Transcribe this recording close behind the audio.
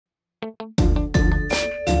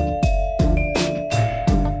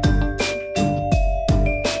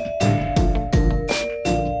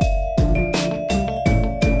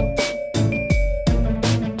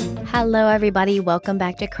Hello, everybody. Welcome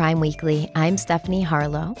back to Crime Weekly. I'm Stephanie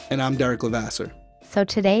Harlow. And I'm Derek Levasseur. So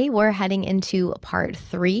today we're heading into part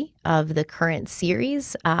 3 of the current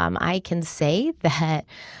series. I can say that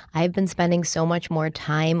I've been spending so much more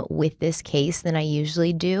time with this case than I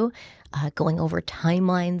usually do, going over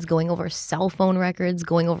timelines, going over cell phone records,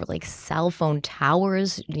 going over like cell phone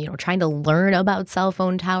towers, trying to learn about cell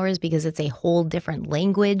phone towers because it's a whole different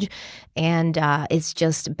language. And it's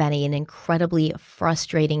just been an incredibly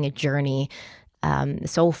frustrating journey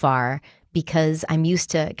so far, because I'm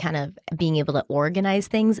used to kind of being able to organize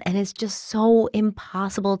things, and it's just so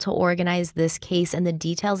impossible to organize this case and the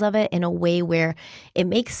details of it in a way where it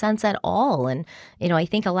makes sense at all. And, I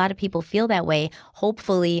think a lot of people feel that way.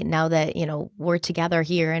 Hopefully now that, we're together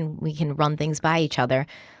here and we can run things by each other,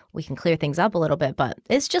 we can clear things up a little bit, but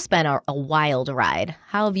it's just been a wild ride.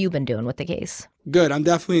 How have you been doing with the case? Good. I'm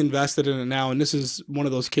definitely invested in it now. And this is one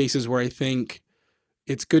of those cases where I think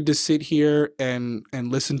it's good to sit here and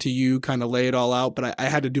listen to you kind of lay it all out. But I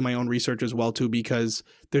had to do my own research as well, too, because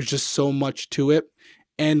there's just so much to it.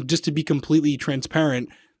 And just to be completely transparent,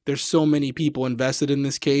 there's so many people invested in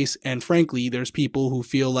this case. And frankly, there's people who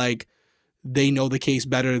feel like they know the case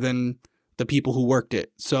better than the people who worked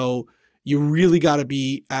it. So you really got to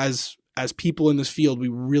be, as people in this field, we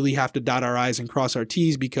really have to dot our I's and cross our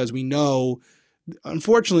T's, because we know,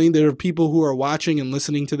 unfortunately, there are people who are watching and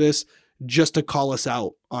listening to this just to call us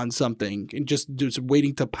out on something and just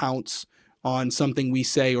waiting to pounce on something we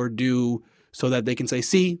say or do so that they can say,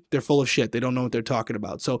 see, they're full of shit. They don't know what they're talking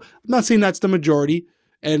about. So I'm not saying that's the majority,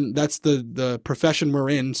 and that's the profession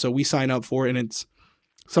we're in. So we sign up for it, and it's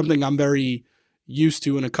something I'm very used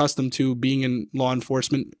to and accustomed to being in law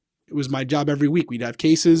enforcement. It was my job every week. We'd have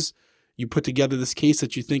cases. You put together this case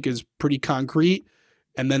that you think is pretty concrete,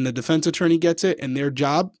 and then the defense attorney gets it, and their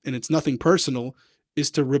job, and it's nothing personal, is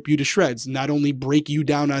to rip you to shreds, not only break you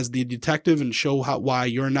down as the detective and show why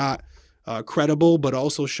you're not credible, but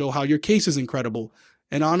also show how your case is incredible.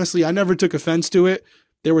 And honestly, I never took offense to it.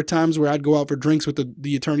 There were times where I'd go out for drinks with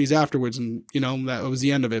the attorneys afterwards, and that was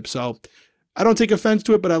the end of it. So I don't take offense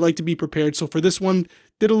to it, but I like to be prepared. So for this one,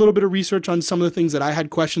 did a little bit of research on some of the things that I had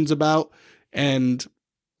questions about, and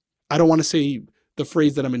I don't want to say the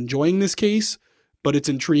phrase that I'm enjoying this case, but it's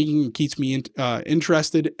intriguing and keeps me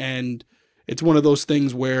interested. And it's one of those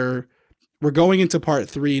things where we're going into part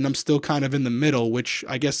 3 and I'm still kind of in the middle, which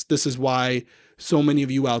I guess this is why so many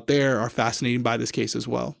of you out there are fascinated by this case as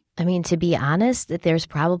well. I mean, to be honest, there's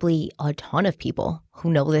probably a ton of people who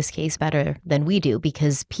know this case better than we do,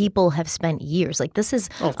 because people have spent years. Like, this is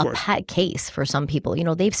a pet case for some people.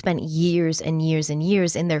 They've spent years and years and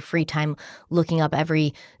years in their free time looking up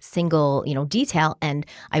every single, detail. And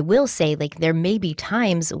I will say, like, there may be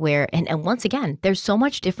times where, and once again, there's so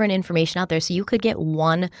much different information out there. So you could get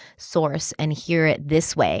one source and hear it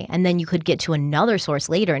this way, and then you could get to another source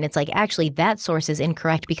later, and it's like, actually, that source is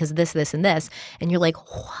incorrect because of this, this, and this. And you're like,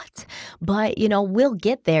 what? But, we'll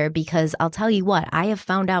get there, because I'll tell you what, I have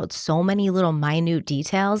found out so many little minute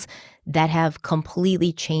details that have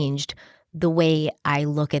completely changed the way I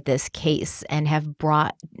look at this case, and have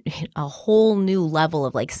brought a whole new level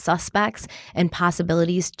of like suspects and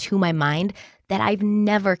possibilities to my mind that I've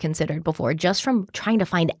never considered before, just from trying to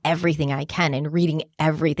find everything I can and reading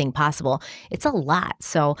everything possible. It's a lot.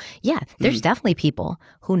 So yeah, there's definitely people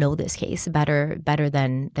who know this case better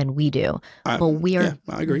than we do. But we're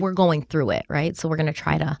going through it, right? So we're going to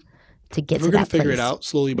try to get to that place. We're going to figure it out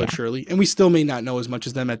slowly but surely. And we still may not know as much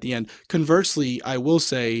as them at the end. Conversely, I will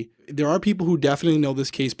say there are people who definitely know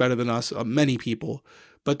this case better than us, many people.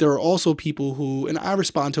 But there are also people who, and I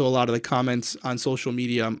respond to a lot of the comments on social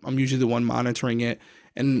media. I'm usually the one monitoring it.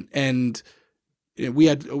 And we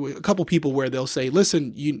had a couple people where they'll say,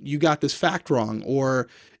 listen, you got this fact wrong. Or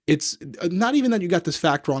it's not even that you got this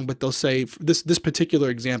fact wrong, but they'll say this particular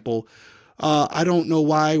example, I don't know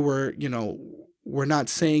why we're not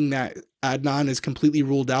saying that Adnan is completely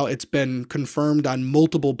ruled out. It's been confirmed on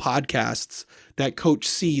multiple podcasts that Coach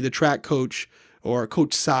C, the track coach, or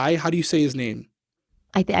Coach Sy, how do you say his name?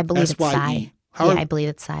 I believe it's Sy. I believe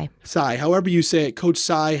it's Sy. Sy, however you say it, Coach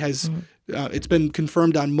Sy has, it's been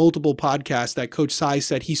confirmed on multiple podcasts that Coach Sy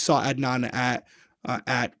said he saw Adnan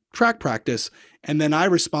at track practice. And then I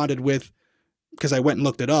responded with, because I went and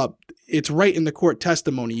looked it up, it's right in the court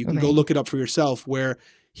testimony. You can go look it up for yourself, where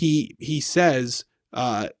he says,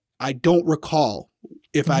 I don't recall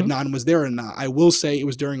if Adnan was there or not. I will say it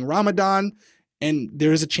was during Ramadan, and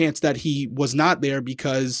there is a chance that he was not there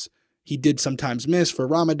because he did sometimes miss for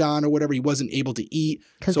Ramadan or whatever. He wasn't able to eat.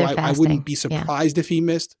 So I fasting. wouldn't be surprised if he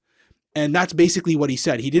missed. And that's basically what he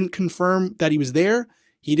said. He didn't confirm that he was there.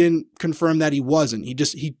 He didn't confirm that he wasn't.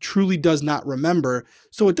 He truly does not remember.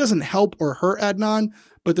 So it doesn't help or hurt Adnan.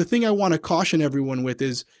 But the thing I want to caution everyone with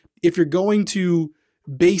is if you're going to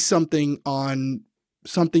base something on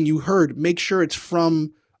something you heard, make sure it's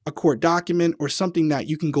from a court document or something that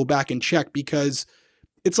you can go back and check, because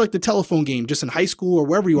it's like the telephone game, just in high school or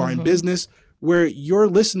wherever you are in business, where you're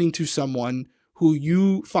listening to someone who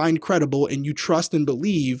you find credible and you trust and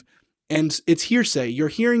believe, and it's hearsay. You're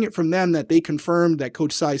hearing it from them that they confirmed that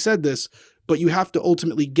Coach Sy said this, but you have to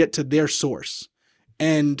ultimately get to their source.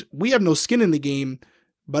 And we have no skin in the game,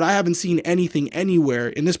 but I haven't seen anything anywhere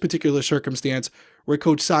in this particular circumstance where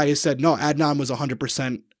Coach Sy has said, no, Adnan was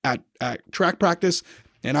 100% at track practice,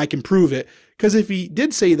 and I can prove it. Because if he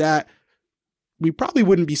did say that, we probably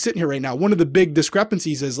wouldn't be sitting here right now. One of the big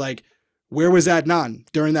discrepancies is like, where was Adnan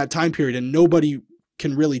during that time period? And nobody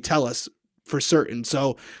can really tell us for certain.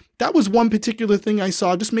 So that was one particular thing I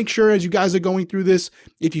saw. Just make sure as you guys are going through this,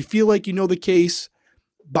 if you feel like you know the case,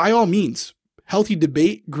 by all means, healthy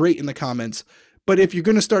debate, great in the comments. But if you're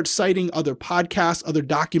going to start citing other podcasts, other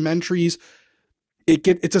documentaries,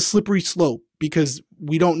 it's a slippery slope, because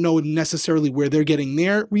we don't know necessarily where they're getting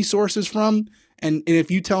their resources from. And if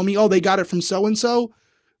you tell me, oh, they got it from so-and-so,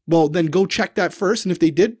 well, then go check that first. And if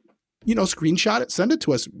they did, screenshot it, send it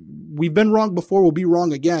to us. We've been wrong before, we'll be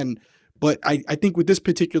wrong again. But I think with this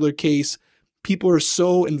particular case, people are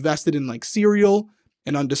so invested in like Serial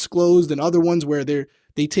and Undisclosed and other ones where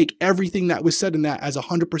they take everything that was said in that as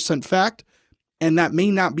 100% fact. And that may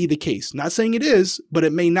not be the case. Not saying it is, but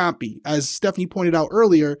it may not be. As Stephanie pointed out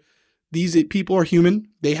earlier, these people are human.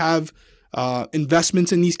 They have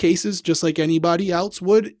investments in these cases, just like anybody else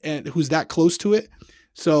would, and who's that close to it.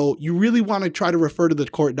 So you really want to try to refer to the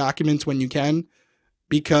court documents when you can,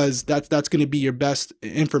 because that's going to be your best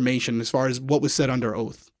information as far as what was said under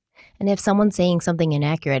oath. And if someone's saying something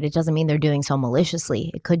inaccurate, it doesn't mean they're doing so maliciously.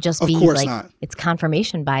 It could just be like not. It's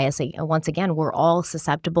confirmation bias. Once again, we're all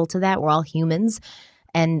susceptible to that. We're all humans.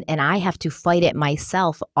 And I have to fight it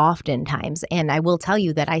myself oftentimes. And I will tell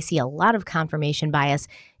you that I see a lot of confirmation bias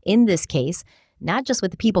in this case, not just with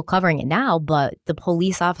the people covering it now, but the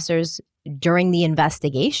police officers during the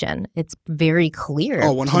investigation. It's very clear.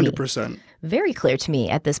 Oh, 100%. Very clear to me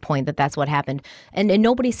at this point that that's what happened. And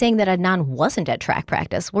nobody's saying that Adnan wasn't at track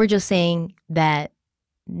practice. We're just saying that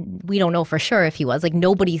we don't know for sure if he was. Like,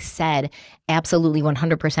 nobody said absolutely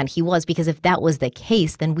 100% he was, because if that was the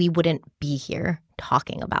case, then we wouldn't be here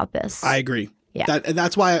talking about this. I agree. Yeah.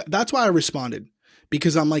 That's why I responded,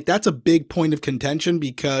 because I'm like, that's a big point of contention,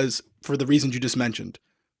 because for the reasons you just mentioned,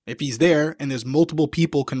 if he's there and there's multiple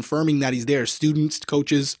people confirming that he's there, students,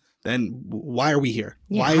 coaches, then why are we here?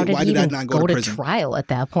 Yeah, why did Adnan go to prison? Trial at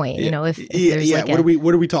that point? If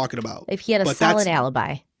what are we talking about? If he had a solid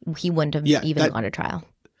alibi, he wouldn't have even gone to trial.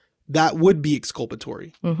 That would be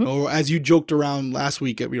exculpatory. Or as you joked around last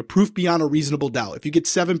week, proof beyond a reasonable doubt. If you get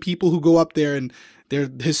 7 people who go up there and they're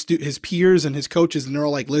his peers and his coaches, and they're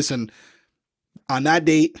all like, listen, on that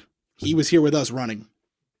date, he was here with us running.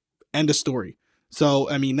 End of story. So,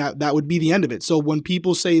 I mean, that would be the end of it. So when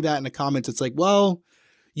people say that in the comments, it's like, well,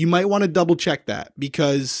 you might want to double check that,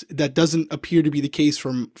 because that doesn't appear to be the case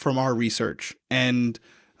from our research. And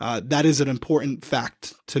that is an important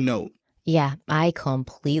fact to note. Yeah, I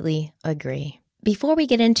completely agree. Before we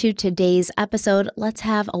get into today's episode, let's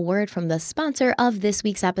have a word from the sponsor of this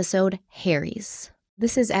week's episode, Harry's.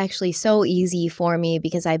 This is actually so easy for me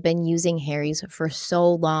because I've been using Harry's for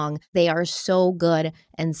so long. They are so good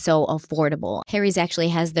and so affordable. Harry's actually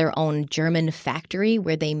has their own German factory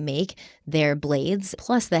where they make their blades.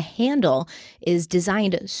 Plus, the handle is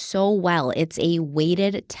designed so well. It's a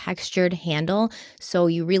weighted, textured handle, so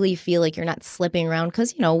you really feel like you're not slipping around,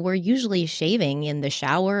 because, we're usually shaving in the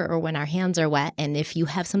shower or when our hands are wet, and if you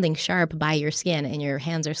have something sharp by your skin and your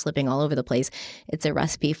hands are slipping all over the place, it's a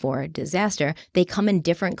recipe for disaster. They come in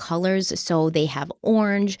different colors, so they have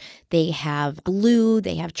orange, they have blue,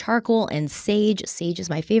 they have charcoal, and sage. Sage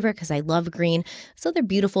is my favorite because I love green. So they're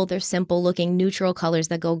beautiful, they're simple looking, neutral colors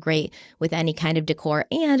that go great with any kind of decor.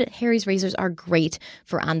 And Harry's razors are great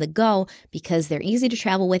for on the go because they're easy to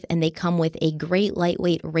travel with, and they come with a great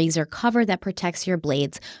lightweight razor cover that protects your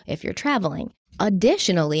blades if you're traveling.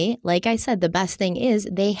 Additionally, like I said, the best thing is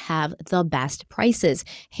they have the best prices.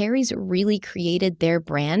 Harry's really created their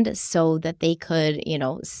brand so that they could,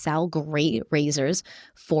 sell great razors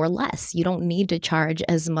for less. You don't need to charge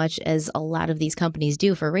as much as a lot of these companies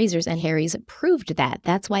do for razors, and Harry's proved that.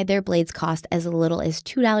 That's why their blades cost as little as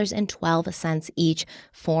 $2.12 each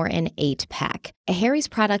for an 8-pack. Harry's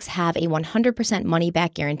products have a 100%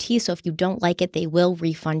 money-back guarantee, so if you don't like it, they will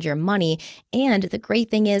refund your money. And the great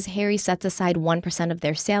thing is Harry sets aside 1% of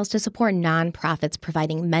their sales to support nonprofits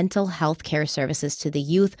providing mental health care services to the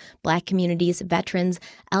youth, Black communities, veterans,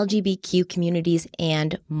 LGBTQ communities,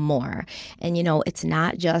 and more. And, it's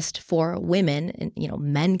not just for women. And,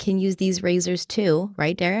 men can use these razors too,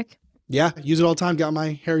 right, Derek? Yeah, use it all the time. Got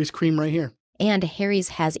my Harry's cream right here. And Harry's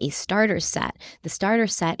has a starter set. The starter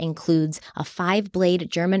set includes a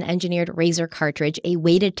 5-blade German-engineered razor cartridge, a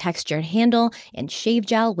weighted textured handle, and shave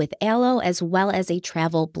gel with aloe, as well as a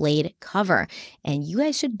travel blade cover. And you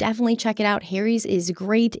guys should definitely check it out. Harry's is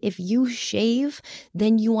great. If you shave,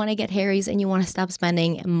 then you want to get Harry's and you want to stop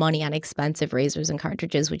spending money on expensive razors and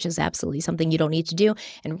cartridges, which is absolutely something you don't need to do.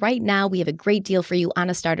 And right now, we have a great deal for you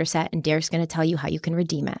on a starter set, and Derek's going to tell you how you can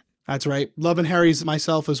redeem it. That's right. Loving Harry's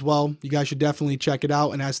myself as well. You guys should definitely check it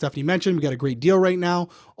out. And as Stephanie mentioned, we got a great deal right now.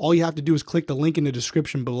 All you have to do is click the link in the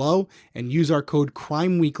description below and use our code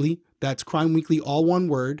CRIMEWEEKLY. That's Crime Weekly, all one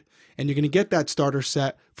word. And you're going to get that starter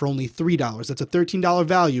set for only $3. That's a $13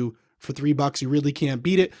 value for $3. You really can't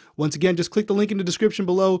beat it. Once again, just click the link in the description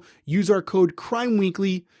below. Use our code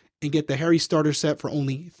CRIMEWEEKLY and get the Harry's starter set for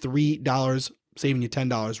only $3, saving you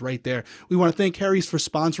 $10 right there. We want to thank Harry's for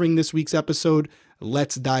sponsoring this week's episode.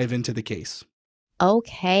 Let's dive into the case.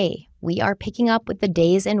 Okay, we are picking up with the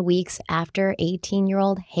days and weeks after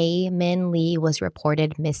 18-year-old Hae Min Lee was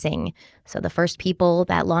reported missing. So the first people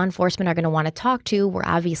that law enforcement are going to want to talk to were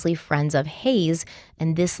obviously friends of Hae's,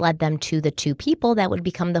 and this led them to the two people that would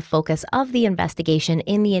become the focus of the investigation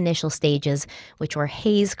in the initial stages, which were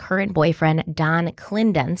Hae's current boyfriend, Don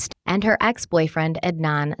Clindenst, and her ex-boyfriend,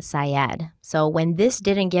 Adnan Syed. So when this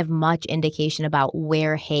didn't give much indication about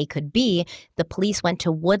where Hae could be, the police went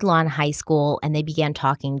to Woodlawn High School and they began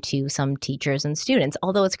talking to some teachers and students.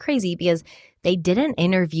 Although it's crazy because they didn't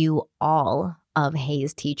interview all of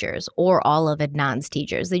Hae's teachers or all of Adnan's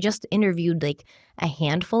teachers. They just interviewed like a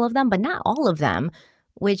handful of them, but not all of them,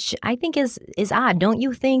 which I think is odd. Don't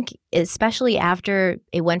you think, especially after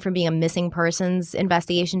it went from being a missing persons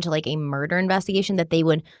investigation to like a murder investigation, that they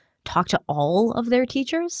would talk to all of their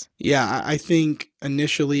teachers? Yeah, I think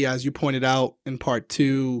initially, as you pointed out in part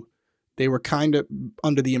 2, they were kind of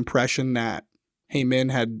under the impression that Hae Min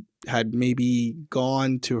had maybe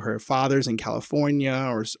gone to her father's in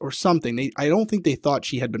California or something. I don't think they thought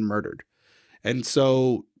she had been murdered. And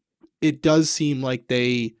so it does seem like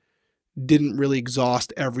they didn't really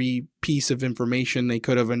exhaust every piece of information they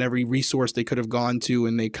could have and every resource they could have gone to,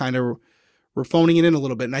 and they kind of were phoning it in a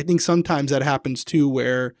little bit. And I think sometimes that happens too,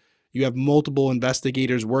 where you have multiple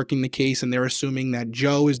investigators working the case and they're assuming that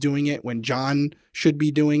Joe is doing it when John should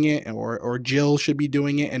be doing it or Jill should be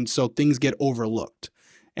doing it. And so things get overlooked.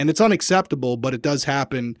 And it's unacceptable, but it does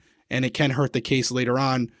happen and it can hurt the case later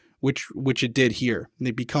on, which it did here. And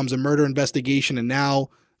it becomes a murder investigation, and now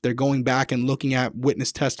they're going back and looking at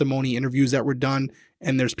witness testimony, interviews that were done,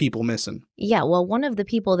 and there's people missing. Yeah, well, one of the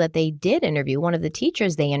people that they did interview, one of the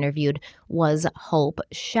teachers they interviewed was Hope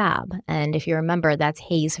Shab. And if you remember, that's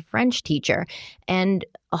Hae's French teacher. And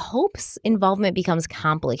Hope's involvement becomes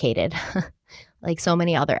complicated, like so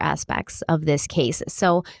many other aspects of this case.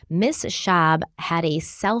 So Miss Shab had a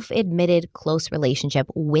self-admitted close relationship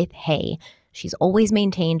with Hae. She's always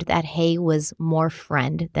maintained that Hae was more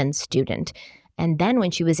friend than student. And then when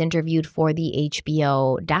she was interviewed for the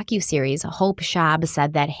HBO docuseries, Hope Shab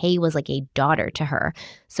said that Hae was like a daughter to her.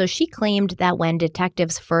 So she claimed that when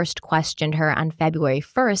detectives first questioned her on February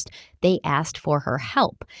 1st, they asked for her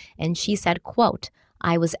help. And she said, quote,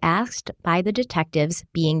 "I was asked by the detectives,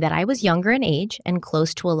 being that I was younger in age and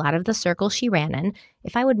close to a lot of the circle she ran in,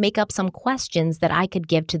 if I would make up some questions that I could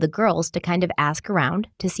give to the girls to kind of ask around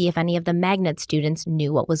to see if any of the magnet students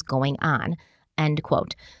knew what was going on." End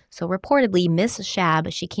quote. So reportedly, Miss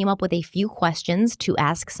Shab, she came up with a few questions to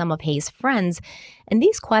ask some of Hae's friends, and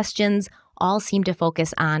these questions all seem to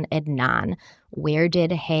focus on Adnan. Where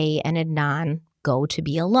did Hae and Adnan go to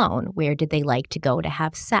be alone? Where did they like to go to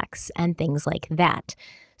have sex? And things like that.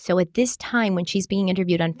 So at this time, when she's being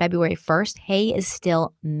interviewed on February 1st, Hae is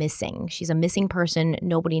still missing. She's a missing person.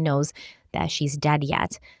 Nobody knows that she's dead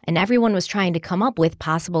yet. And everyone was trying to come up with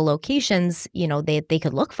possible locations, they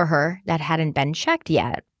could look for her that hadn't been checked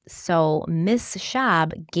yet. So Miss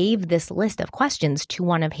Schaub gave this list of questions to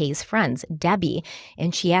one of Hae's friends, Debbie,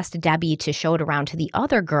 and she asked Debbie to show it around to the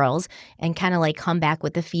other girls and kind of like come back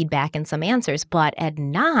with the feedback and some answers. But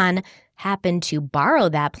Adnan happened to borrow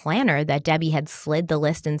that planner that Debbie had slid the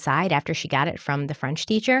list inside after she got it from the French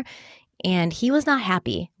teacher, and he was not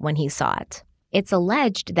happy when he saw it. It's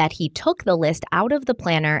alleged that he took the list out of the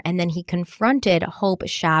planner and then he confronted Hope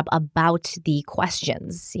Schaub about the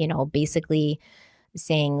questions, basically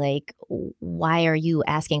saying like, why are you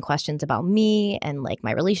asking questions about me and like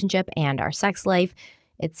my relationship and our sex life,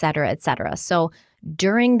 et cetera, et cetera. So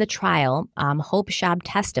during the trial, Hope Schaub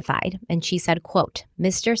testified and she said, quote,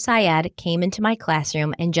 Mr. Syed came into my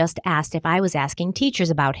classroom and just asked if I was asking teachers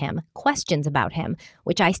about him, questions about him,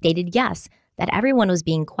 which I stated yes, that everyone was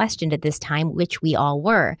being questioned at this time, which we all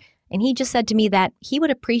were. And he just said to me that he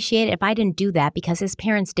would appreciate it if I didn't do that because his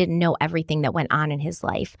parents didn't know everything that went on in his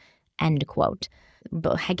life, end quote.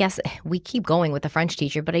 But I guess we keep going with the French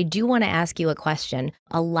teacher, but I do want to ask you a question.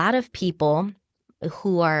 A lot of people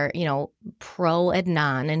who are, pro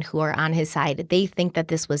Adnan and who are on his side, they think that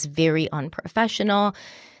this was very unprofessional,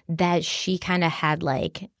 that she kind of had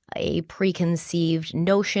like a preconceived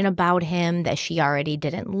notion about him, that she already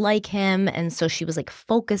didn't like him. And so she was like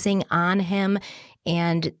focusing on him.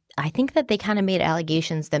 And I think that they kind of made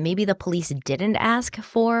allegations that maybe the police didn't ask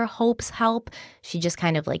for Hope's help. She just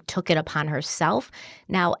kind of like took it upon herself.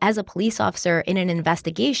 Now, as a police officer in an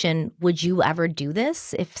investigation, would you ever do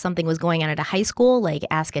this if something was going on at a high school, like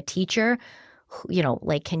ask a teacher,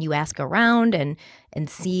 like can you ask around and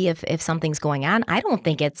see if something's going on? I don't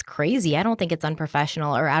think it's crazy. I don't think it's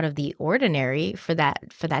unprofessional or out of the ordinary for that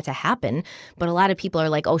to happen. But a lot of people are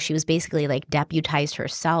like, oh, she was basically like deputized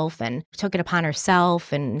herself and took it upon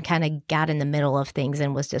herself and kind of got in the middle of things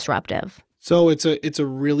and was disruptive. So it's a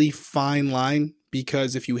really fine line,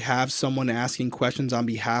 because if you have someone asking questions on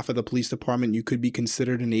behalf of the police department, you could be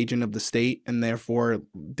considered an agent of the state, and therefore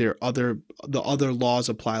the other laws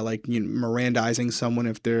apply, like Mirandizing someone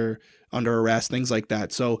if they're under arrest, things like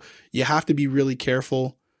that. So you have to be really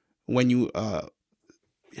careful when you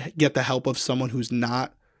get the help of someone who's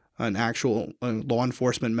not an actual law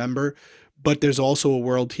enforcement member. But there's also a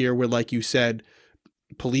world here where, like you said,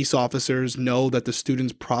 police officers know that the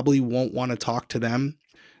students probably won't want to talk to them.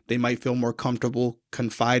 They might feel more comfortable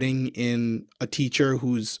confiding in a teacher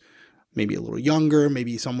who's maybe a little younger,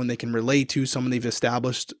 maybe someone they can relate to, someone they've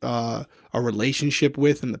established a relationship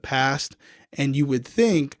with in the past. And you would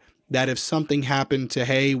think that if something happened to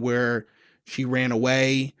Hae where she ran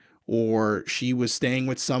away or she was staying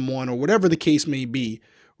with someone or whatever the case may be,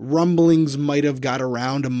 rumblings might have got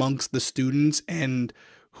around amongst the students, and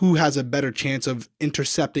who has a better chance of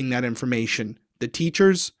intercepting that information, the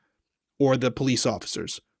teachers or the police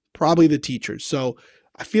officers? Probably the teachers. So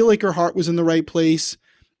I feel like her heart was in the right place.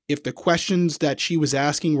 If the questions that she was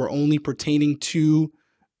asking were only pertaining to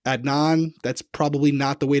Adnan, that's probably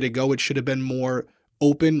not the way to go. It should have been more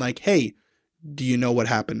open, like, hey, do you know what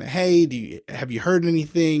happened to Hae? Have you heard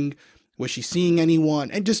anything? Was she seeing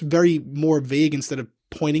anyone? And just very more vague instead of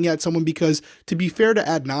pointing at someone, because to be fair to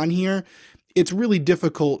Adnan here, it's really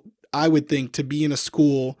difficult, I would think, to be in a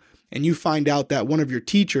school and you find out that one of your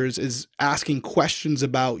teachers is asking questions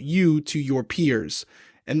about you to your peers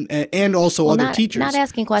and also other teachers. Not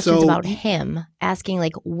asking questions about him, asking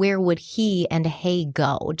like, where would he and Hae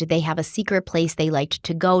go? Did they have a secret place they liked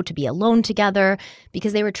to go to be alone together?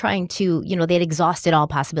 Because they were trying to, they had exhausted all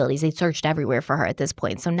possibilities. They searched everywhere for her at this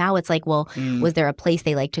point. So now it's like, well, was there a place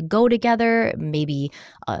they liked to go together? Maybe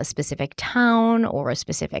a specific town or a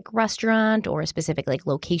specific restaurant or a specific like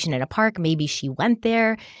location in a park. Maybe she went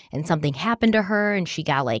there and something happened to her and she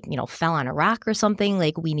got like, fell on a rock or something.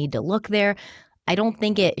 Like, we need to look there. I don't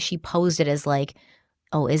think she posed it as like,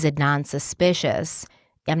 oh, is Adnan suspicious?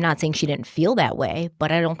 I'm not saying she didn't feel that way,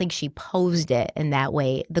 but I don't think she posed it in that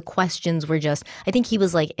way. The questions were just, I think he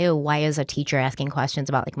was like, ew, why is a teacher asking questions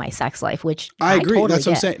about like my sex life? Which I agree. Totally that's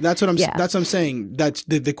what I'm saying. That's what I'm saying. That's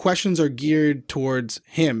the questions are geared towards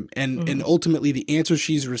him, and ultimately the answer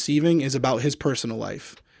she's receiving is about his personal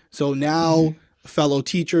life. So now fellow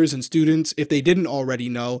teachers and students, if they didn't already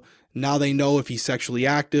know, now they know if he's sexually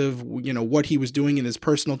active, what he was doing in his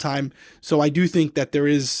personal time. So I do think that there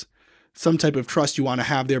is some type of trust you want to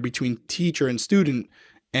have there between teacher and student.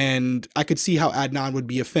 And I could see how Adnan would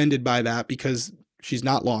be offended by that because she's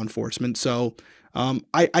not law enforcement. So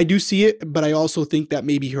I do see it, but I also think that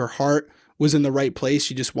maybe her heart was in the right place.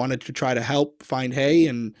 She just wanted to try to help find Hae.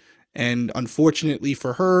 And unfortunately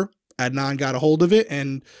for her, Adnan got a hold of it,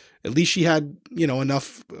 and at least she had,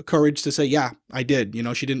 enough courage to say, yeah, I did.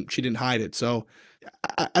 She didn't hide it. So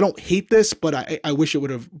I don't hate this, but I wish it would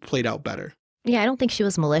have played out better. Yeah, I don't think she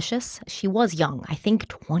was malicious. She was young. I think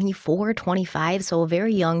 24, 25, so a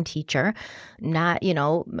very young teacher, not,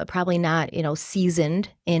 probably not, seasoned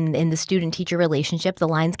in the student-teacher relationship. The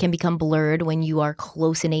lines can become blurred when you are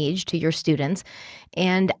close in age to your students.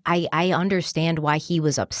 And I understand why he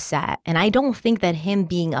was upset. And I don't think that him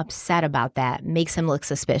being upset about that makes him look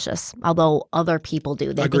suspicious, although other people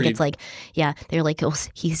do. They Agreed. think it's like, yeah, they're like, oh,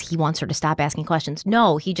 he wants her to stop asking questions.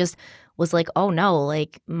 No, he just was like, oh no,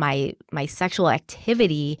 like my sexual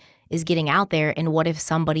activity is getting out there, and what if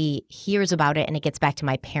somebody hears about it and it gets back to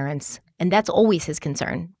my parents? And that's always his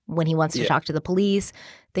concern when he wants to talk to the police,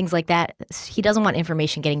 things like that. He doesn't want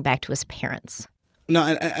information getting back to his parents. No,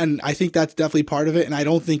 and I think that's definitely part of it. And I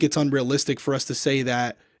don't think it's unrealistic for us to say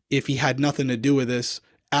that if he had nothing to do with this,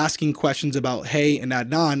 asking questions about Hae and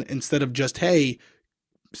Adnan instead of just Hae,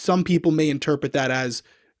 some people may interpret that as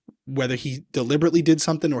whether he deliberately did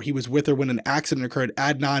something or he was with her when an accident occurred.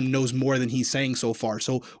 Adnan knows more than he's saying so far.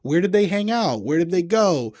 So where did they hang out? Where did they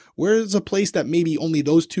go? Where's a place that maybe only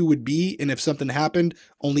those two would be? And if something happened,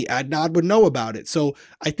 only Adnan would know about it. So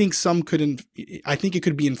I think I think it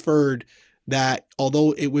could be inferred that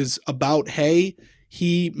although it was about Hae,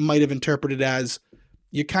 he might have interpreted as,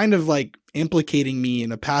 you're kind of like implicating me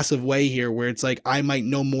in a passive way here where it's like I might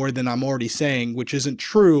know more than I'm already saying, which isn't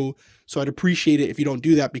true. So I'd appreciate it if you don't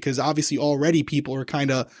do that, because obviously already people are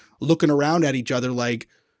kind of looking around at each other like,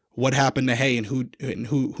 what happened to Hae and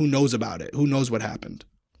who knows about it? Who knows what happened?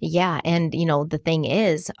 Yeah. And, the thing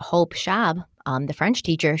is, Hope Shab, the French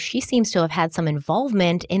teacher, she seems to have had some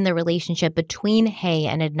involvement in the relationship between Hae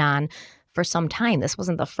and Adnan for some time. This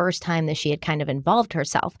wasn't the first time that she had kind of involved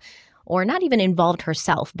herself. Or not even involved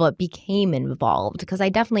herself, but became involved, because I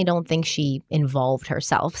definitely don't think she involved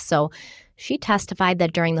herself. So she testified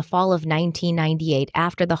that during the fall of 1998,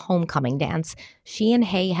 after the homecoming dance, she and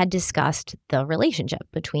Hae had discussed the relationship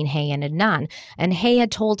between Hae and Adnan. And Hae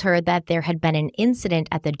had told her that there had been an incident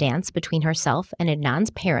at the dance between herself and Adnan's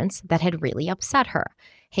parents that had really upset her.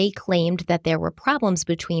 Hae claimed that there were problems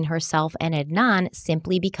between herself and Adnan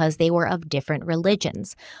simply because they were of different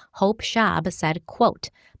religions. Hope Shab said, quote,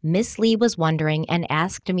 Miss Lee was wondering and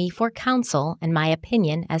asked me for counsel and my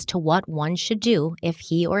opinion as to what one should do if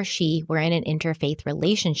he or she were in an interfaith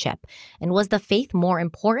relationship. And was the faith more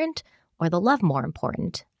important or the love more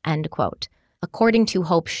important? End quote. According to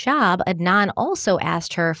Hope Shab, Adnan also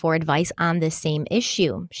asked her for advice on this same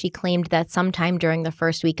issue. She claimed that sometime during the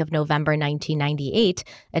first week of November 1998,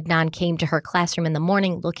 Adnan came to her classroom in the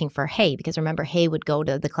morning looking for Hae, because remember, Hae would go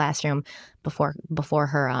to the classroom before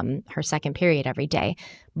her second period every day.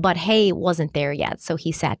 But Hae wasn't there yet, so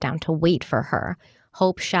he sat down to wait for her.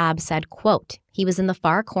 Hope Shab said, quote, he was in the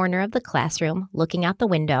far corner of the classroom looking out the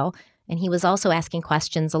window, and he was also asking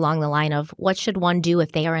questions along the line of, what should one do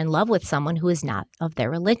if they are in love with someone who is not of their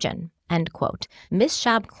religion? End quote. Ms.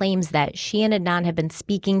 Shab claims that she and Adnan had been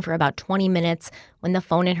speaking for about 20 minutes when the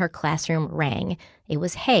phone in her classroom rang. It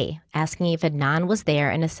was Hae asking if Adnan was there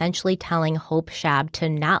and essentially telling Hope Shab to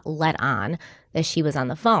not let on that she was on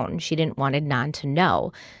the phone. She didn't want Adnan to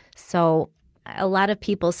know. So a lot of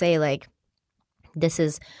people say, like, this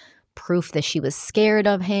is proof that she was scared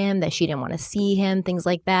of him, that she didn't want to see him, things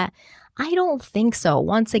like that. I don't think so.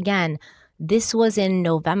 Once again, this was in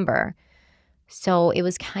November. So it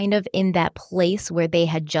was kind of in that place where they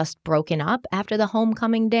had just broken up after the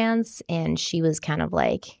homecoming dance. And she was kind of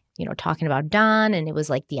like, talking about Don, and it was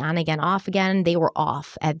like the on again, off again. They were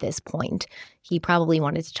off at this point. He probably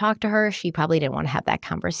wanted to talk to her. She probably didn't want to have that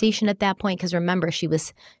conversation at that point. Because remember, she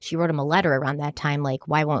wrote him a letter around that time, like,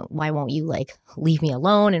 why won't you like leave me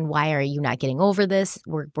alone? And why are you not getting over this?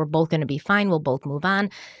 We're both going to be fine. We'll both move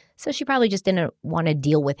on. So she probably just didn't want to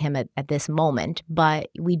deal with him at this moment.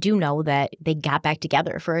 But we do know that they got back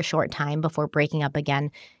together for a short time before breaking up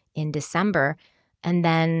again in December. And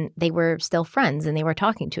then they were still friends and they were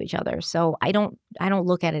talking to each other. So I don't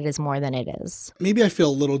look at it as more than it is. Maybe I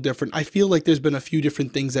feel a little different. I feel like there's been a few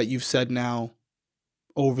different things that you've said now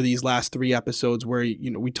over these last 3 episodes where,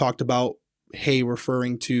 we talked about Hae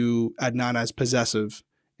referring to Adnan as possessive.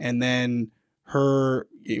 And then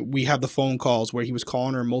we have the phone calls where he was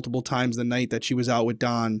calling her multiple times the night that she was out with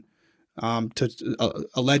Don to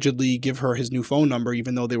allegedly give her his new phone number,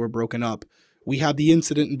 even though they were broken up. We have the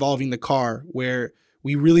incident involving the car where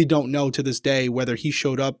we really don't know to this day whether he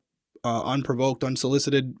showed up unprovoked,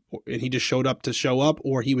 unsolicited, and he just showed up to show up,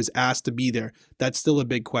 or he was asked to be there. That's still a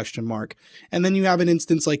big question mark. And then you have an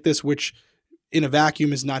instance like this, which in a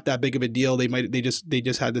vacuum is not that big of a deal. They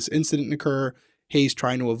just had this incident occur. Hae's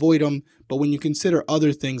trying to avoid him. But when you consider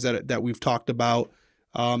other things that we've talked about,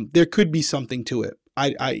 there could be something to it.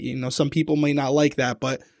 Some people may not like that,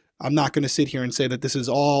 but I'm not going to sit here and say that this is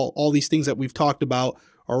all these things that we've talked about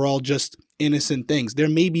are all just innocent things. There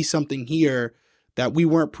may be something here that we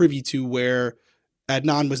weren't privy to where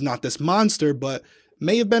Adnan was not this monster, but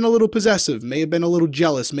may have been a little possessive, may have been a little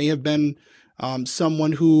jealous, may have been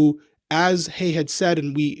someone who, as Hae had said,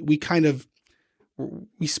 and we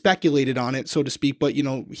speculated on it, so to speak, but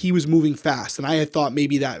he was moving fast, and I had thought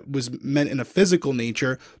maybe that was meant in a physical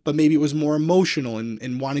nature, but maybe it was more emotional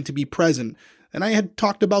and wanting to be present. And I had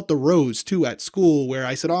talked about the rose too at school, where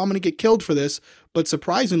I said, oh, I'm going to get killed for this, but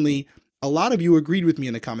surprisingly, a lot of you agreed with me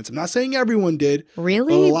in the comments. I'm not saying everyone did.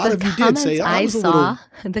 Really? But a lot of you did say,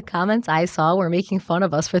 the comments I saw were making fun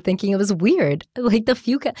of us for thinking it was weird. Like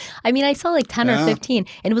I saw like 10 or 15,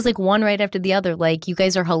 and it was like one right after the other. Like, you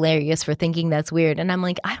guys are hilarious for thinking that's weird. And I'm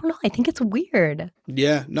like, I don't know. I think it's weird.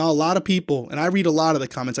 Yeah, no, a lot of people. And I read a lot of the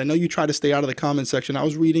comments. I know you try to stay out of the comment section. I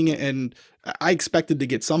was reading it, and I expected to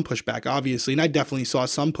get some pushback, obviously. And I definitely saw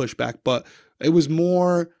some pushback, but it was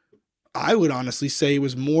more... I would honestly say it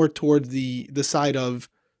was more towards the side of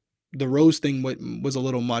the rose thing was a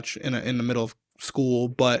little much in the middle of school,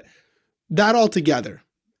 but that all together,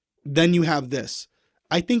 then you have this.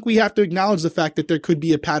 I think we have to acknowledge the fact that there could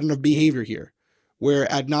be a pattern of behavior here where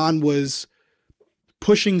Adnan was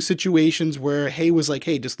pushing situations where Hae was like,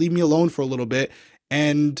 hey, just leave me alone for a little bit.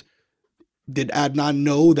 And did Adnan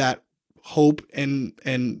know that Hope and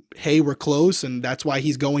Hae were close, and that's why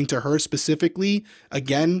he's going to her specifically,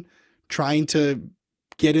 again, trying to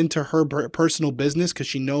get into her personal business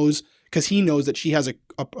because he knows that she has a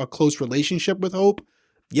close relationship with Hope?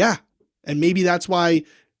 Yeah. And maybe that's why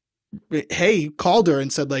Hae called her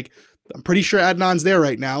and said, like, I'm pretty sure Adnan's there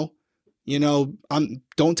right now.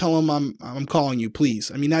 Don't tell him I'm calling you,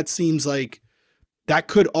 please. I mean, that seems like that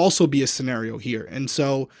could also be a scenario here. And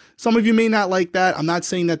so some of you may not like that. I'm not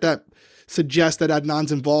saying that suggests that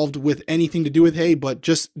Adnan's involved with anything to do with Hae, but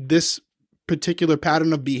just this particular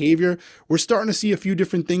pattern of behavior, we're starting to see a few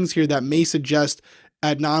different things here that may suggest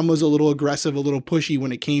Adnan was a little aggressive, a little pushy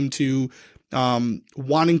when it came to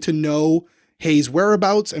wanting to know Hae's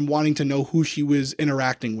whereabouts and wanting to know who she was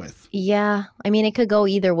interacting with. Yeah. I mean, it could go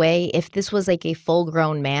either way. If this was like a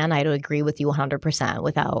full-grown man, I'd agree with you 100%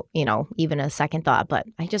 without, even a second thought. But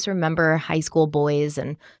I just remember high school boys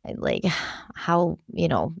and like how,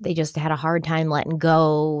 they just had a hard time letting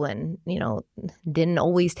go and, didn't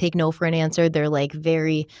always take no for an answer. They're like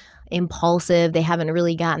very impulsive. They haven't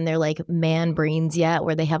really gotten their like man brains yet,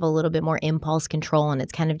 where they have a little bit more impulse control, and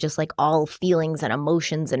it's kind of just like all feelings and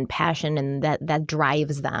emotions and passion, and that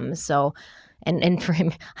drives them. So, and for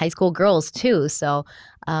him, high school girls too. So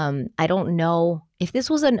I don't know if this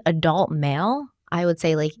was an adult male. I would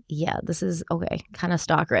say like, yeah, this is okay, kind of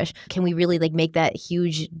stalkerish. Can we really like make that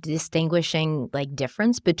huge distinguishing like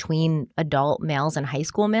difference between adult males and high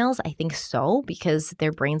school males? I think so, because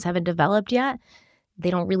their brains haven't developed yet. They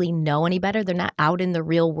don't really know any better. They're not out in the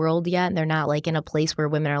real world yet. And they're not like in a place where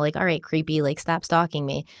women are like, all right, creepy, like stop stalking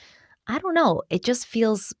me. I don't know. It just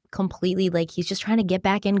feels completely like he's just trying to get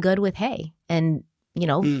back in good with Hae. And,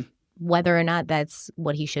 whether or not that's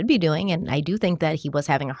what he should be doing. And I do think that he was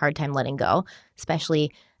having a hard time letting go,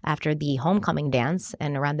 especially after the homecoming dance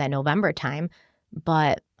and around that November time.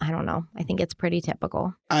 But I don't know. I think it's pretty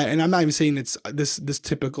typical. And I'm not even saying it's this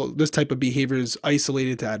type of behavior is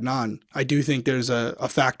isolated to Adnan. I do think there's a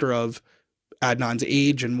factor of Adnan's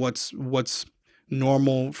age and what's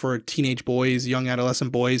normal for teenage boys, young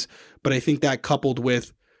adolescent boys. But I think that coupled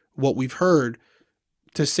with what we've heard,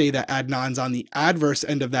 to say that Adnan's on the adverse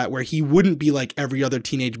end of that, where he wouldn't be like every other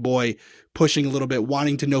teenage boy, pushing a little bit,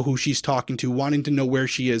 wanting to know who she's talking to, wanting to know where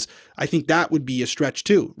she is. I think that would be a stretch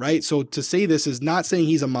too, right? So to say this is not saying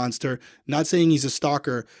he's a monster, not saying he's a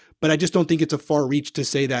stalker, but I just don't think it's a far reach to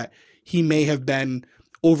say that he may have been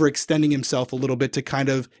overextending himself a little bit to kind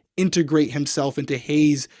of integrate himself into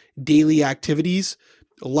Hae's daily activities,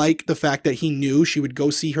 like the fact that he knew she would go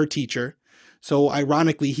see her teacher. So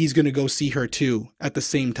ironically, he's going to go see her too at the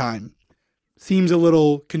same time. Seems a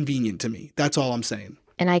little convenient to me. That's all I'm saying.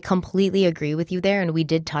 And I completely agree with you there. And we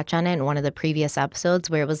did touch on it in one of the previous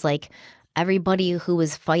episodes where it was like everybody who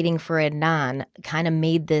was fighting for Adnan kind of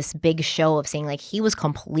made this big show of saying like he was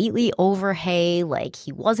completely over Hae, like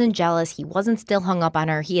he wasn't jealous, he wasn't still hung up on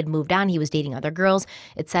her, he had moved on, he was dating other girls,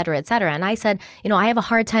 et cetera, et cetera. And I said, I have a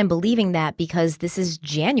hard time believing that because this is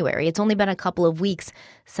January. It's only been a couple of weeks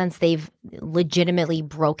since they've legitimately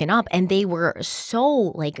broken up, and they were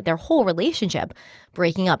so like their whole relationship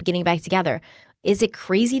breaking up, getting back together. Is it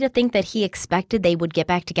crazy to think that he expected they would get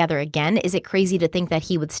back together again? Is it crazy to think that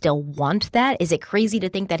he would still want that? Is it crazy to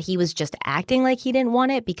think that he was just acting like he didn't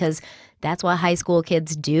want it? Because that's what high school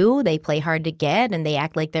kids do. They play hard to get and they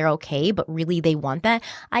act like they're okay, but really they want that.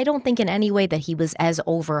 I don't think in any way that he was as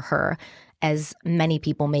over her as many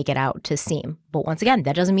people make it out to seem. But once again,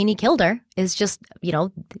 that doesn't mean he killed her. It's just,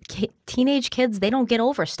 teenage kids, they don't get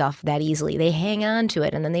over stuff that easily. They hang on to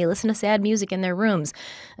it and then they listen to sad music in their rooms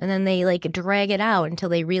and then they drag it out until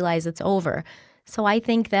they realize it's over. So I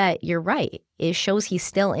think that you're right. It shows he's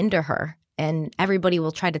still into her and everybody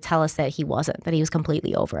will try to tell us that he wasn't, that he was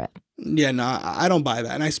completely over it. Yeah, no, I don't buy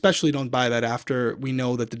that. And I especially don't buy that after we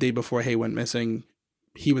know that the day before Hae went missing,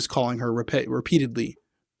 he was calling her repeatedly,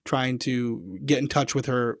 trying to get in touch with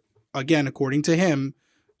her, again, according to him,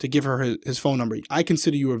 to give her his phone number. I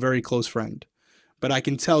consider you a very close friend, but I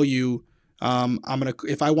can tell you,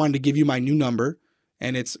 if I wanted to give you my new number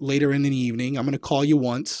and it's later in the evening, I'm going to call you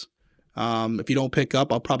once. If you don't pick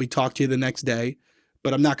up, I'll probably talk to you the next day,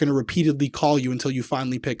 but I'm not going to repeatedly call you until you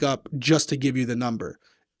finally pick up just to give you the number.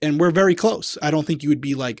 And we're very close. I don't think you would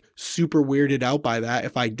be super weirded out by that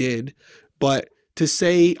if I did, but to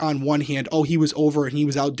say on one hand, oh, he was over and he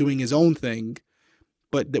was out doing his own thing,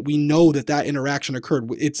 but that we know that interaction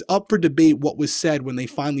occurred. It's up for debate what was said when they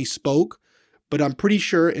finally spoke, but I'm pretty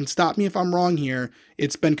sure, and stop me if I'm wrong here,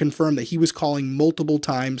 it's been confirmed that he was calling multiple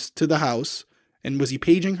times to the house. And was he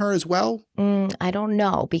paging her as well? I don't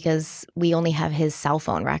know because we only have his cell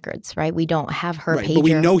phone records, right? We don't have her pager. But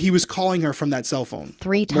we know he was calling her from that cell phone.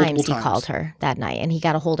 3 times he called her that night, and he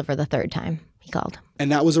got a hold of her the 3rd time he called.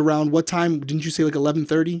 And that was around what time? Didn't you say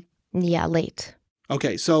 11:30? Yeah, late.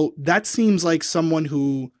 Okay, so that seems like someone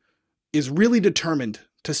who is really determined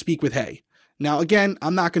to speak with Hae. Now, again,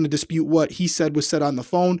 I'm not going to dispute what he said was said on the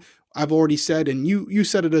phone. I've already said, and you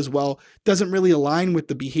said it as well, doesn't really align with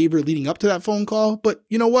the behavior leading up to that phone call. But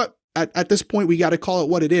you know what? At this point, we got to call it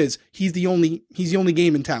what it is. He's the only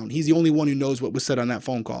game in town. He's the only one who knows what was said on that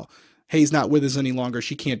phone call. Hae's not with us any longer.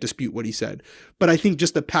 She can't dispute what he said. But I think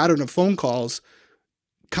just the pattern of phone calls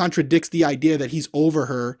contradicts the idea that he's over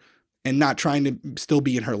her and not trying to still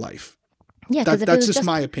be in her life. Yeah, that's just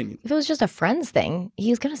my opinion. If it was just a friends thing,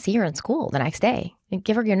 he's going to see her in school the next day and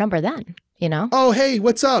give her your number then, Oh, hey,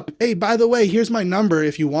 what's up? Hey, by the way, here's my number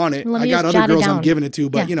if you want it. I got other girls I'm giving it to,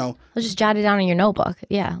 but I'll just jot it down in your notebook.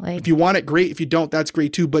 Yeah. If you want it, great. If you don't, that's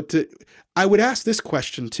great too. But I would ask this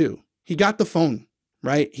question too. He got the phone,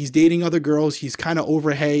 right? He's dating other girls. He's kind of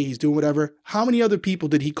over Hae. He's doing whatever. How many other people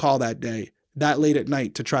did he call that day, that late at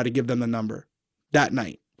night, to try to give them the number that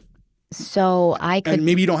night? So and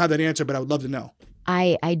maybe you don't have that answer, but I would love to know.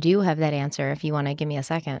 I do have that answer if you want to give me a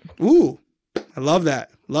second. Ooh, I love that.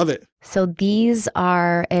 Love it. So these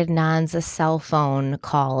are Adnan's cell phone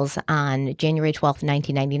calls on January 12th,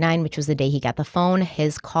 1999, which was the day he got the phone.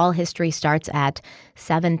 His call history starts at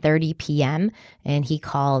 7:30 p.m. and he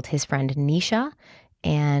called his friend Nisha.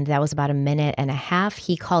 And that was about 1.5 minutes.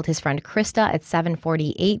 He called his friend Krista at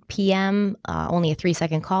 7:48 p.m., only a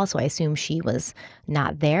 3-second call, so I assume she was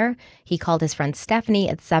not there. He called his friend Stephanie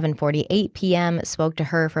at 7:48 p.m., spoke to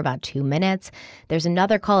her for about 2 minutes. There's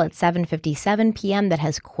another call at 7:57 p.m. that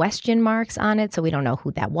has question marks on it, so we don't know who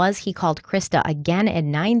that was. He called Krista again at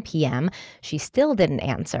 9 p.m. She still didn't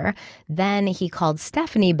answer. Then he called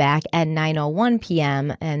Stephanie back at 9:01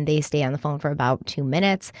 p.m., and they stayed on the phone for about 2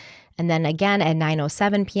 minutes. And then again at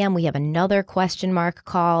 9:07 p.m., we have another question mark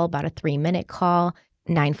call, about a 3-minute call.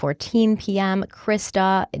 9:14 p.m.,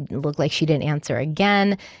 Krista, it looked like she didn't answer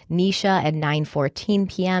again. Nisha at 9:14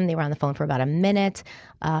 p.m., they were on the phone for about a minute.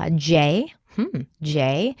 Jay,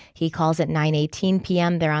 he calls at 9:18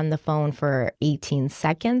 p.m. They're on the phone for 18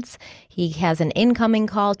 seconds. He has an incoming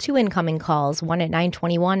call, 2 incoming calls, one at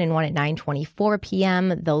 9:21 and one at 9:24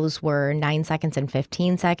 p.m. Those were 9 seconds and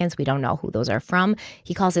 15 seconds. We don't know who those are from.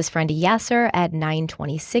 He calls his friend Yasser at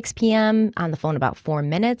 9:26 p.m. on the phone about 4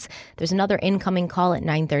 minutes. There's another incoming call at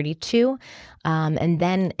 9:32. And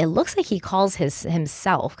then it looks like he calls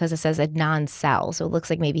himself because it says Adnan's cell. So it looks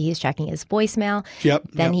like maybe he's checking his voicemail.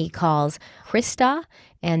 Then he calls Krista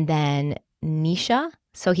and then Nisha.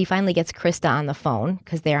 So he finally gets Krista on the phone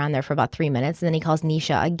because they're on there for about 3 minutes. And then he calls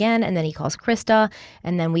Nisha again, and then he calls Krista.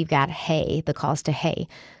 And then we've got Hae, the calls to Hae.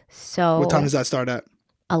 So what time does that start at?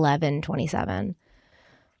 11:27.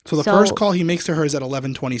 So the first call he makes to her is at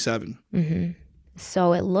 11:27. Mm-hmm.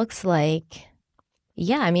 So it looks like...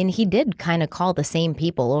 Yeah, I mean, he did kind of call the same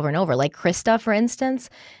people over and over. Like Krista, for instance,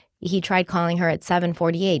 he tried calling her at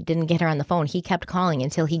 7:48, didn't get her on the phone. He kept calling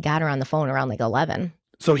until he got her on the phone around 11.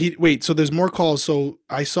 So so there's more calls. So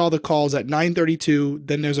I saw the calls at 9:32.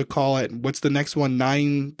 Then there's a call at, what's the next one?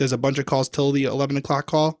 There's a bunch of calls till the 11 o'clock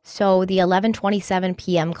call. So the 11:27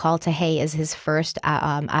 p.m. call to Hae is his first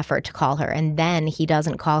effort to call her. And then he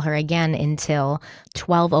doesn't call her again until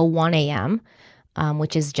 12:01 a.m.,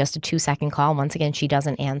 which is just a 2-second call. Once again, she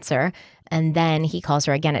doesn't answer. And then he calls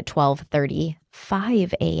her again at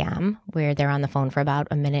 12:35 a.m., where they're on the phone for about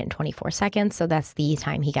 1 minute and 24 seconds. So that's the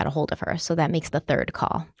time he got a hold of her. So that makes the third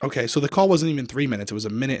call. Okay, so the call wasn't even 3 minutes. It was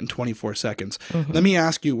 1 minute and 24 seconds. Mm-hmm. Let me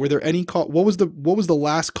ask you, were there any call? What was the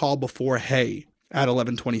last call before Hae at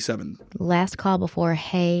 11:27? Last call before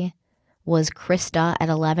Hae was Krista at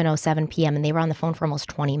 11:07 p.m., and they were on the phone for almost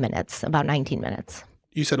 20 minutes, about 19 minutes.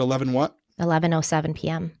 You said 11 what? 11:07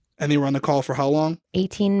 p.m. And they were on the call for how long?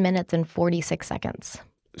 18 minutes and 46 seconds.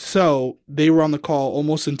 So they were on the call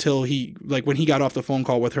almost until when he got off the phone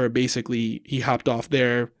call with her, basically he hopped off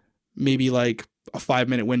there, maybe like a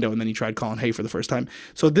 5-minute window, and then he tried calling Hae for the first time.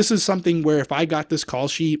 So this is something where if I got this call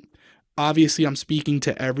sheet, obviously I'm speaking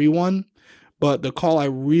to everyone, but the call I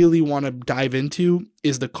really want to dive into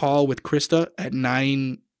is the call with Krista at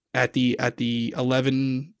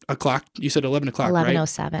 11 o'clock. You said 11 o'clock, 11:07. Right?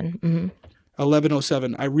 11:07. Mm-hmm.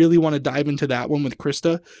 11:07. I really want to dive into that one with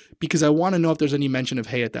Krista because I want to know if there's any mention of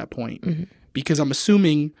Hae at that point. Mm-hmm. Because I'm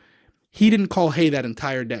assuming he didn't call Hae that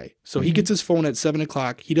entire day. So he gets his phone at 7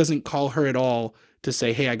 o'clock. He doesn't call her at all to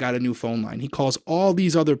say, hey, I got a new phone line. He calls all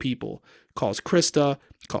these other people. Calls Krista,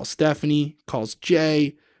 calls Stephanie, calls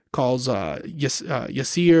Jay, calls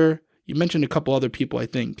Yasir. You mentioned a couple other people, I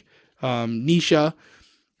think. Nisha.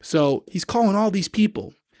 So he's calling all these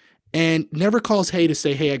people. And never calls Hae to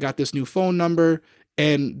say, hey, I got this new phone number.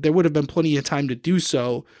 And there would have been plenty of time to do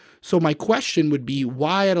so. So my question would be,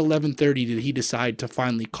 why at 11:30 did he decide to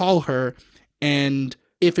finally call her? And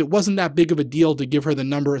if it wasn't that big of a deal to give her the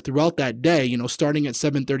number throughout that day, starting at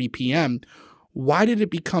 7:30 p.m., why did it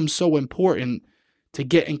become so important to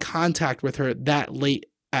get in contact with her that late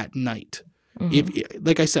at night? Mm-hmm.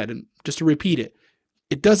 Like I said, and just to repeat it,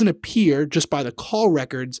 it doesn't appear just by the call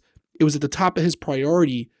records, it was at the top of his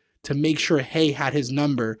priority to make sure Hae had his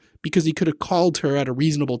number because he could have called her at a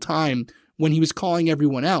reasonable time when he was calling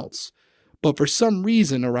everyone else. But for some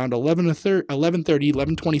reason, around 11:30,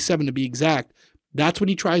 11:27 to be exact, that's when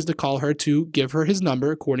he tries to call her to give her his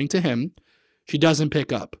number, according to him. She doesn't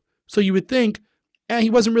pick up. So you would think,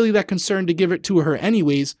 he wasn't really that concerned to give it to her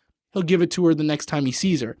anyways. He'll give it to her the next time he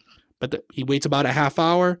sees her. But he waits about a half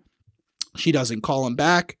hour. She doesn't call him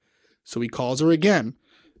back. So he calls her again.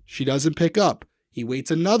 She doesn't pick up. He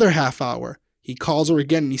waits another half hour. He calls her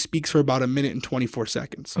again and he speaks for about 1 minute and 24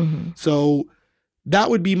 seconds. Mm-hmm. So that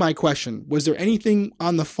would be my question. Was there anything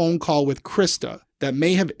on the phone call with Krista that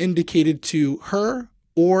may have indicated to her,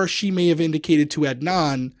 or she may have indicated to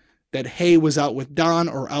Adnan that Hae was out with Don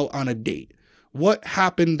or out on a date? What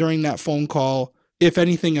happened during that phone call, if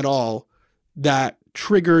anything at all, that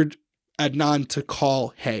triggered Adnan to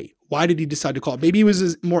call Hae? Why did he decide to call? Maybe he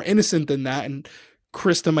was more innocent than that, and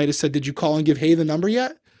Krista might have said, did you call and give Hae the number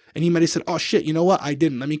yet? And he might have said, oh shit, you know what? I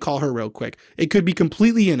didn't. Let me call her real quick. It could be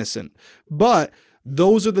completely innocent. But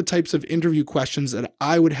those are the types of interview questions that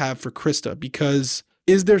I would have for Krista, because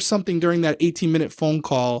is there something during that 18-minute phone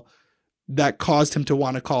call that caused him to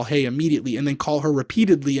want to call Hae immediately and then call her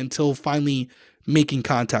repeatedly until finally making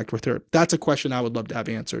contact with her? That's a question I would love to have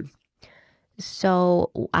answered.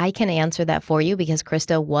 So I can answer that for you because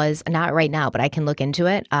Krista was, not right now, but I can look into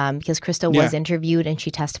it because Krista was interviewed and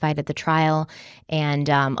she testified at the trial. And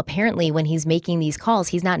apparently when he's making these calls,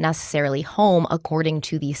 he's not necessarily home according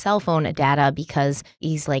to the cell phone data because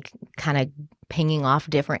he's like kind of pinging off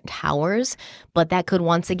different towers. But that could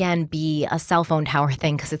once again be a cell phone tower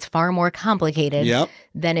thing because it's far more complicated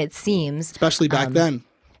than it seems. Especially back then.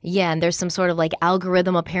 Yeah, and there's some sort of like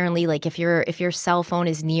algorithm apparently, like if your cell phone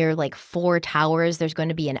is near like 4 towers, there's going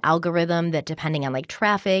to be an algorithm that depending on like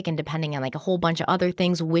traffic and depending on like a whole bunch of other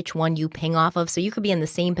things, which one you ping off of. So you could be in the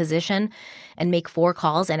same position and make 4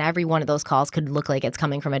 calls and every one of those calls could look like it's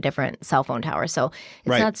coming from a different cell phone tower. So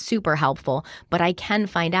it's not super helpful, but I can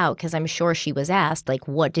find out because I'm sure she was asked like,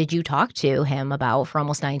 what did you talk to him about for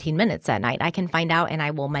almost 19 minutes that night? I can find out and I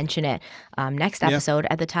will mention it next episode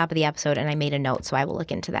at the top of the episode, and I made a note, so I will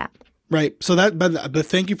look into that. Right. So but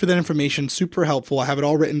thank you for that information. Super helpful. I have it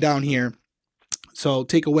all written down here. So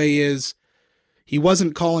takeaway is he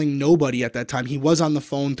wasn't calling nobody at that time. He was on the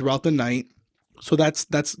phone throughout the night. So that's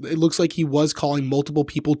it looks like he was calling multiple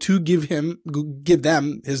people to give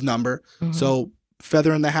them his number. Mm-hmm. So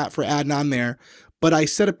feather in the hat for Adnan there. But I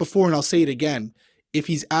said it before and I'll say it again. If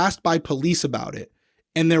he's asked by police about it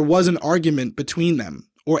and there was an argument between them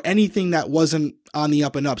or anything that wasn't on the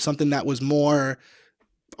up and up, something that was more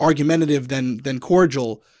argumentative than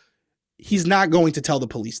cordial, he's not going to tell the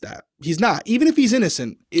police that. He's not. Even if he's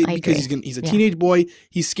innocent, because he's a teenage boy,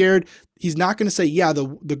 he's scared. He's not going to say, yeah,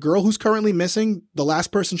 the girl who's currently missing, the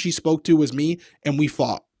last person she spoke to was me, and we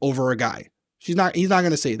fought over a guy. He's not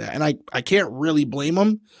going to say that. And I can't really blame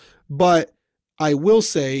him, but I will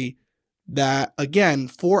say that, again,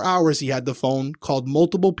 4 hours he had the phone, called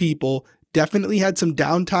multiple people, definitely had some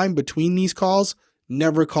downtime between these calls,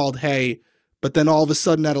 never called Hae, but then all of a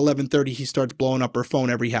sudden at 11:30 he starts blowing up her phone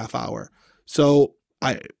every half hour. So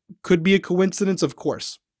could be a coincidence, of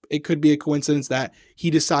course. It could be a coincidence that he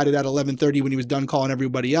decided at 11:30 when he was done calling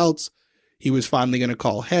everybody else, he was finally going to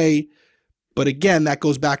call Hae. But again, that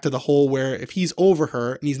goes back to the whole where if he's over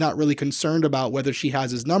her and he's not really concerned about whether she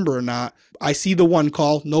has his number or not, I see the one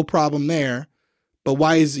call, no problem there. But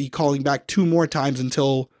why is he calling back 2 more times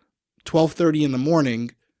until 12:30 in the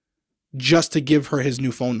morning just to give her his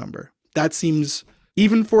new phone number? That seems,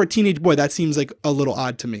 even for a teenage boy, that seems like a little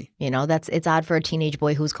odd to me. You know, it's odd for a teenage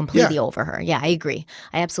boy who's completely over her. Yeah, I agree.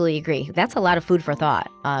 I absolutely agree. That's a lot of food for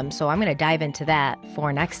thought. So I'm going to dive into that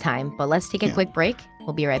for next time. But let's take a quick break.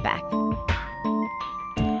 We'll be right back.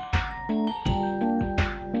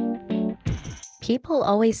 People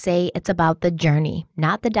always say it's about the journey,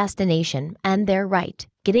 not the destination, and they're right.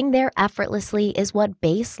 Getting there effortlessly is what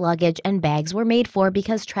Base luggage and bags were made for,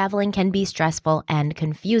 because traveling can be stressful and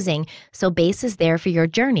confusing. So Base is there for your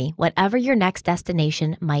journey, whatever your next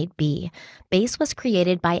destination might be. Base was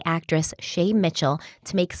created by actress Shay Mitchell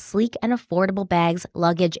to make sleek and affordable bags,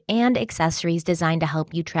 luggage, and accessories designed to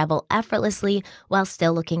help you travel effortlessly while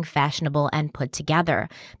still looking fashionable and put together.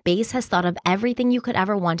 Base has thought of everything you could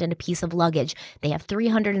ever want in a piece of luggage. They have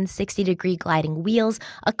 360-degree gliding wheels,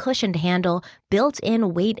 a cushioned handle,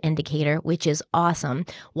 built-in weight indicator, which is awesome,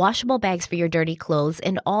 washable bags for your dirty clothes,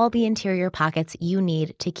 and all the interior pockets you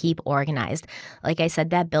need to keep organized. Like I said,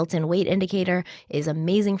 that built-in weight indicator is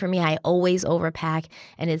amazing for me. I always overpack,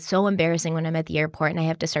 and it's so embarrassing when I'm at the airport and I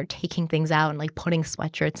have to start taking things out and like putting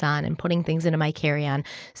sweatshirts on and putting things into my carry-on.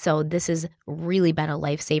 So this has really been a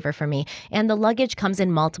lifesaver for me. And the luggage comes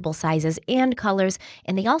in multiple sizes and colors,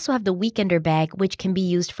 and they also have the weekender bag, which can be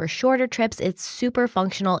used for shorter trips. It's super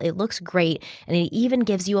functional, it looks great, and it even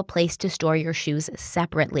gives you a place to store your shoes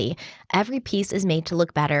separately. Every piece is made to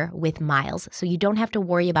look better with miles, so you don't have to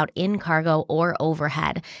worry about in cargo or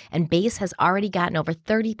overhead. And Base has already gotten over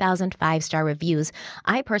 30,000 5-star reviews.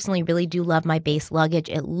 I personally really do love my Base luggage.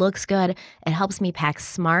 It looks good, it helps me pack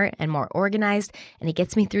smart and more organized, and it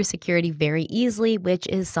gets me through security very easily, which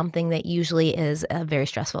is something that usually is a very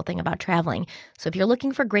stressful thing about traveling. So if you're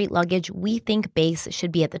looking for great luggage, we think Base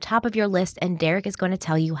should be at the top of your list, and Derek is going to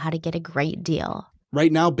tell you how to get a great deal.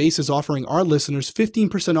 Right now, Base is offering our listeners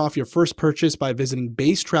 15% off your first purchase by visiting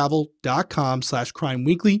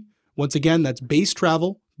basetravel.com/crimeweekly. Once again, that's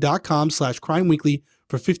basetravel.com/crimeweekly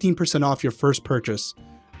for 15% off your first purchase.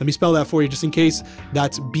 Let me spell that for you just in case.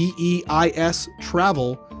 That's BEIS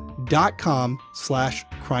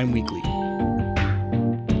travel.com/crimeweekly.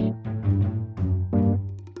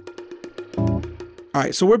 All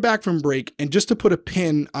right, so we're back from break, and just to put a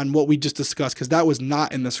pin on what we just discussed, because that was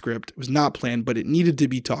not in the script, it was not planned, but it needed to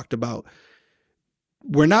be talked about.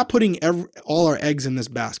 We're not putting all our eggs in this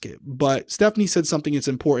basket, but Stephanie said something that's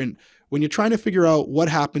important. When you're trying to figure out what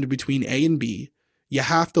happened between A and B, you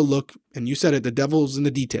have to look, and you said it, the devil's in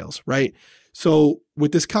the details, right? So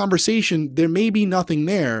with this conversation, there may be nothing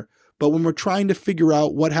there, but when we're trying to figure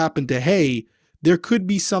out what happened to Hae, there could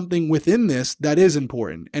be something within this that is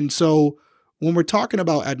important. And so when we're talking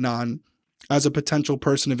about Adnan as a potential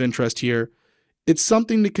person of interest here, it's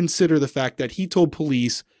something to consider the fact that he told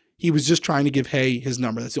police he was just trying to give Hae his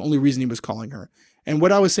number. That's the only reason he was calling her. And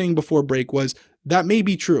what I was saying before break was that may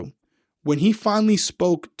be true. When he finally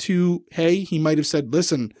spoke to Hae, he might have said,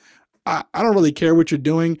 listen, I don't really care what you're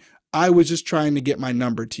doing. I was just trying to get my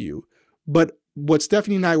number to you. But what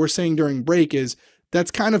Stephanie and I were saying during break is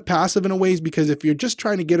that's kind of passive in a ways, because if you're just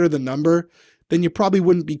trying to get her the number, then you probably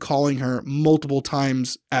wouldn't be calling her multiple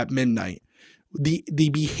times at midnight. The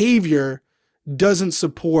behavior doesn't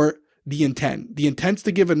support the intent. The intent's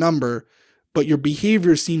to give a number, but your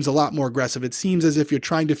behavior seems a lot more aggressive. It seems as if you're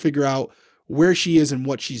trying to figure out where she is and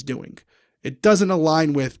what she's doing. It doesn't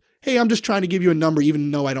align with, hey, I'm just trying to give you a number even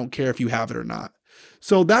though I don't care if you have it or not.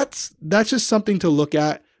 So that's just something to look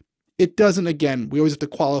at. It doesn't, again, we always have to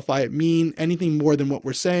qualify it, mean anything more than what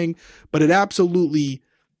we're saying, but it absolutely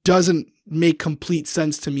doesn't make complete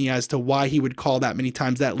sense to me as to why he would call that many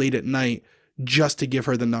times that late at night just to give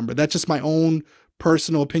her the number. That's just my own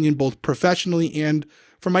personal opinion, both professionally and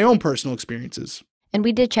from my own personal experiences. And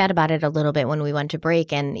we did chat about it a little bit when we went to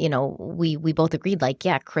break, and, you know, we both agreed, like,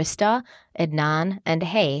 yeah, Krista Adnan and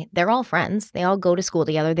Hae, they're all friends. They all go to school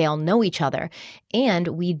together. They all know each other. And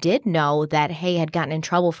we did know that Hae had gotten in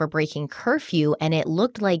trouble for breaking curfew, and it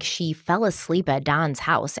looked like she fell asleep at Don's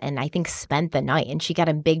house and I think spent the night, and she got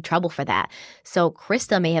in big trouble for that. So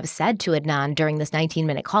Krista may have said to Adnan during this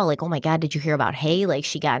 19-minute call, like, oh my God, did you hear about Hae? Like,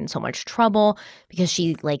 she got in so much trouble because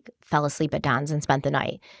she, like, fell asleep at Don's and spent the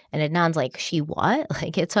night. And Adnan's like, she what?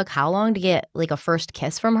 Like, it took how long to get, like, a first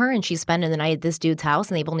kiss from her? And she's spending the night at this dude's house,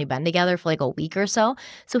 and they've only been together for, like, a week or so.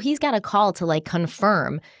 So he's got a call to, like,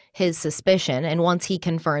 confirm his suspicion. And once he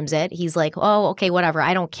confirms it, he's like, oh, okay, whatever.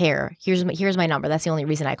 I don't care. Here's my number. That's the only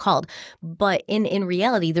reason I called. But in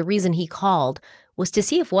reality, the reason he called was to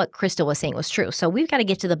see if what Krista was saying was true. So we've got to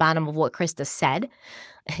get to the bottom of what Krista said,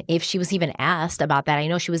 if she was even asked about that. I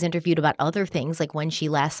know she was interviewed about other things, like when she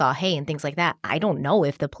last saw Hae and things like that. I don't know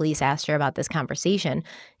if the police asked her about this conversation.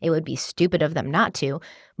 It would be stupid of them not to.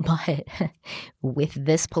 But with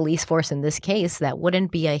this police force in this case, that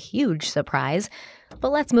wouldn't be a huge surprise.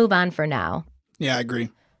 But let's move on for now. Yeah, I agree.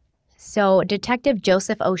 So Detective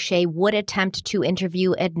Joseph O'Shea would attempt to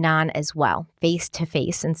interview Adnan as well,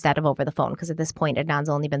 face-to-face instead of over the phone, because at this point, Adnan's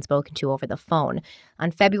only been spoken to over the phone. On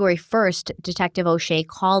February 1st, Detective O'Shea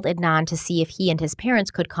called Adnan to see if he and his parents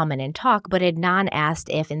could come in and talk, but Adnan asked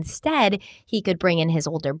if instead he could bring in his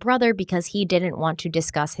older brother because he didn't want to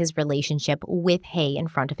discuss his relationship with Hae in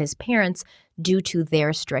front of his parents due to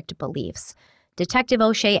their strict beliefs. Detective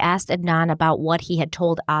O'Shea asked Adnan about what he had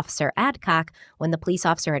told Officer Adcock when the police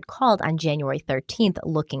officer had called on January 13th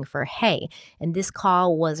looking for Hae. And this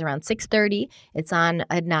call was around 6:30. It's on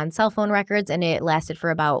Adnan's cell phone records, and it lasted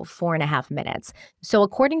for about 4.5 minutes. So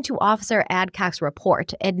according to Officer Adcock's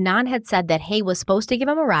report, Adnan had said that Hae was supposed to give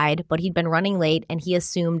him a ride, but he'd been running late, and he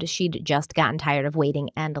assumed she'd just gotten tired of waiting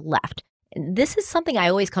and left. This is something I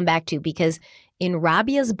always come back to because in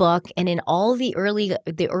Rabia's book and in all the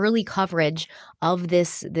early coverage of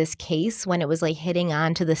this case, when it was like hitting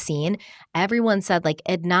onto the scene, everyone said like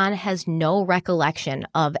Adnan has no recollection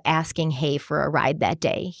of asking Hae for a ride that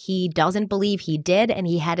day. He doesn't believe he did, and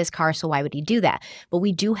he had his car, so why would he do that? But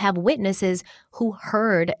we do have witnesses who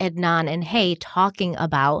heard Adnan and Hae talking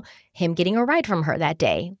about him getting a ride from her that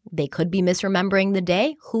day. They could be misremembering the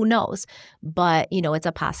day. Who knows? But, it's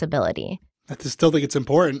a possibility. I still think it's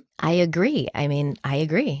important. I agree. I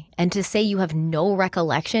agree. And to say you have no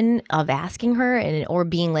recollection of asking her or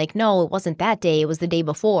being like, no, it wasn't that day, it was the day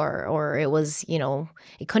before, or it was,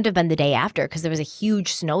 it couldn't have been the day after because there was a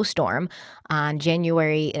huge snowstorm on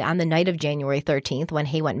the night of January 13th when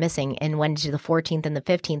Hae went missing, and went to the 14th and the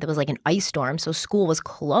 15th. It was like an ice storm. So school was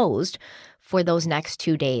closed for those next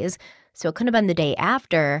 2 days. So it couldn't have been the day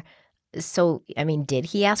after. So, did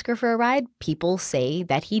he ask her for a ride? People say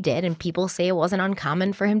that he did, and people say it wasn't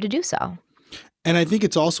uncommon for him to do so. And I think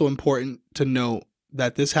it's also important to note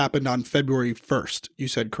that this happened on February 1st. You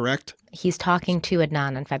said, correct? He's talking to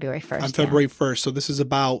Adnan on February 1st. On February 1st. So this is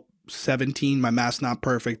about 17, my math's not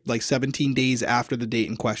perfect, like 17 days after the date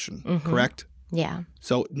in question, correct? Yeah.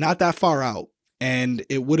 So not that far out. And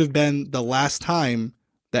it would have been the last time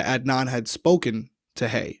that Adnan had spoken to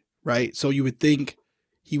Hae, right? So you would think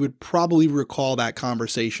he would probably recall that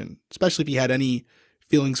conversation, especially if he had any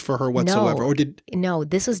feelings for her whatsoever. No,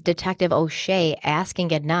 this is Detective O'Shea asking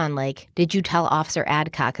Adnan, like, did you tell Officer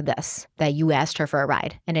Adcock this, that you asked her for a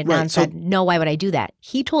ride? And Adnan said, no, why would I do that?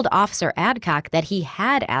 He told Officer Adcock that he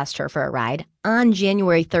had asked her for a ride on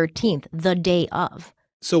January 13th, the day of.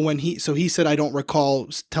 So he said, I don't recall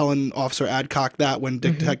telling Officer Adcock that when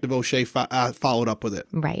Detective O'Shea followed up with it.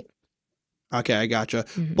 Right. Okay, I gotcha.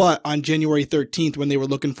 But on January 13th, when they were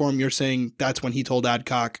looking for him, you're saying that's when he told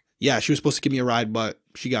Adcock, yeah, she was supposed to give me a ride, but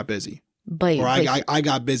she got busy. I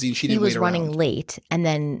got busy and she didn't wait around. He was running late, and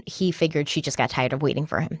then he figured she just got tired of waiting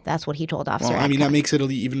for him. That's what he told Officer Adcock. That makes it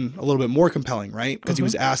even a little bit more compelling, right? Because he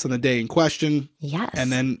was asked on the day in question. Yes.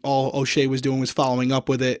 And then all O'Shea was doing was following up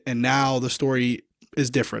with it, and now the story is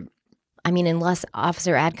different. Unless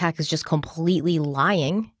Officer Adcock is just completely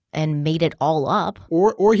lying and made it all up.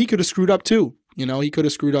 Or he could have screwed up too. He could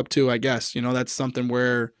have screwed up too, I guess. That's something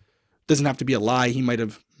where it doesn't have to be a lie. He might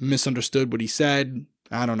have misunderstood what he said.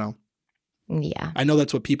 I don't know. Yeah. I know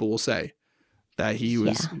that's what people will say, that he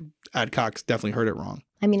was, Adcock's definitely heard it wrong.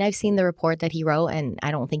 I've seen the report that he wrote, and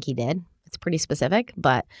I don't think he did. It's pretty specific,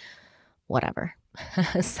 but whatever.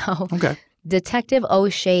 Okay. Detective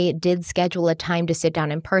O'Shea did schedule a time to sit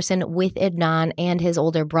down in person with Adnan and his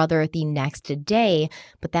older brother the next day,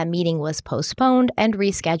 but that meeting was postponed and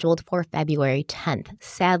rescheduled for February 10th.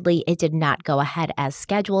 Sadly, it did not go ahead as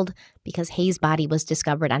scheduled because Hae's body was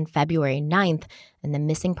discovered on February 9th, and the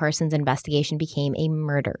missing persons investigation became a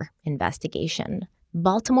murder investigation.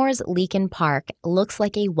 Baltimore's Leakin Park looks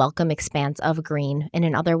like a welcome expanse of green in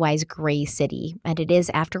an otherwise gray city, and it is,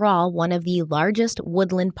 after all, one of the largest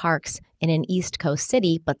woodland parks in an East Coast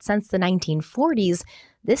city. But since the 1940s,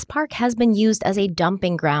 this park has been used as a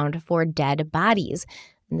dumping ground for dead bodies.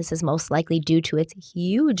 And this is most likely due to its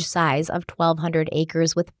huge size of 1,200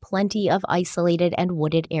 acres with plenty of isolated and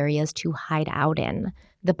wooded areas to hide out in.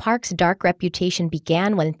 The park's dark reputation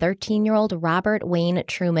began when 13-year-old Robert Wayne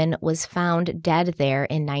Truman was found dead there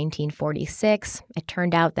in 1946. It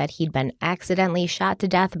turned out that he'd been accidentally shot to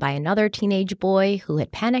death by another teenage boy who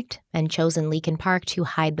had panicked and chosen Leakin Park to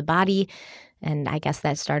hide the body. And I guess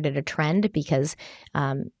that started a trend because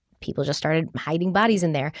people just started hiding bodies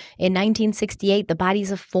in there. In 1968, the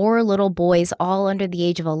bodies of 4 little boys, all under the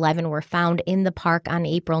age of 11, were found in the park on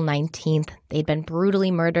April 19th. They'd been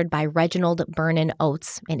brutally murdered by Reginald Vernon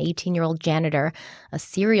Oates, an 18-year-old janitor, a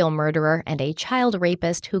serial murderer, and a child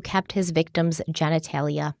rapist who kept his victims'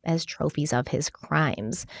 genitalia as trophies of his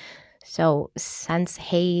crimes. So since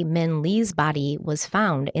Hae Min Lee's body was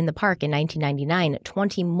found in the park in 1999,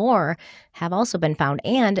 20 more have also been found.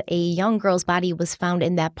 And a young girl's body was found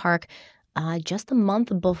in that park just a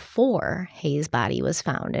month before Hae's body was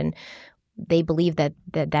found. And they believe that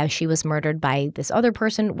she was murdered by this other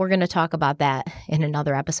person. We're going to talk about that in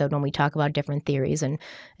another episode when we talk about different theories and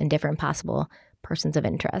different possible persons of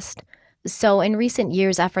interest. So in recent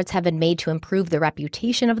years, efforts have been made to improve the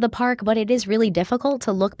reputation of the park, but it is really difficult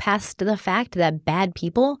to look past the fact that bad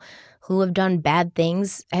people who have done bad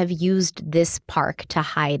things have used this park to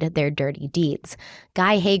hide their dirty deeds.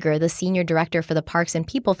 Guy Hager, the senior director for the Parks and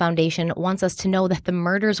People Foundation, wants us to know that the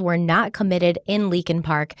murders were not committed in Leakin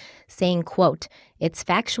Park, saying, quote, "It's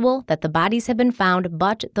factual that the bodies have been found,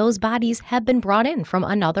 but those bodies have been brought in from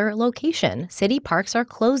another location. City parks are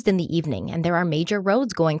closed in the evening, and there are major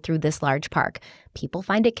roads going through this large park. People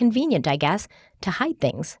find it convenient, I guess, to hide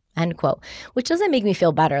things," end quote. Which doesn't make me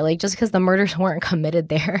feel better. Like, just because the murders weren't committed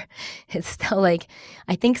there, it's still like,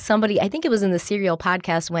 I think it was in the Serial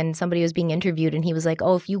podcast when somebody was being interviewed and he was like,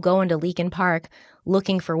 oh, if you go into Leakin Park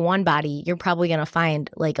looking for one body, you're probably going to find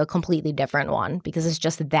like a completely different one because it's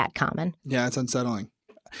just that common. Yeah, it's unsettling.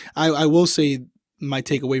 I will say my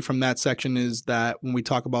takeaway from that section is that when we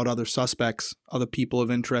talk about other suspects, other people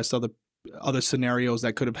of interest, other scenarios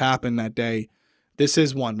that could have happened that day, this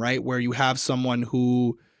is one, right, where you have someone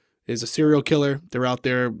who is a serial killer. They're out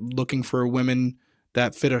there looking for women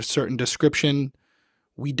that fit a certain description.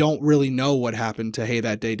 We don't really know what happened to Hae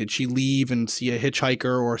that day. Did she leave and see a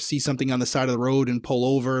hitchhiker or see something on the side of the road and pull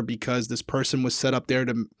over because this person was set up there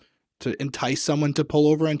to entice someone to pull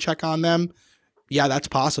over and check on them? Yeah, that's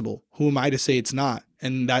possible. Who am I to say it's not?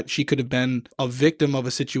 And that she could have been a victim of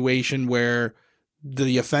a situation where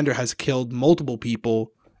the offender has killed multiple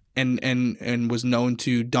people and was known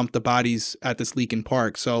to dump the bodies at this Leakin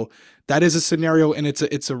Park. So that is a scenario, and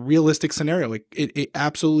it's a realistic scenario. Like it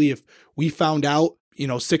absolutely, if we found out,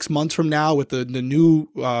 6 months from now with the new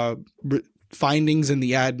findings in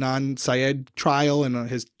the Adnan Syed trial and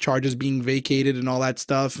his charges being vacated and all that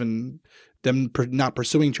stuff, and them not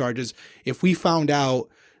pursuing charges, if we found out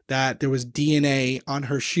that there was DNA on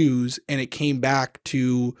her shoes and it came back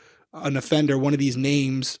to an offender, one of these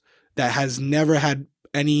names that has never had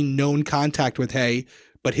any known contact with Hae,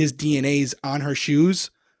 but his DNA's on her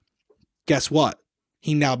shoes, guess what?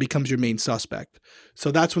 He now becomes your main suspect.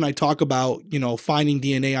 So that's when I talk about, finding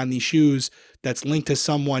DNA on these shoes that's linked to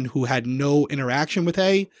someone who had no interaction with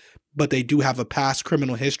Hae, but they do have a past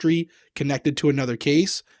criminal history connected to another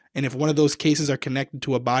case. And if one of those cases are connected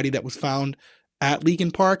to a body that was found at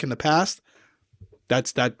Leakin Park in the past,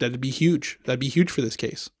 that'd be huge. That'd be huge for this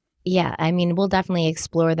case. Yeah, I mean, we'll definitely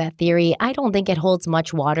explore that theory. I don't think it holds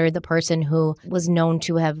much water. The person who was known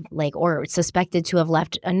to have or suspected to have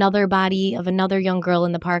left another body of another young girl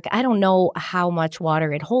in the park, I don't know how much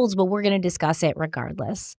water it holds, but we're going to discuss it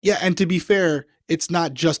regardless. Yeah, and to be fair, it's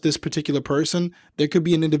not just this particular person. There could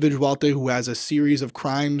be an individual out there who has a series of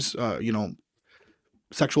crimes,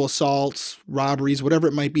 sexual assaults, robberies, whatever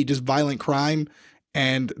it might be, just violent crime,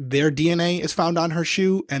 and their DNA is found on her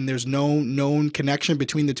shoe and there's no known connection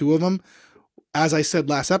between the two of them. As I said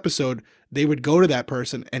last episode, they would go to that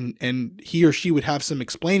person and he or she would have some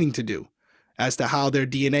explaining to do as to how their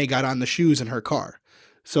DNA got on the shoes in her car.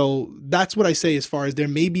 So that's what I say, as far as there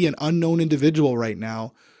may be an unknown individual right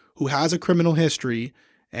now who has a criminal history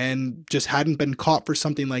and just hadn't been caught for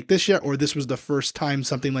something like this yet, or this was the first time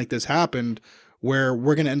something like this happened, where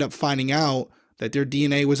we're going to end up finding out that their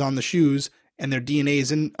DNA was on the shoes and their DNA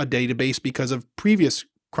is in a database because of previous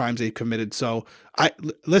crimes they committed. So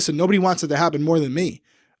listen, nobody wants it to happen more than me.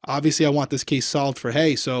 Obviously, I want this case solved for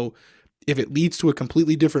Hae. So if it leads to a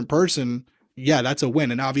completely different person yeah, that's a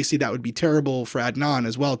win. And obviously that would be terrible for Adnan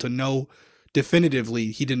as well to know definitively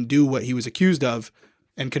he didn't do what he was accused of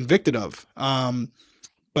and convicted of.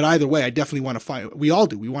 But either way, I definitely want to find, we all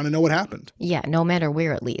do. We want to know what happened. Yeah, no matter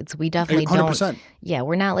where it leads. We definitely 100%. don't. Yeah,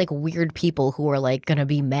 we're not like weird people who are like going to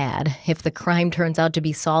be mad if the crime turns out to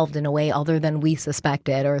be solved in a way other than we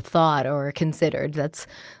suspected or thought or considered. That's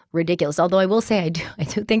ridiculous. Although I will say I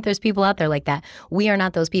do think there's people out there like that. We are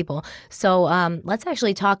not those people. So let's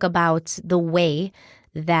actually talk about the way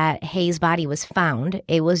that Hae's body was found.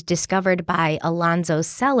 It was discovered by Alonzo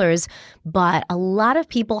Sellers, but a lot of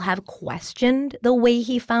people have questioned the way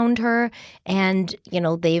he found her. And,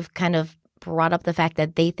 they've kind of brought up the fact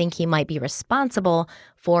that they think he might be responsible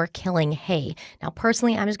for killing Hae. Now,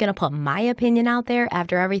 personally, I'm just going to put my opinion out there.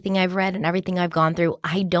 After everything I've read and everything I've gone through,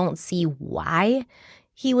 I don't see why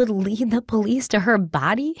he would lead the police to her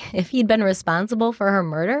body if he'd been responsible for her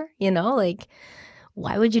murder.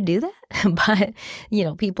 Why would you do that? But,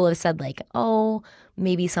 people have said like, oh,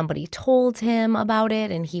 maybe somebody told him about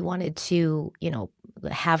it and he wanted to,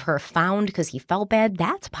 have her found because he felt bad.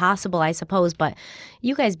 That's possible, I suppose, but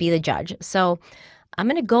you guys be the judge. So I'm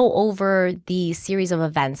going to go over the series of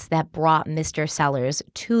events that brought Mr. Sellers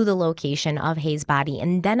to the location of Hae's body,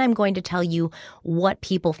 and then I'm going to tell you what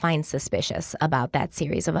people find suspicious about that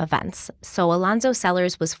series of events. So Alonzo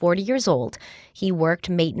Sellers was 40 years old. He worked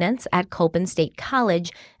maintenance at Coppin State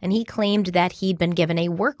College, and he claimed that he'd been given a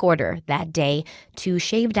work order that day to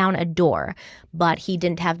shave down a door, but he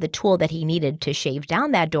didn't have the tool that he needed to shave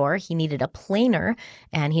down that door. He needed a planer,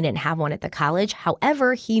 and he didn't have one at the college.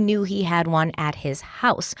 However, he knew he had one at his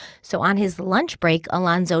house. So on his lunch break,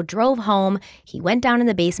 Alonzo drove home. He went down in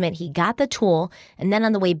the basement. He got the tool. And then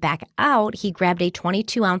on the way back out, he grabbed a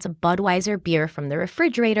 22-ounce Budweiser beer from the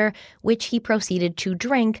refrigerator, which he proceeded to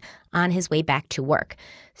drink on his way back to work.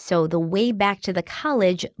 So the way back to the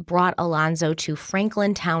college brought Alonzo to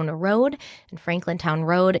Franklintown Road. And Franklintown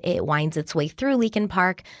Road, it winds its way through Leakin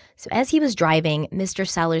Park. So as he was driving, Mr.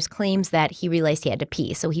 Sellers claims that he realized he had to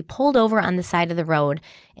pee. So he pulled over on the side of the road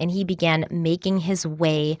and he began making his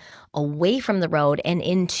way away from the road and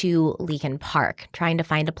into Leakin Park, trying to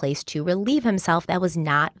find a place to relieve himself that was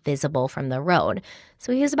not visible from the road.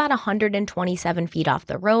 So he was about 127 feet off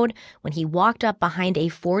the road when he walked up behind a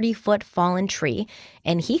 40-foot fallen tree,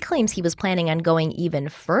 and he claims he was planning on going even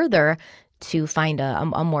further to find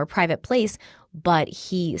a more private place, but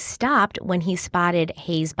he stopped when he spotted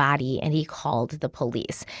Hae's body and he called the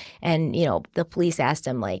police. And, the police asked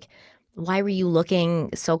him, like, why were you looking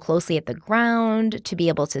so closely at the ground to be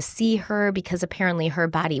able to see her? Because apparently her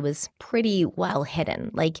body was pretty well hidden.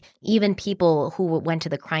 Like, even people who went to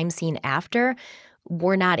the crime scene after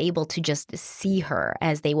were not able to just see her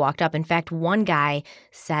as they walked up. In fact, one guy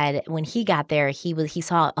said when he got there, he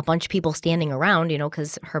saw a bunch of people standing around,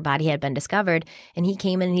 because her body had been discovered. And he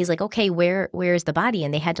came in and he's like, okay, where's the body?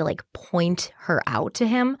 And they had to like point her out to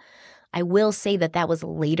him. I will say that was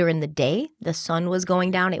later in the day. The sun was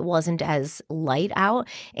going down. It wasn't as light out.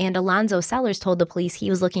 And Alonzo Sellers told the police he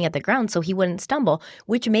was looking at the ground so he wouldn't stumble,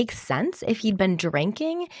 which makes sense if he'd been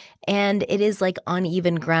drinking. And it is like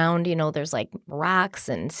uneven ground. There's like rocks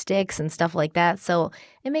and sticks and stuff like that. So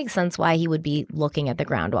it makes sense why he would be looking at the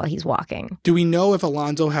ground while he's walking. Do we know if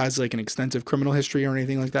Alonzo has like an extensive criminal history or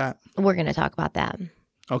anything like that? We're going to talk about that.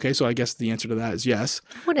 Okay, so I guess the answer to that is yes.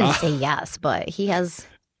 I wouldn't say yes, but he has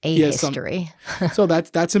history. So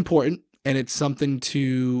that's important, and it's something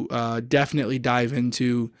to definitely dive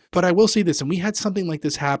into. But I will say this, and we had something like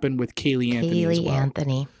this happen with Kaylee Anthony as well.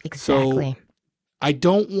 Anthony, exactly. So I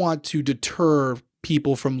don't want to deter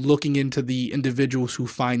people from looking into the individuals who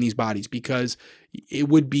find these bodies, because it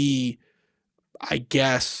would be, I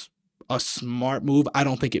guess, a smart move. I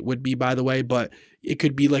don't think it would be, by the way, but it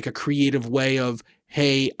could be like a creative way of,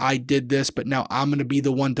 hey, I did this, but now I'm going to be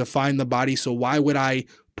the one to find the body. So why would I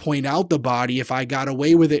point out the body if I got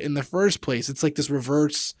away with it in the first place? It's like this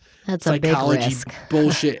reverse psychology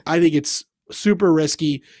bullshit. I think it's super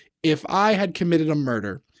risky. If I had committed a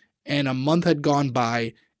murder and a month had gone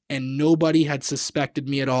by and nobody had suspected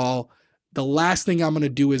me at all, the last thing I'm going to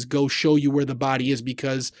do is go show you where the body is,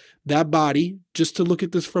 because that body, just to look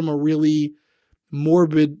at this from a really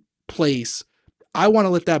morbid place, I want to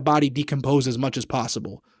let that body decompose as much as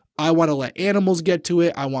possible. I want to let animals get to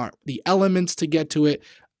it. I want the elements to get to it.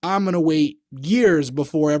 I'm going to wait years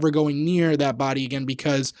before ever going near that body again,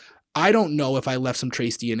 because I don't know if I left some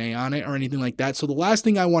trace DNA on it or anything like that. So the last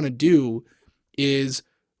thing I want to do is,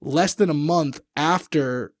 less than a month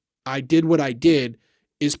after I did what I did,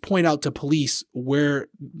 is point out to police where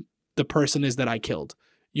the person is that I killed.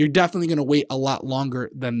 You're definitely going to wait a lot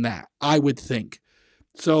longer than that, I would think.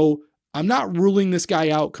 So I'm not ruling this guy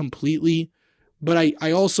out completely, But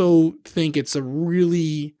I also think it's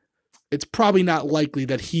probably not likely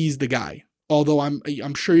that he's the guy. Although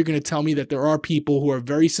I'm sure you're going to tell me that there are people who are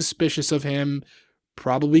very suspicious of him,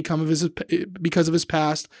 probably because of his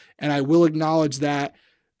past. And I will acknowledge that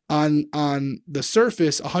on the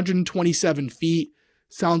surface, 127 feet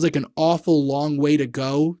sounds like an awful long way to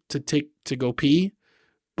go to go pee.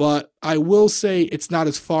 But I will say it's not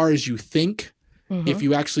as far as you think. Mm-hmm. If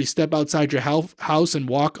you actually step outside your house and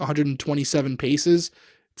walk 127 paces,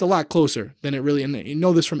 it's a lot closer than it really, and you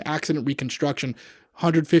know this from accident reconstruction,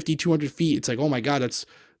 150, 200 feet. It's like, oh my God,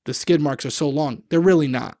 the skid marks are so long. They're really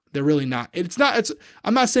not.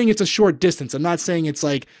 I'm not saying it's a short distance. I'm not saying it's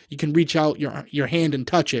like you can reach out your hand and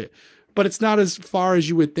touch it, but it's not as far as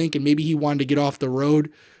you would think. And maybe he wanted to get off the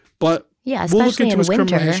road, but yeah, especially we'll look into his winter,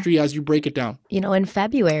 criminal history as you break it down. In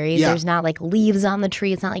February, there's not like leaves on the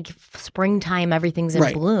tree. It's not like springtime, everything's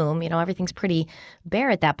in bloom. Everything's pretty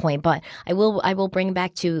bare at that point. But I will bring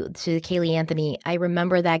back to Caylee Anthony. I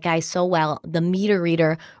remember that guy so well, the meter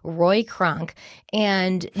reader, Roy Kronk.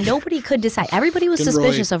 And nobody could decide. Everybody was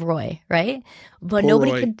suspicious of Roy, right? But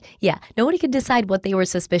nobody could decide what they were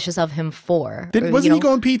suspicious of him for. Wasn't he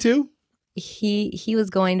going pee too? He was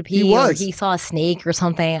going to pee, or he saw a snake or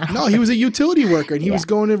something. No, he was a utility worker and he was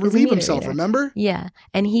going to relieve himself, remember? Yeah.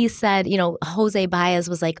 And he said, Jose Baez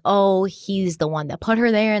was like, oh, he's the one that put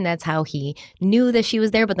her there and that's how he knew that she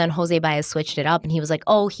was there. But then Jose Baez switched it up and he was like,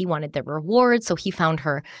 oh, he wanted the reward. So he found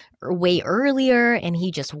her way earlier and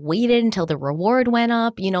he just waited until the reward went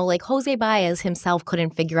up. Like Jose Baez himself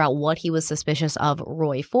couldn't figure out what he was suspicious of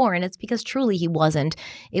Roy for. And it's because truly he wasn't.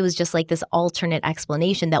 It was just like this alternate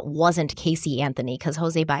explanation that wasn't Casey Anthony, because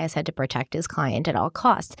Jose Baez had to protect his client at all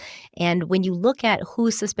costs. And when you look at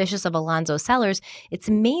who's suspicious of Alonzo Sellers, it's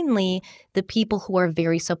mainly the people who are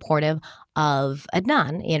very supportive of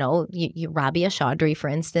Adnan, Rabia Chaudhry, for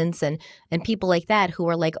instance, and people like that who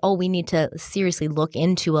are like, oh, we need to seriously look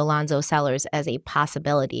into Alonzo Sellers as a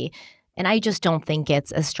possibility. And I just don't think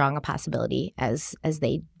it's as strong a possibility as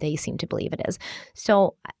they seem to believe it is.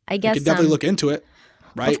 So I guess you could definitely look into it,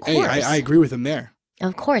 right? Hey, I agree with him there.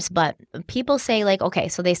 Of course, but people say like, okay,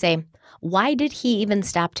 so they say, why did he even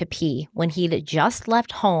stop to pee when he'd just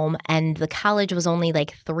left home and the college was only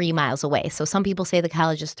like 3 miles away? So some people say the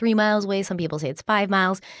college is 3 miles away. Some people say it's 5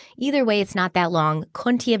 miles. Either way, it's not that long.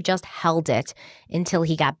 Couldn't he have just held it until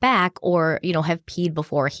he got back or, have peed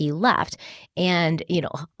before he left? And,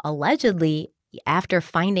 allegedly, after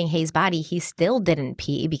finding Hae's body, he still didn't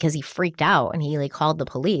pee because he freaked out and he called the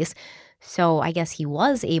police. So I guess he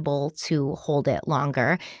was able to hold it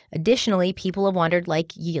longer. Additionally, people have wondered,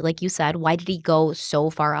 like you said, why did he go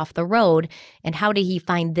so far off the road? And how did he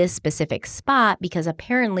find this specific spot? Because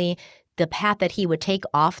apparently the path that he would take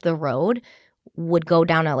off the road would go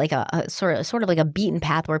down a sort of like a beaten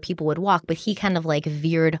path where people would walk, but he kind of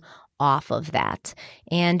veered off of that.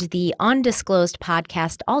 And the Undisclosed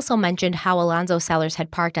podcast also mentioned how Alonzo Sellers had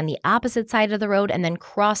parked on the opposite side of the road and then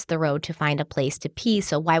crossed the road to find a place to pee.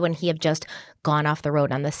 So why wouldn't he have just gone off the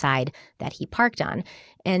road on the side that he parked on?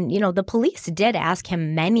 And, the police did ask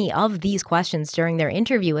him many of these questions during their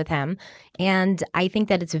interview with him. And I think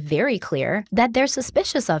that it's very clear that they're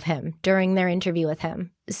suspicious of him during their interview with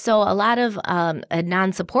him. So a lot of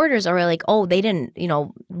Adnan supporters are like, oh, they didn't,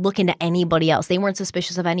 look into anybody else. They weren't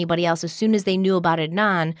suspicious of anybody else. As soon as they knew about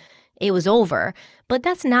Adnan, it was over. But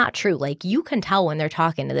that's not true. You can tell when they're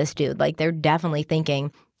talking to this dude. They're definitely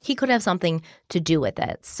thinking he could have something to do with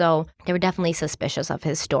it. So they were definitely suspicious of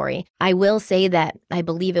his story. I will say that I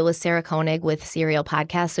believe it was Sarah Koenig with Serial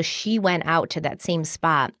Podcast. So she went out to that same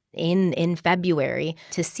spot in February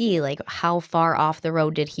to see how far off the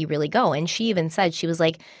road did he really go. And she even said, she was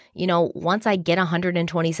like, once I get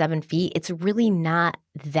 127 feet, it's really not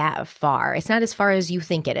that far. It's not as far as you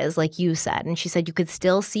think it is, like you said. And she said you could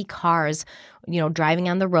still see cars, driving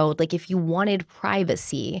on the road. If you wanted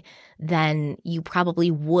privacy, then you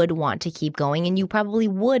probably would want to keep going and you probably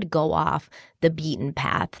would go off the beaten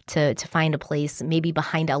path to find a place maybe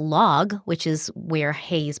behind a log, which is where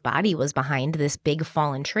Hae's body was behind, this big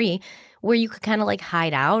fallen tree, where you could kind of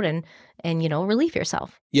hide out and relieve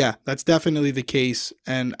yourself. Yeah, that's definitely the case.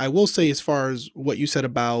 And I will say, as far as what you said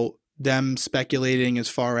about them speculating as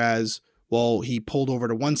far as, well, he pulled over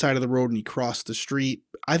to one side of the road and he crossed the street,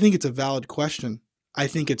 I think it's a valid question. I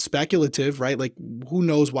think it's speculative, right? Who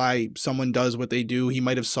knows why someone does what they do? He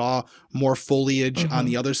might have saw more foliage on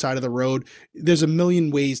the other side of the road. There's a million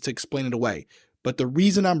ways to explain it away. But the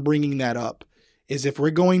reason I'm bringing that up is if we're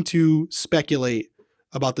going to speculate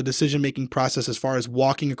about the decision-making process as far as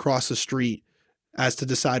walking across the street as to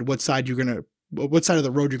decide what side of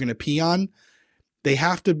the road you're going to pee on, they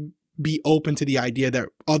have to be open to the idea that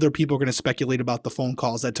other people are going to speculate about the phone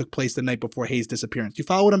calls that took place the night before Hae's disappearance. You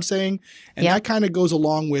follow what I'm saying? And that kind of goes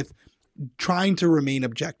along with trying to remain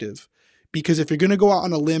objective. Because if you're going to go out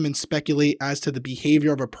on a limb and speculate as to the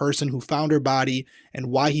behavior of a person who found her body and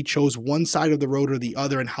why he chose one side of the road or the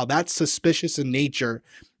other and how that's suspicious in nature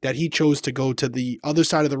that he chose to go to the other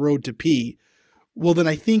side of the road to pee, well, then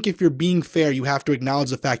I think if you're being fair, you have to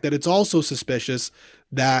acknowledge the fact that it's also suspicious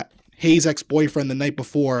that Hae's ex-boyfriend the night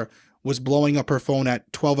before was blowing up her phone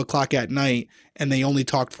at 12 o'clock at night and they only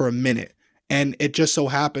talked for a minute. And it just so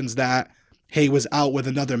happens that Hae was out with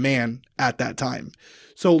another man at that time.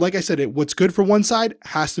 So like I said, what's good for one side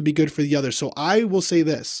has to be good for the other. So I will say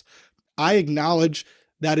this. I acknowledge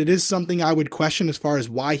that it is something I would question as far as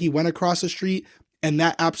why he went across the street, and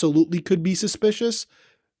that absolutely could be suspicious.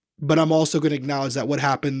 But I'm also going to acknowledge that what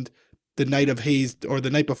happened the night of Hae's or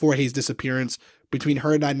the night before Hae's disappearance between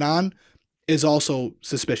her and Adnan is also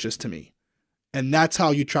suspicious to me. And that's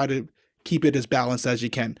how you try to keep it as balanced as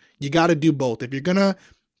you can. You got to do both. If you're going to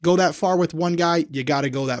go that far with one guy, you got to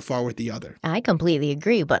go that far with the other. I completely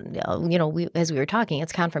agree. But, as we were talking,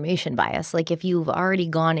 it's confirmation bias. Like if you've already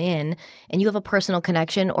gone in and you have a personal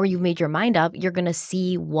connection or you've made your mind up, you're going to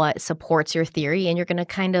see what supports your theory and you're going to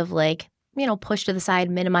kind of push to the side,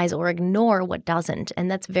 minimize or ignore what doesn't. And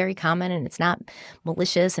that's very common and it's not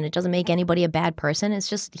malicious and it doesn't make anybody a bad person. It's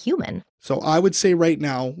just human. So I would say right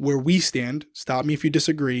now where we stand, stop me if you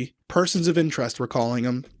disagree, persons of interest, we're calling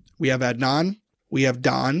them. We have Adnan, we have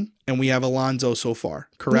Don, and we have Alonzo so far,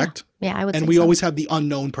 correct? Yeah, I would say so. And we always have the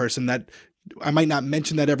unknown person that I might not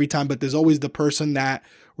mention that every time, but there's always the person that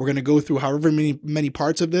we're going to go through however many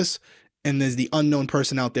parts of this. And there's the unknown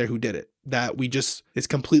person out there who did it that it's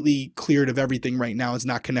completely cleared of everything right now. It's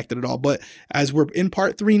not connected at all. But as we're in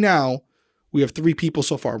part 3 now, we have 3 people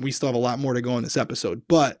so far. We still have a lot more to go in this episode,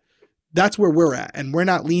 but that's where we're at. And we're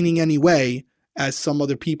not leaning any way as some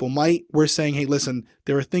other people might. We're saying, hey, listen,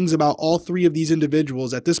 there are things about all 3 of these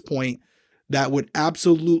individuals at this point that would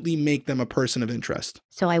absolutely make them a person of interest.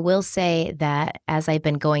 So I will say that as I've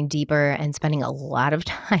been going deeper and spending a lot of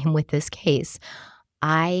time with this case,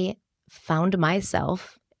 I found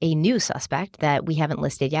myself a new suspect that we haven't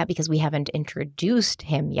listed yet because we haven't introduced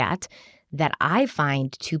him yet that I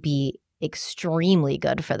find to be extremely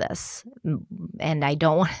good for this. And I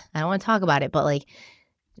don't want to talk about it, but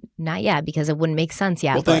not yet because it wouldn't make sense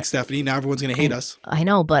yet. Well, thanks, Stephanie. Now everyone's going to hate us. I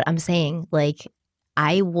know, but I'm saying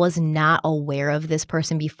I was not aware of this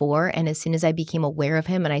person before. And as soon as I became aware of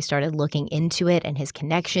him and I started looking into it and his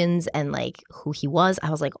connections and who he was, I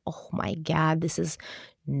was like, oh my God, this is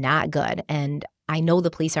not good. And I know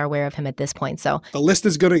the police are aware of him at this point. So the list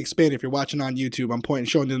is going to expand. If you're watching on YouTube, I'm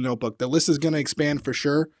showing you the notebook. The list is going to expand for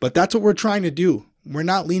sure. But that's what we're trying to do. We're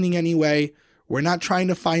not leaning any way. We're not trying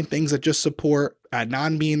to find things that just support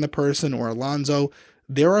Adnan being the person or Alonzo.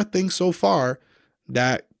 There are things so far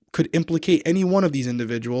that could implicate any one of these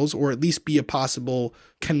individuals or at least be a possible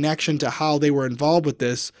connection to how they were involved with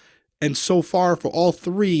this. And so far for all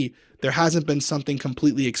 3, there hasn't been something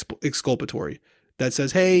completely exculpatory that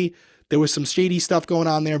says, hey, there was some shady stuff going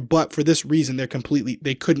on there, but for this reason, they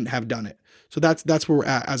couldn't have done it. So that's where we're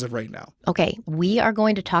at as of right now. Okay, we are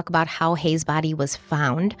going to talk about how Hae's body was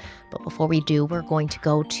found. But before we do, we're going to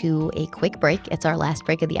go to a quick break. It's our last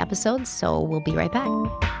break of the episode, so we'll be right back.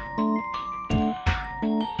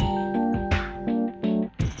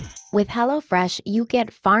 With HelloFresh, you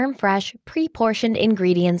get farm-fresh, pre-portioned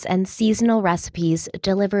ingredients and seasonal recipes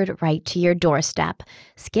delivered right to your doorstep.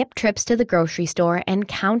 Skip trips to the grocery store and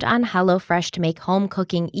count on HelloFresh to make home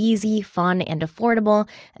cooking easy, fun, and affordable.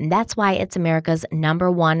 And that's why it's America's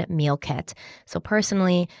 #1 meal kit. So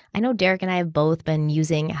personally, I know Derek and I have both been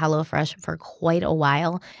using HelloFresh for quite a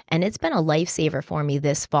while, and it's been a lifesaver for me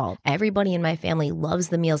this fall. Everybody in my family loves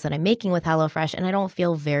the meals that I'm making with HelloFresh, and I don't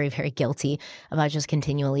feel very, very guilty about just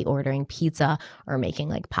continually ordering pizza or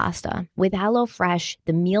making pasta. With HelloFresh,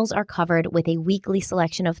 the meals are covered with a weekly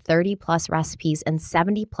selection of 30+ recipes and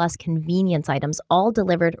 70+ convenience items, all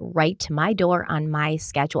delivered right to my door on my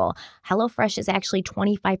schedule. HelloFresh is actually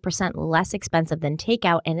 25% less expensive than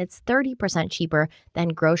takeout, and it's 30% cheaper than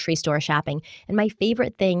grocery store shopping. And my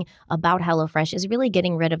favorite thing about HelloFresh is really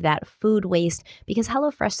getting rid of that food waste because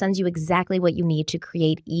HelloFresh sends you exactly what you need to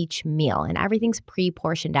create each meal, and everything's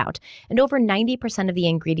pre-portioned out. And over 90% of the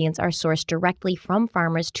ingredients ingredients are sourced directly from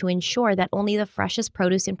farmers to ensure that only the freshest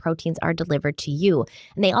produce and proteins are delivered to you.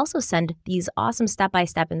 And they also send these awesome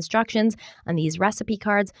step-by-step instructions on these recipe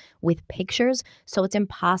cards with pictures, so it's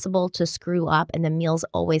impossible to screw up, and the meals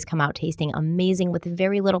always come out tasting amazing with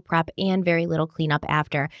very little prep and very little cleanup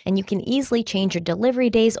after. And you can easily change your delivery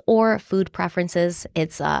days or food preferences.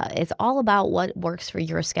 It's all about what works for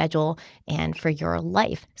your schedule and for your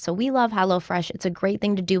life. So we love HelloFresh. It's a great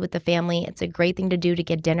thing to do with the family. It's a great thing to do to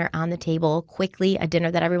get dinner on the table quickly, a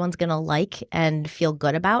dinner that everyone's going to like and feel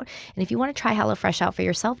good about. And if you want to try HelloFresh out for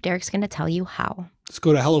yourself, Derek's going to tell you how. Let's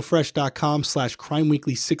go to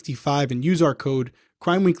HelloFresh.com/crimeweekly65 and use our code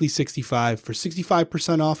crimeweekly65 for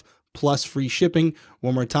 65% off plus free shipping.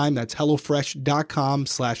 One more time, that's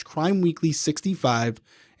HelloFresh.com/crimeweekly65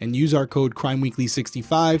 and use our code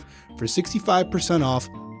crimeweekly65 for 65% off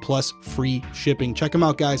plus free shipping. Check them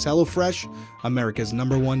out, guys. HelloFresh, America's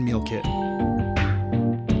 #1 meal kit.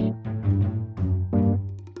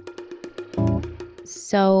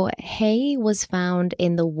 So Hae was found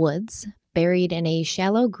in the woods, buried in a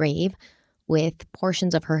shallow grave with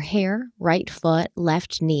portions of her hair, right foot,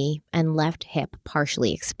 left knee, and left hip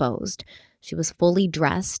partially exposed. She was fully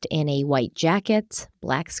dressed in a white jacket,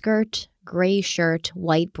 black skirt, gray shirt,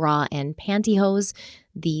 white bra, and pantyhose,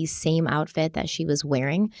 the same outfit that she was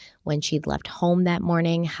wearing when she'd left home that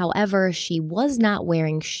morning. However, she was not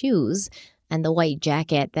wearing shoes, and the white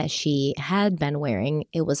jacket that she had been wearing,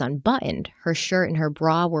 it was unbuttoned. Her shirt and her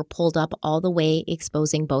bra were pulled up all the way,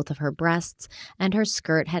 exposing both of her breasts, and her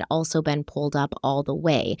skirt had also been pulled up all the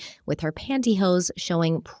way, with her pantyhose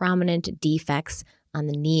showing prominent defects on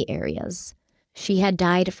the knee areas. She had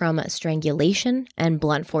died from strangulation, and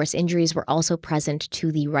blunt force injuries were also present to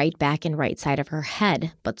the right back and right side of her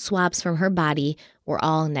head, but swabs from her body were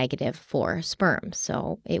all negative for sperm,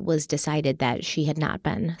 so it was decided that she had not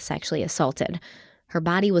been sexually assaulted. Her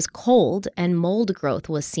body was cold, and mold growth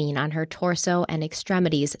was seen on her torso and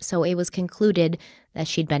extremities, so it was concluded that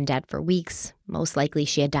she'd been dead for weeks. Most likely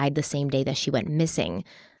she had died the same day that she went missing.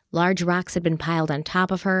 Large rocks had been piled on top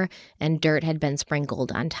of her, and dirt had been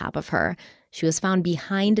sprinkled on top of her. She was found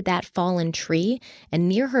behind that fallen tree, and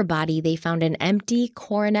near her body, they found an empty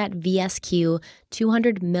Coronet VSQ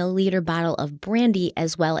 200 milliliter bottle of brandy,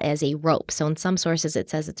 as well as a rope. So in some sources, it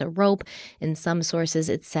says it's a rope. In some sources,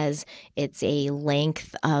 it says it's a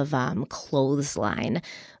length of clothesline.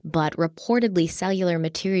 But reportedly, cellular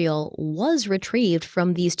material was retrieved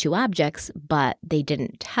from these two objects, but they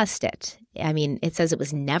didn't test it. I mean, it says it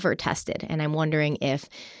was never tested, and I'm wondering if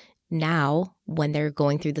now, when they're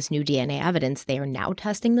going through this new DNA evidence, they are now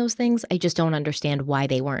testing those things. I just don't understand why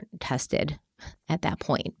they weren't tested at that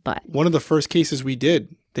point. But one of the first cases we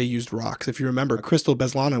did, they used rocks. If you remember, Crystal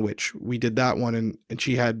Beslanowicz, we did that one, and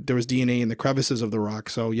there was DNA in the crevices of the rock.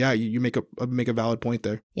 So yeah, you make a valid point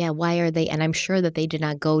there. Yeah, why are they? And I'm sure that they did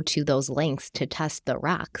not go to those lengths to test the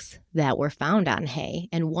rocks that were found on Hae.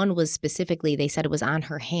 And one was specifically, they said it was on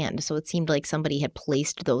her hand. So it seemed like somebody had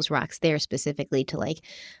placed those rocks there specifically to like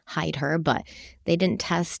hide her. But they didn't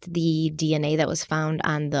test the DNA that was found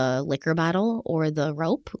on the liquor bottle or the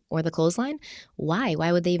rope or the clothesline. Why?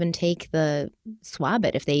 Why would they even take the swab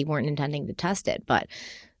it if they weren't intending to test it? But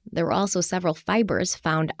there were also several fibers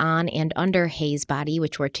found on and under Hae's body,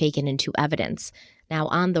 which were taken into evidence. Now,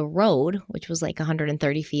 on the road, which was like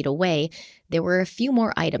 130 feet away, there were a few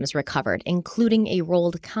more items recovered, including a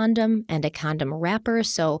rolled condom and a condom wrapper.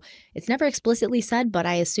 So it's never explicitly said, but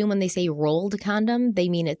I assume when they say rolled condom, they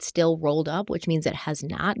mean it's still rolled up, which means it has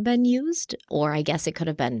not been used. Or I guess it could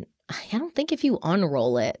have been, I don't think if you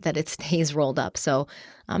unroll it that it stays rolled up. So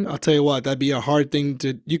I'll tell you what, that'd be a hard thing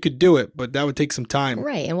you could do it, but that would take some time.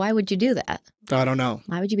 Right. And why would you do that? I don't know.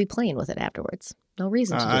 Why would you be playing with it afterwards? No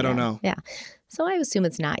reason to do that. I don't know. Yeah. So I assume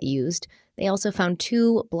it's not used. They also found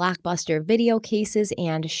 2 Blockbuster video cases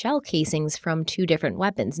and shell casings from 2 different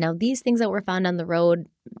weapons. Now, these things that were found on the road,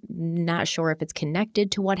 not sure if it's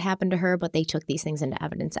connected to what happened to her, but they took these things into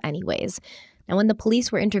evidence anyways. Now, when the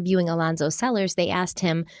police were interviewing Alonzo Sellers, they asked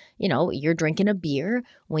him, you're drinking a beer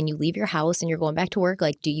when you leave your house and you're going back to work.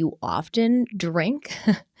 Like, do you often drink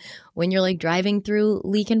when you're like driving through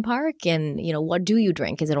Leakin Park? And, what do you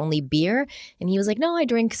drink? Is it only beer? And he was like, no, I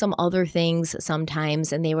drink some other things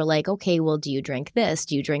sometimes. And they were like, okay, well, do you drink this?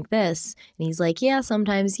 Do you drink this? And he's like, yeah,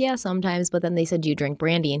 sometimes. But then they said, do you drink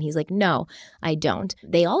brandy? And he's like, no, I don't.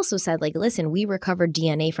 They also said, like, listen, we recovered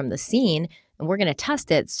DNA from the scene and we're going to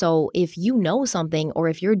test it. So if you know something, or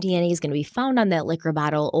if your DNA is going to be found on that liquor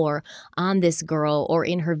bottle or on this girl or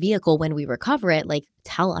in her vehicle when we recover it, like,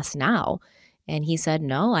 tell us now. And he said,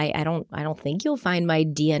 no, I don't think you'll find my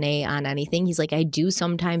DNA on anything. He's like, I do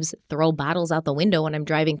sometimes throw bottles out the window when I'm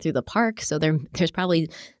driving through the park. So there's probably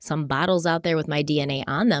some bottles out there with my DNA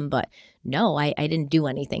on them. But no, I didn't do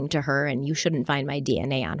anything to her, and you shouldn't find my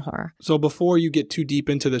DNA on her. So before you get too deep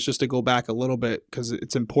into this, just to go back a little bit, because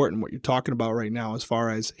it's important what you're talking about right now as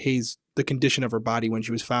far as the condition of her body when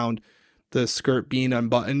she was found, the skirt being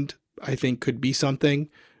unbuttoned, I think could be something.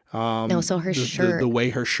 No, so her shirt, the way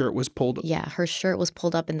her shirt was pulled. Yeah, her shirt was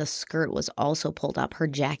pulled up and the skirt was also pulled up. Her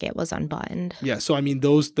jacket was unbuttoned. Yeah, so I mean,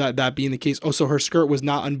 that being the case. Oh, so her skirt was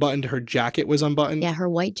not unbuttoned. Her jacket was unbuttoned. Yeah, her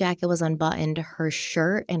white jacket was unbuttoned. Her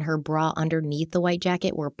shirt and her bra underneath the white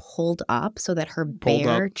jacket were pulled up so that her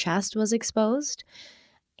bare chest was exposed,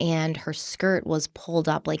 and her skirt was pulled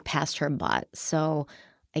up like past her butt. So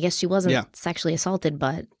I guess she wasn't sexually assaulted,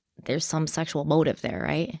 but there's some sexual motive there,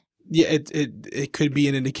 right? Yeah, it could be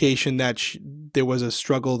an indication that there was a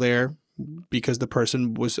struggle there because the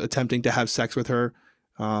person was attempting to have sex with her.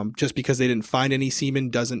 Just because they didn't find any semen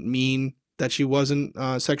doesn't mean that she wasn't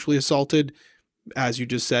sexually assaulted. As you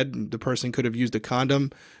just said, the person could have used a condom.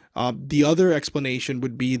 The other explanation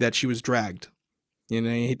would be that she was dragged. And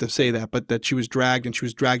I hate to say that, but that she was dragged, and she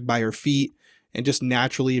was dragged by her feet. And just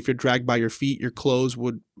naturally, if you're dragged by your feet, your clothes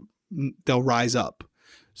they'll rise up.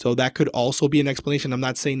 So that could also be an explanation. I'm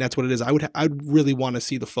not saying that's what it is. I'd really want to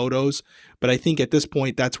see the photos, but I think at this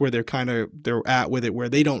point that's where they're at with it, where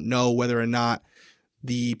they don't know whether or not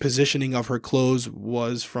the positioning of her clothes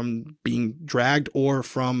was from being dragged or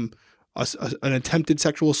from an attempted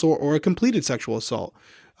sexual assault or a completed sexual assault.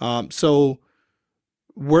 So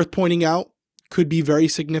worth pointing out, could be very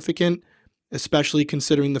significant, especially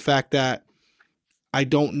considering the fact that I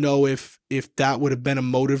don't know if that would have been a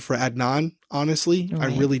motive for Adnan, honestly. Right.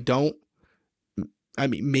 I really don't. I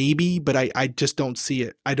mean, maybe, but I just don't see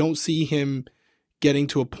it. I don't see him getting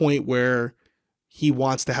to a point where he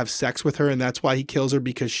wants to have sex with her, and that's why he kills her,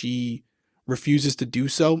 because she refuses to do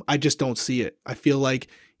so. I just don't see it. I feel like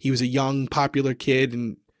he was a young, popular kid,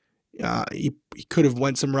 and he could have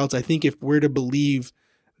went somewhere else. I think if we're to believe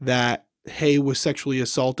that Hae was sexually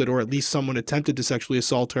assaulted, or at least someone attempted to sexually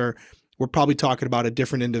assault her, we're probably talking about a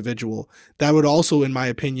different individual. That would also, in my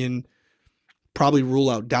opinion, probably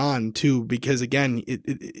rule out Don too, because again,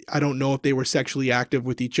 I don't know if they were sexually active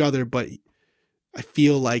with each other, but I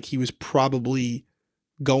feel like he was probably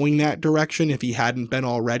going that direction if he hadn't been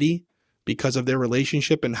already, because of their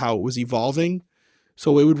relationship and how it was evolving.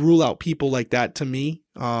 So it would rule out people like that to me.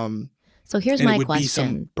 So here's my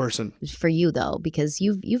question for you though, because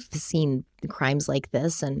you've seen crimes like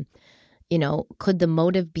this, and could the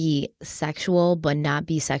motive be sexual but not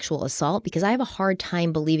be sexual assault? Because I have a hard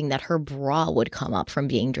time believing that her bra would come up from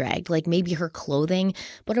being dragged. Like maybe her clothing,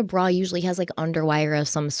 but a bra usually has like underwire of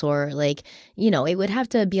some sort. Like, it would have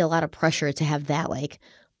to be a lot of pressure to have that like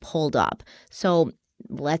pulled up. So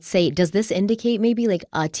let's say, does this indicate maybe like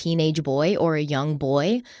a teenage boy or a young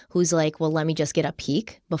boy who's like, well, let me just get a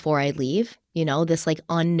peek before I leave? This like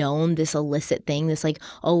unknown, this illicit thing, this like,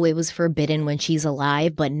 oh, it was forbidden when she's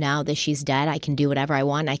alive, but now that she's dead, I can do whatever I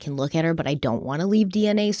want. I can look at her, but I don't want to leave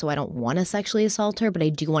DNA, so I don't want to sexually assault her, but I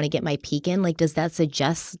do want to get my peek in. Like, does that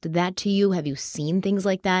suggest that to you? Have you seen things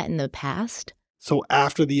like that in the past? So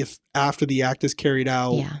after the act is carried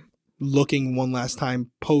out, looking one last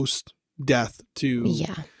time post death to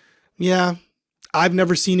I've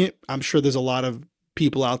never seen it. I'm sure there's a lot of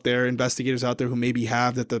people out there, investigators out there, who maybe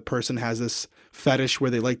have, that the person has this fetish where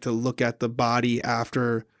they like to look at the body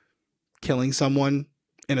after killing someone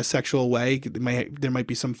in a sexual way. There might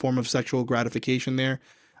be some form of sexual gratification there.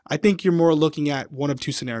 I think you're more looking at one of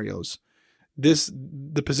two scenarios.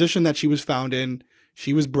 The position that she was found in,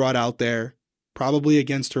 she was brought out there probably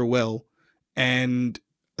against her will, and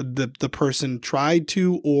the person tried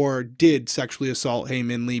to or did sexually assault Hae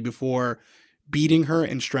Min Lee before beating her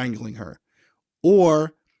and strangling her.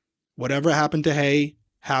 Or whatever happened to Hae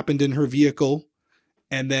happened in her vehicle,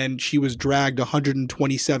 and then she was dragged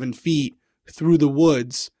 127 feet through the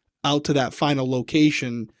woods out to that final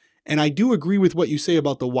location. And I do agree with what you say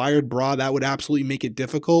about the wired bra. That would absolutely make it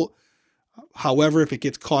difficult. However, if it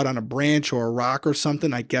gets caught on a branch or a rock or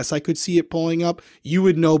something, I guess I could see it pulling up. You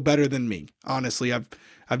would know better than me. Honestly, I've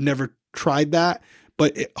never tried that,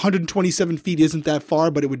 but 127 feet isn't that far,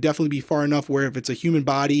 but it would definitely be far enough where if it's a human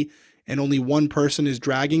body and only one person is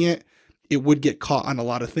dragging it, it would get caught on a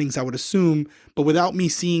lot of things, I would assume. But without me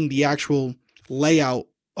seeing the actual layout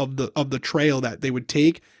of the trail that they would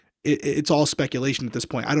take, it's all speculation at this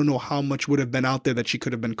point. I don't know how much would have been out there that she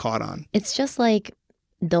could have been caught on. It's just like,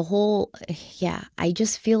 the whole, yeah, I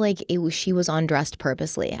just feel like she was undressed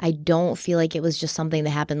purposely. I don't feel like it was just something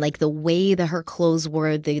that happened. Like the way that her clothes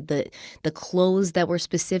were, the clothes that were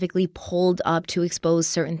specifically pulled up to expose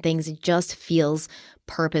certain things, it just feels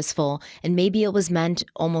purposeful. And maybe it was meant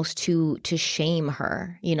almost to shame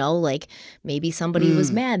her, you know, like maybe somebody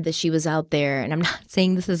was mad that she was out there. And I'm not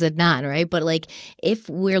saying this is Adnan, right? But like if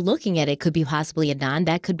we're looking at it, could be possibly Adnan,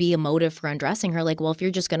 that could be a motive for undressing her. Like, well, if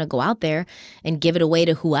you're just going to go out there and give it away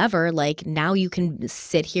to whoever, like now you can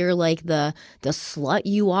sit here like the slut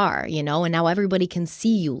you are, you know, and now everybody can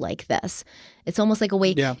see you like this. It's almost like a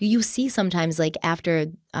way you see sometimes like after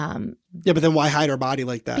yeah, but then why hide her body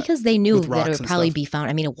like that? Because they knew that it would probably be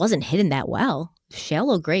found. I mean, it wasn't hidden that well.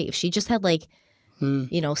 Shallow grave. She just had like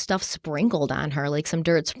you know, stuff sprinkled on her, like some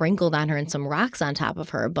dirt sprinkled on her and some rocks on top of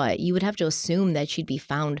her. But you would have to assume that she'd be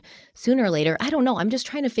found sooner or later. I don't know. I'm just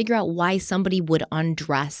trying to figure out why somebody would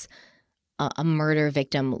undress a murder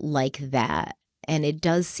victim like that. And it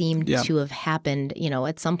does seem to have happened, you know,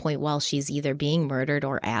 at some point while she's either being murdered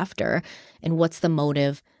or after. And what's the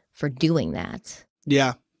motive for doing that?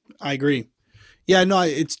 Yeah, I agree. Yeah, no,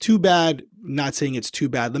 it's too bad. Not saying it's too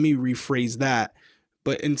bad. Let me rephrase that.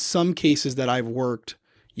 But in some cases that I've worked,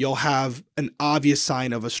 you'll have an obvious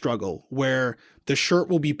sign of a struggle where the shirt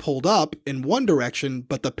will be pulled up in one direction,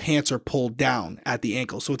 but the pants are pulled down at the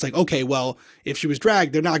ankle. So it's like, okay, well, if she was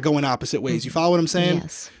dragged, they're not going opposite ways. You follow what I'm saying?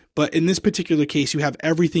 Yes. But in this particular case, you have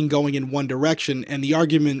everything going in one direction, and the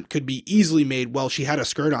argument could be easily made, well, she had a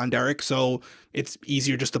skirt on, Derek, so it's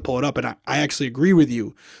easier just to pull it up. And I actually agree with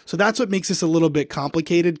you. So that's what makes this a little bit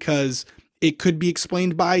complicated, because it could be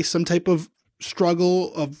explained by some type of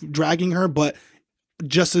struggle of dragging her, but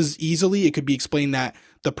just as easily it could be explained that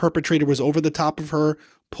the perpetrator was over the top of her,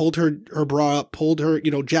 pulled her bra up, pulled her,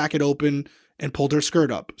 you know, jacket open, and pulled her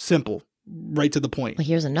skirt up. Simple. Right to the point. Well,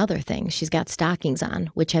 here's another thing. She's got stockings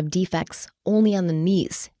on, which have defects only on the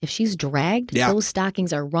knees. If she's dragged, those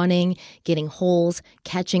stockings are running, getting holes,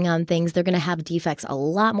 catching on things. They're going to have defects a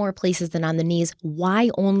lot more places than on the knees.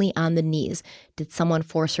 Why only on the knees? Did someone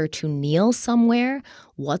force her to kneel somewhere?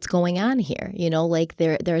 What's going on here? You know, like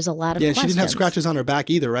there's a lot of questions. She didn't have scratches on her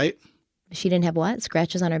back either, right? She didn't have what?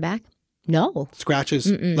 Scratches on her back? No. Scratches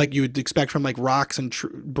like you would expect from like rocks and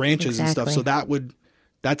branches and stuff. So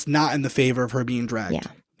that's not in the favor of her being dragged.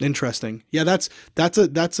 Yeah. Interesting. Yeah, that's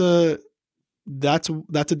a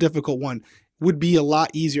difficult one. Would be a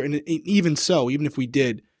lot easier, and even so, even if we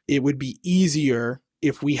did, it would be easier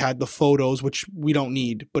if we had the photos, which we don't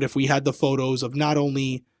need, but if we had the photos of not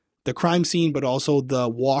only the crime scene but also the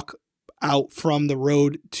walk out from the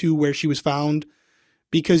road to where she was found,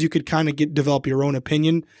 because you could kind of develop your own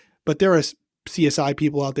opinion. But there are CSI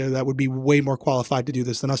people out there that would be way more qualified to do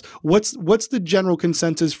this than us. What's the general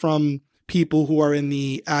consensus from people who are in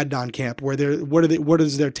the Adnan camp? What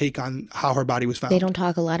is their take on how her body was found? They don't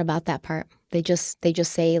talk a lot about that part. They just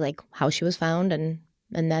say like how she was found and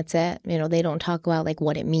that's it. You know, they don't talk about like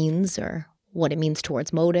what it means or what it means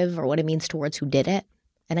towards motive or what it means towards who did it.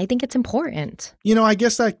 And I think it's important. You know, I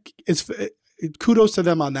guess that it's kudos to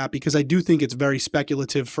them on that, because I do think it's very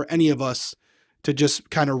speculative for any of us to just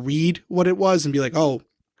kind of read what it was and be like, oh,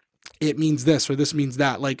 it means this or this means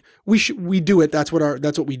that. Like we do it. That's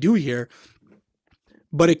what we do here.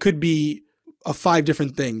 But it could be 5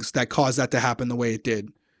 different things that caused that to happen the way it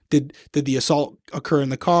did. Did the assault occur in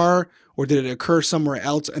the car, or did it occur somewhere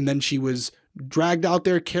else and then she was dragged out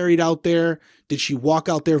there, carried out there? Did she walk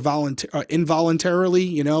out there involuntarily?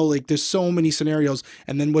 You know, like there's so many scenarios.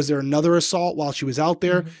 And then was there another assault while she was out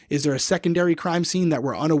there? Is there a secondary crime scene that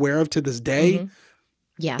we're unaware of to this day?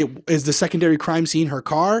 Yeah. Is the secondary crime scene her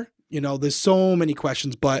car? You know, there's so many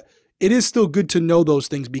questions, but it is still good to know those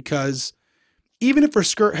things, because even if her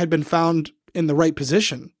skirt had been found in the right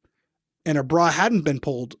position and her bra hadn't been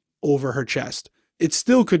pulled over her chest, it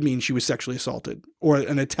still could mean she was sexually assaulted or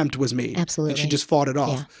an attempt was made. Absolutely. And she just fought it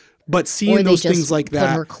off. Yeah. But seeing those things like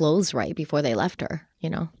that. Put her clothes right before they left her, you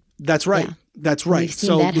know? That's right. Yeah. That's right. We've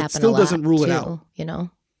seen that happen still doesn't rule it out. You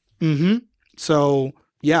know? So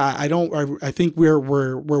yeah, I think we're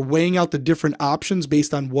weighing out the different options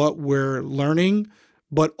based on what we're learning,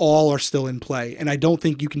 but all are still in play. And I don't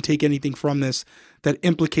think you can take anything from this that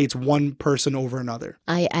implicates one person over another.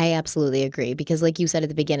 I absolutely agree, because like you said at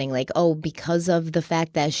the beginning, like, oh, because of the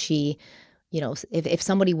fact that she, you know, if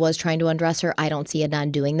somebody was trying to undress her, I don't see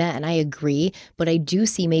Adnan doing that. And I agree, but I do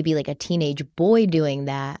see maybe like a teenage boy doing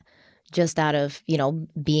that just out of,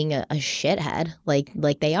 being a shithead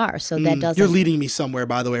like they are. So that doesn't. You're leading me somewhere,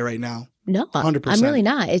 by the way, right now. No, 100%. I'm really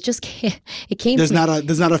not. It just it came. There's not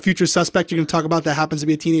a future suspect you're going to talk about that happens to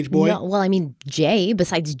be a teenage boy. No, well, I mean, Jay,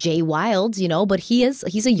 besides Jay Wilds, but he's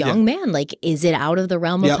a young man. Like, is it out of the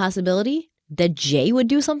realm of possibility that Jay would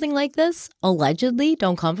do something like this? Allegedly,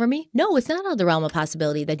 don't come for me. No, it's not out of the realm of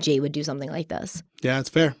possibility that Jay would do something like this. Yeah, it's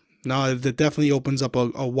fair. No, that definitely opens up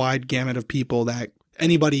a wide gamut of people that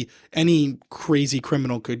any crazy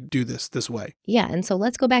criminal could do this way. Yeah, and so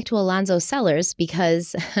let's go back to Alonzo Sellers,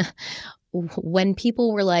 because when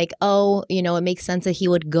people were like, oh, it makes sense that he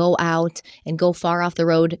would go out and go far off the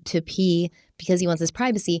road to pee because he wants his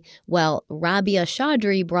privacy. Well, Rabia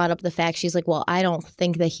Chaudhry brought up the fact, she's like, well, I don't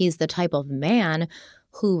think that he's the type of man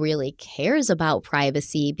who really cares about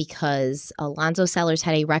privacy, because Alonzo Sellers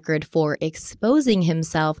had a record for exposing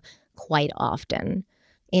himself quite often.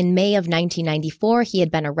 In May of 1994, he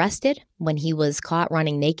had been arrested when he was caught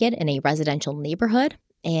running naked in a residential neighborhood.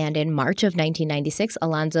 And in March of 1996,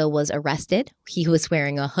 Alonzo was arrested. He was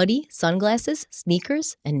wearing a hoodie, sunglasses,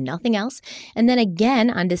 sneakers, and nothing else. And then again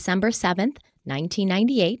on December 7th,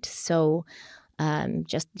 1998, so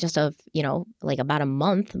just about a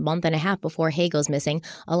month and a half before Hae goes missing,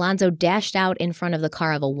 Alonzo dashed out in front of the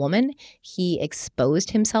car of a woman. He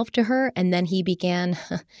exposed himself to her, and then he began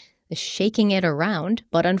shaking it around.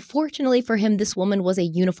 But unfortunately for him, this woman was a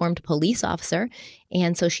uniformed police officer,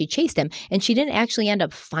 and so she chased him. And she didn't actually end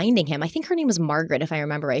up finding him. I think her name was Margaret, if I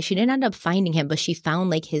remember right. She didn't end up finding him, but she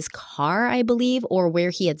found his car, I believe, or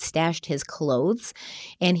where he had stashed his clothes.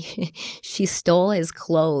 And she stole his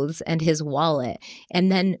clothes and his wallet. And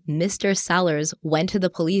then Mr. Sellers went to the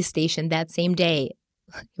police station that same day,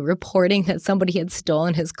 reporting that somebody had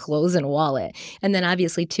stolen his clothes and wallet. And then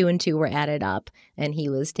obviously 2 and 2 were added up, and he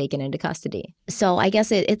was taken into custody. So I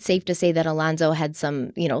guess it's safe to say that Alonzo had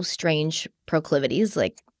some, strange proclivities.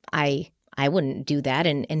 Like, I wouldn't do that.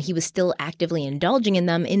 And he was still actively indulging in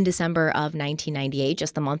them in December of 1998,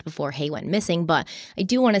 just the month before Hae went missing. But I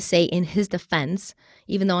do want to say, in his defense,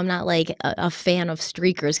 even though I'm not a fan of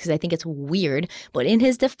streakers because I think it's weird, but in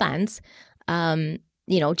his defense,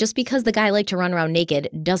 just because the guy liked to run around naked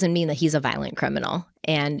doesn't mean that he's a violent criminal.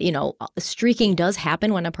 And, streaking does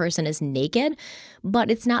happen when a person is naked, but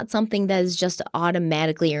it's not something that is just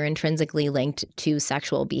automatically or intrinsically linked to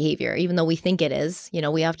sexual behavior, even though we think it is.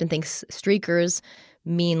 We often think streakers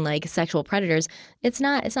mean sexual predators. It's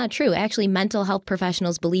not true. Actually, mental health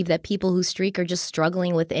professionals believe that people who streak are just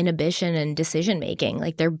struggling with inhibition and decision making.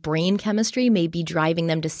 Their brain chemistry may be driving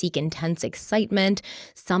them to seek intense excitement.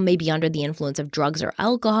 Some may be under the influence of drugs or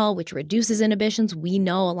alcohol, which reduces inhibitions. We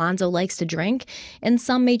know Alonzo likes to drink, and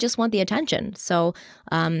some may just want the attention. So,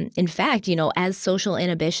 in fact, as social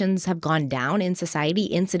inhibitions have gone down in society,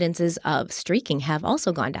 incidences of streaking have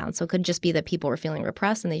also gone down. So it could just be that people are feeling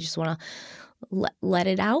repressed and they just want to let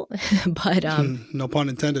it out. But no pun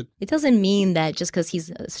intended. It doesn't mean that just because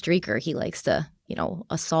he's a streaker, he likes to,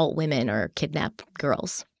 assault women or kidnap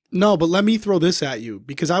girls. No, but let me throw this at you,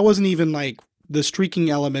 because I wasn't even the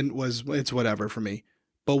streaking element it's whatever for me.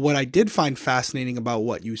 But what I did find fascinating about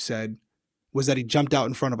what you said was that he jumped out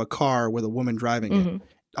in front of a car with a woman driving it.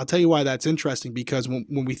 I'll tell you why that's interesting, because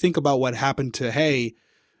when we think about what happened to Hae,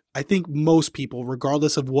 I think most people,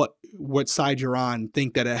 regardless of what side you're on,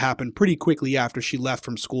 think that it happened pretty quickly after she left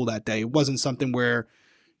from school that day. It wasn't something where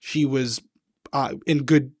she was in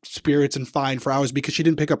good spirits and fine for hours, because she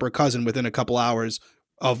didn't pick up her cousin within a couple hours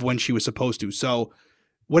of when she was supposed to. So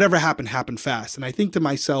whatever happened fast. And I think to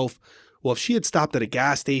myself, well, if she had stopped at a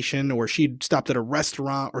gas station, or she'd stopped at a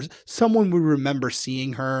restaurant, or someone would remember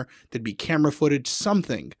seeing her, there'd be camera footage,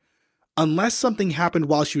 something. Unless something happened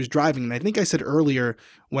while she was driving. And I think I said earlier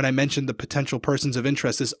when I mentioned the potential persons of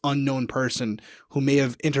interest, this unknown person who may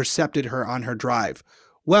have intercepted her on her drive.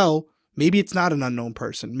 Well, maybe it's not an unknown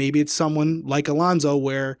person. Maybe it's someone like Alonzo,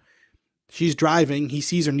 where she's driving, he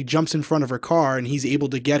sees her and he jumps in front of her car, and he's able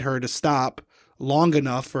to get her to stop long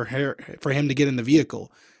enough for him to get in the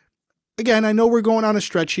vehicle. Again, I know we're going on a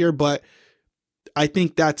stretch here, but I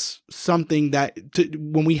think that's something that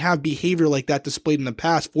when we have behavior like that displayed in the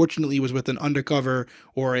past, fortunately it was with an undercover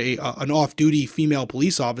or an off-duty female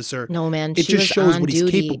police officer. No, man, it she just was shows on what he's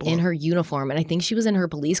duty capable in of. her uniform, and I think she was in her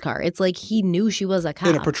police car. It's like he knew she was a cop.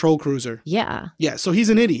 In a patrol cruiser. Yeah. Yeah, so he's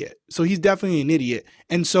an idiot. So he's definitely an idiot.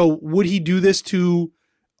 And so would he do this to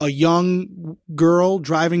a young girl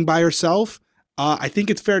driving by herself? I think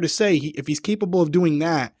it's fair to say if he's capable of doing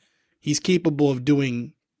that, he's capable of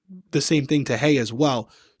doing the same thing to Hae as well.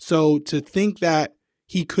 So to think that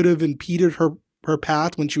he could have impeded her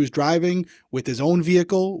path when she was driving with his own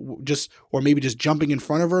vehicle, or maybe just jumping in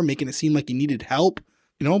front of her, making it seem like he needed help,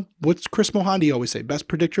 what's Chris Mohandi always say? Best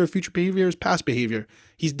predictor of future behavior is past behavior.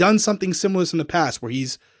 He's done something similar in the past where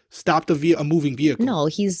he's stopped a moving vehicle. No,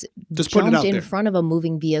 he's just jumped in front of a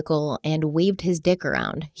moving vehicle and waved his dick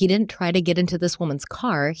around. He didn't try to get into this woman's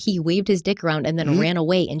car. He waved his dick around and then ran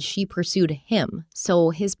away, and she pursued him. So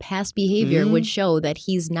his past behavior would show that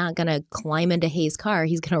he's not going to climb into Hae's car.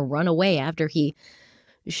 He's going to run away after he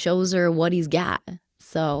shows her what he's got.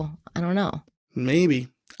 So I don't know. Maybe.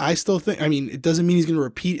 I still think, it doesn't mean he's going to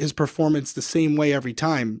repeat his performance the same way every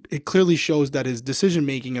time. It clearly shows that his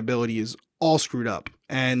decision-making ability is all screwed up.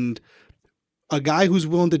 And a guy who's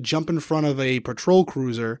willing to jump in front of a patrol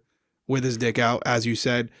cruiser with his dick out, as you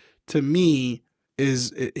said, to me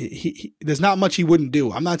there's not much he wouldn't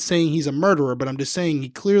do. I'm not saying he's a murderer, but I'm just saying he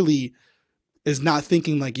clearly is not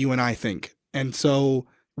thinking like you and I think. And so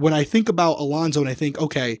when I think about Alonzo and I think,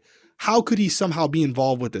 okay, how could he somehow be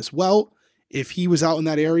involved with this? Well, if he was out in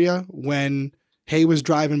that area when Hae was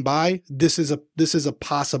driving by, this is a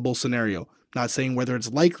possible scenario. Not saying whether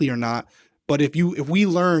it's likely or not, but if we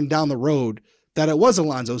learn down the road that it was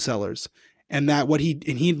Alonzo Sellers and that he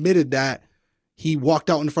admitted that he walked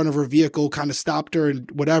out in front of her vehicle, kind of stopped her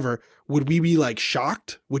and whatever, would we be like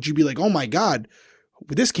shocked? Would you be like, oh my God,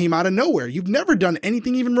 this came out of nowhere. You've never done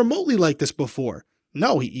anything even remotely like this before.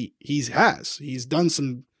 No, he's done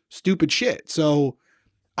some stupid shit. So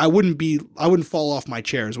I wouldn't fall off my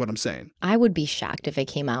chair is what I'm saying. I would be shocked if it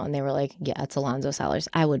came out and they were like, yeah, it's Alonzo Sellers.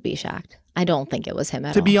 I would be shocked. I don't think it was him at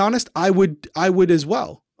all. To be honest, I would as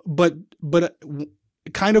well. But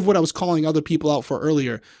kind of what I was calling other people out for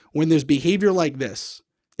earlier, when there's behavior like this,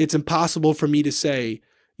 it's impossible for me to say,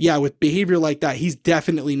 yeah, with behavior like that, he's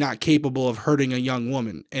definitely not capable of hurting a young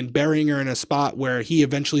woman and burying her in a spot where he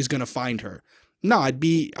eventually is going to find her. No,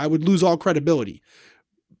 I would lose all credibility.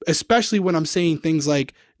 Especially when I'm saying things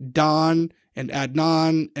like Don and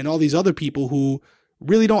Adnan and all these other people who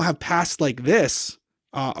really don't have pasts like this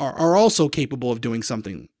are also capable of doing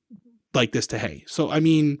something like this to Hae. So,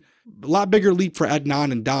 a lot bigger leap for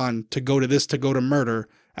Adnan and Don to go to murder,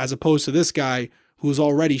 as opposed to this guy who's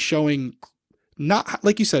already showing, not,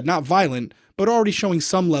 like you said, not violent, but already showing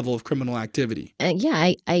some level of criminal activity.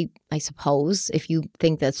 Yeah, I suppose if you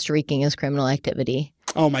think that streaking is criminal activity.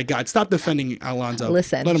 Oh my God, stop defending Alonzo.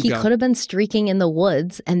 Listen, he could have been streaking in the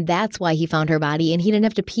woods, and that's why he found her body, and he didn't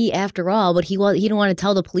have to pee after all, but he didn't want to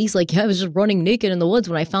tell the police, like, yeah, I was just running naked in the woods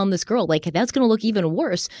when I found this girl. Like, that's going to look even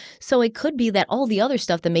worse. So it could be that all the other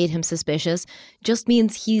stuff that made him suspicious just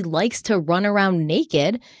means he likes to run around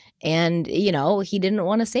naked, and, he didn't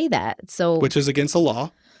want to say that. So, which is against the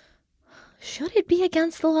law. Should it be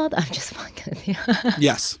against the law? I'm just fucking.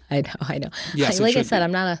 Yes. I know. Yes. Like I said,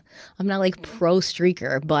 I'm not like pro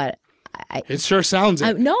streaker, but it sure sounds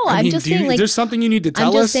it. I'm just saying. Like, is there something you need to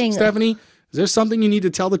tell us, Stephanie? Is there something you need to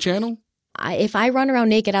tell the channel? If I run around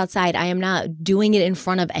naked outside, I am not doing it in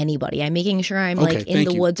front of anybody. I'm making sure I'm in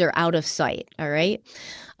the woods or out of sight. All right,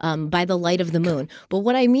 by the light of the moon. But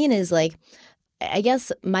what I mean is, like, I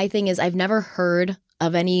guess my thing is I've never heard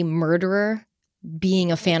of any murderer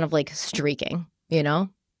being a fan of like streaking, they're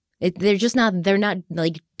not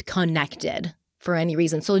like connected for any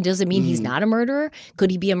reason. So does it mean he's not a murderer? Could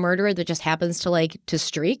he be a murderer that just happens to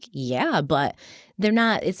streak? Yeah, but they're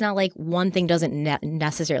not. It's not like one thing doesn't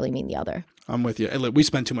necessarily mean the other. I'm with you. Look, we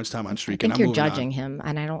spend too much time on streaking. I think you're judging him,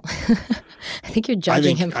 and I don't. I think you're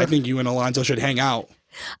judging him. I think you and Alonzo should hang out.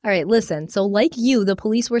 All right, listen. So like you, the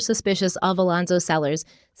police were suspicious of Alonzo Sellers,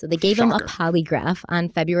 so they gave him a polygraph on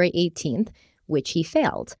February 18th. Which he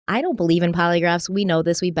failed. I don't believe in polygraphs. We know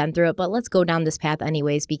this. We've been through it. But let's go down this path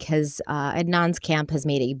anyways because Adnan's camp has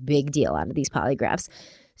made a big deal out of these polygraphs.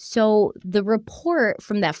 So the report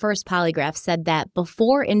from that first polygraph said that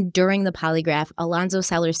before and during the polygraph, Alonzo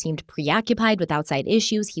Sellers seemed preoccupied with outside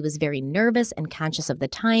issues. He was very nervous and conscious of the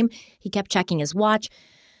time. He kept checking his watch.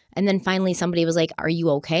 And then finally somebody was like, are you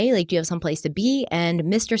okay? Like, do you have someplace to be? And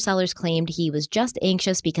Mr. Sellers claimed he was just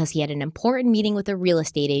anxious because he had an important meeting with a real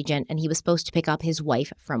estate agent and he was supposed to pick up his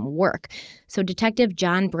wife from work. So Detective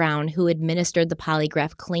John Brown, who administered the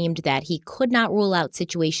polygraph, claimed that he could not rule out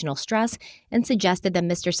situational stress and suggested that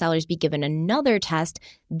Mr. Sellers be given another test.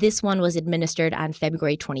 This one was administered on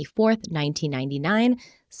February 24th, 1999.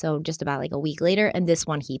 So just about like a week later. And this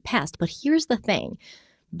one he passed. But here's the thing.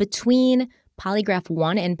 Between Polygraph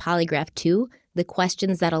 1 and Polygraph 2, the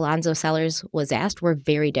questions that Alonzo Sellers was asked were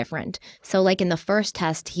very different. So like in the first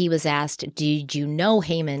test, he was asked, did you know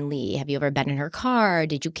Hae Min Lee? Have you ever been in her car?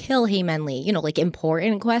 Did you kill Hae Min Lee? Like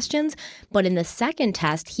important questions. But in the second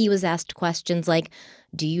test, he was asked questions like,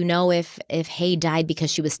 do you know if Hae died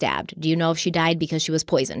because she was stabbed? Do you know if she died because she was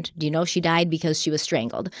poisoned? Do you know if she died because she was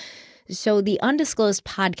strangled? So the Undisclosed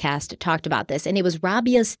podcast talked about this, and it was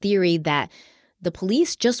Rabia's theory that the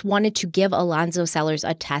police just wanted to give Alonzo Sellers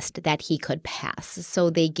a test that he could pass. So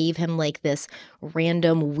they gave him like this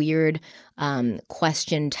random weird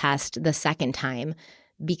question test the second time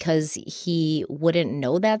because he wouldn't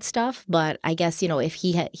know that stuff. But I guess, if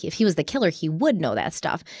he was the killer, he would know that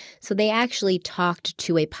stuff. So they actually talked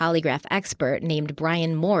to a polygraph expert named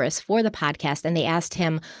Brian Morris for the podcast, and they asked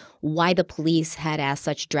him why the police had asked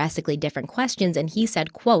such drastically different questions. And he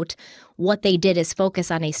said, quote, "What they did is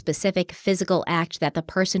focus on a specific physical act that the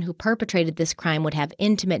person who perpetrated this crime would have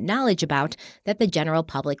intimate knowledge about that the general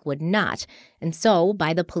public would not. And so,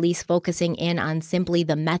 by the police focusing in on simply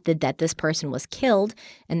the method that this person was killed,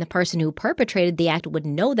 and the person who perpetrated the act would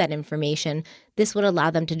know that information, this would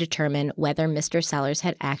allow them to determine whether Mr. Sellers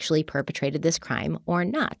had actually perpetrated this crime or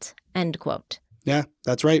not." End quote. Yeah,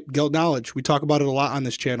 that's right. Guilt knowledge. We talk about it a lot on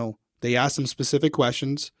this channel. They ask them specific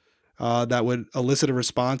questions that would elicit a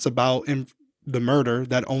response about the murder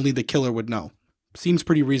that only the killer would know. Seems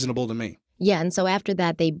pretty reasonable to me. Yeah, and so after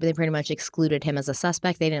that, they pretty much excluded him as a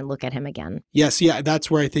suspect. They didn't look at him again. Yes, yeah, that's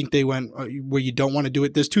where I think they went, where you don't want to do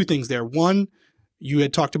it. There's two things there. One, you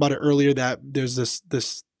had talked about it earlier that there's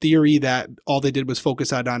this theory that all they did was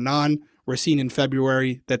focus on Adnan. We're seeing in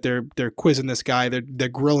February that they're quizzing this guy. They're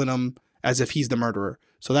grilling him as if he's the murderer.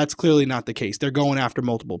 So that's clearly not the case. They're going after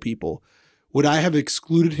multiple people. Would I have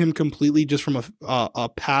excluded him completely just from a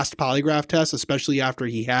past polygraph test, especially after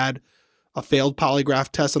he had a failed polygraph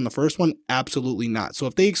test on the first one? Absolutely not. So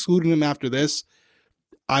if they excluded him after this,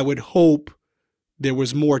 I would hope there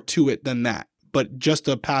was more to it than that. But just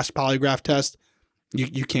a past polygraph test,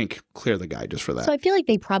 you can't clear the guy just for that. So I feel like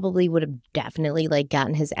they probably would have definitely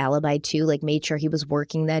gotten his alibi too, made sure he was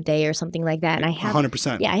working that day or something like that. And I have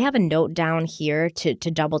 100%. Yeah, I have a note down here to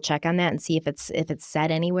double check on that and see if it's said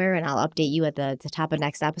anywhere, and I'll update you at the top of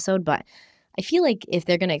next episode. But I feel like if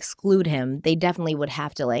they're going to exclude him, they definitely would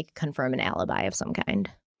have to confirm an alibi of some kind.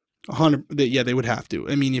 100. Yeah, they would have to.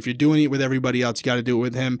 I mean, if you're doing it with everybody else, you got to do it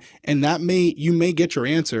with him, and you may get your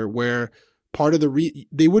answer where. Part of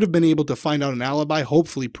they would have been able to find out an alibi,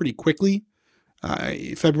 hopefully pretty quickly.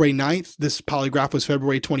 February 9th, this polygraph was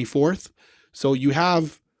February 24th. So you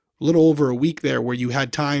have a little over a week there where you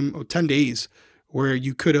had time, 10 days, where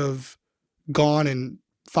you could have gone and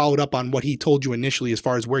followed up on what he told you initially as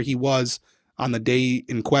far as where he was on the day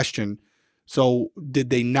in question. So did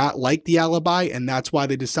they not like the alibi, and that's why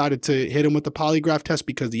they decided to hit him with the polygraph test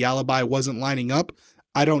because the alibi wasn't lining up?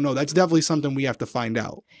 I don't know. That's definitely something we have to find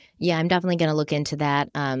out. Yeah, I'm definitely going to look into that.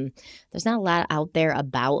 There's not a lot out there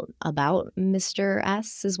about Mr.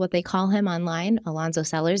 S, is what they call him online, Alonzo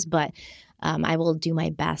Sellers, but I will do my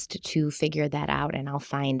best to figure that out, and I'll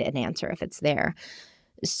find an answer if it's there.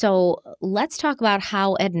 So let's talk about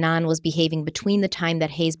how Adnan was behaving between the time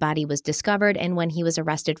that Hae's body was discovered and when he was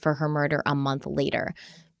arrested for her murder a month later.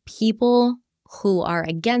 People who are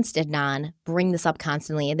against Adnan bring this up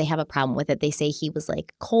constantly, and they have a problem with it. They say he was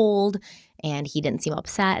cold and he didn't seem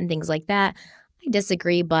upset and things like that. I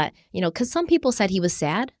disagree, but, because some people said he was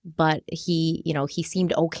sad, but he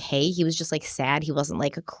seemed okay. He was just sad. He wasn't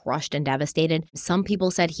crushed and devastated. Some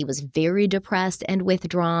people said he was very depressed and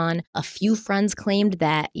withdrawn. A few friends claimed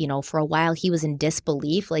that, for a while he was in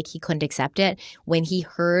disbelief, he couldn't accept it. When he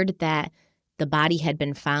heard that the body had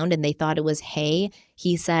been found and they thought it was Hae,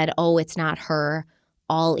 he said, "Oh, it's not her.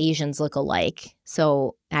 All Asians look alike."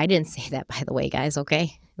 So I didn't say that, by the way, guys,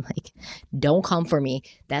 okay? Don't come for me.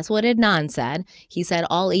 That's what Adnan said. He said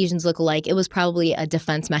all Asians look alike. It was probably a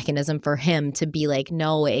defense mechanism for him to be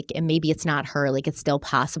no, maybe it's not her. It's still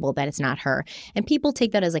possible that it's not her. And people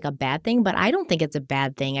take that as a bad thing, but I don't think it's a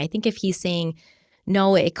bad thing. I think if he's saying,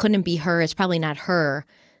 no, it couldn't be her, it's probably not her,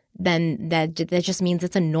 then that just means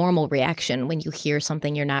it's a normal reaction when you hear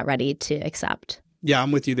something you're not ready to accept. Yeah,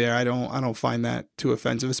 I'm with you there. I don't find that too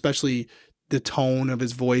offensive, especially the tone of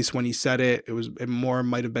his voice when he said it. It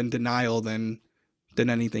might have been denial than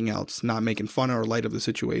anything else, not making fun or light of the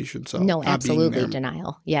situation. So no, absolutely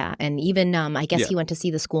denial. Yeah, and even I guess he went to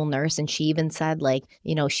see the school nurse, and she even said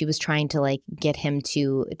she was trying to get him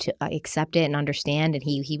to accept it and understand, and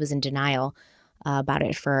he was in denial about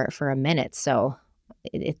it for a minute. So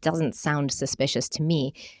it doesn't sound suspicious to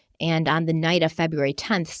me. And on the night of February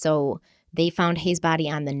 10th, so they found Hae's body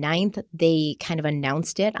on the 9th. They kind of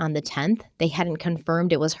announced it on the 10th. They hadn't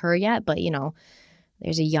confirmed it was her yet, but,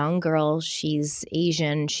 there's a young girl. She's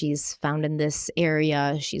Asian. She's found in this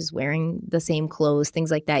area. She's wearing the same clothes, things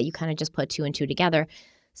like that. You kind of just put two and two together.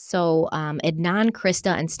 So Adnan,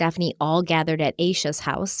 Krista, and Stephanie all gathered at Aisha's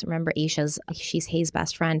house. Remember, she's Hae's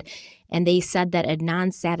best friend. And they said that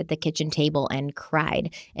Adnan sat at the kitchen table and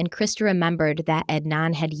cried. And Krista remembered that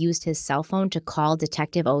Adnan had used his cell phone to call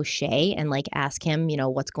Detective O'Shea and ask him,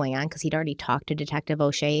 what's going on, because he'd already talked to Detective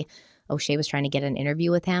O'Shea. O'Shea was trying to get an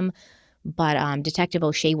interview with him. But Detective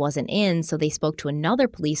O'Shea wasn't in, so they spoke to another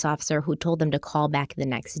police officer who told them to call back the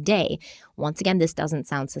next day. Once again, this doesn't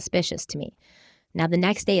sound suspicious to me. Now, the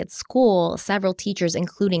next day at school, several teachers,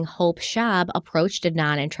 including Hope Shab, approached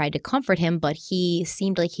Adnan and tried to comfort him, but he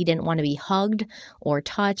seemed like he didn't want to be hugged or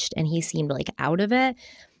touched, and he seemed out of it.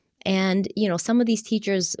 And, some of these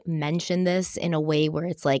teachers mentioned this in a way where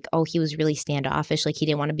it's oh, he was really standoffish, he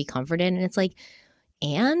didn't want to be comforted. And it's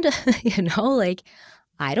and,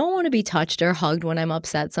 I don't want to be touched or hugged when I'm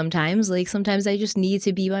upset sometimes. Sometimes I just need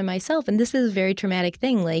to be by myself. And this is a very traumatic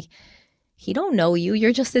thing. He don't know you.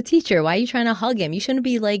 You're just a teacher. Why are you trying to hug him? You shouldn't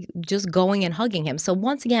be just going and hugging him. So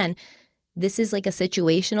once again, this is a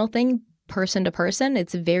situational thing, person to person.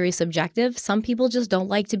 It's very subjective. Some people just don't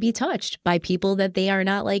like to be touched by people that they are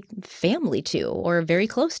not family to or very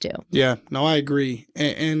close to. Yeah, no, I agree.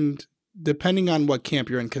 And depending on what camp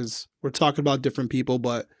you're in, because we're talking about different people,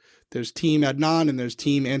 but there's Team Adnan and there's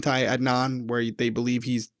Team Anti-Adnan, where they believe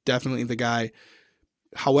he's definitely the guy.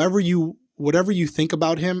 Whatever you think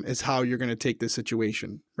about him is how you're going to take this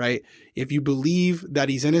situation, right? If you believe that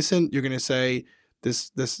he's innocent, you're going to say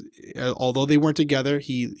this, although they weren't together,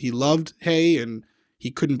 he loved Hae and he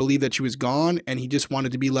couldn't believe that she was gone and he just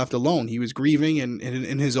wanted to be left alone. He was grieving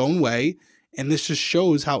in his own way. And this just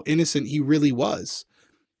shows how innocent he really was.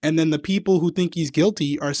 And then the people who think he's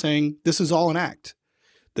guilty are saying this is all an act.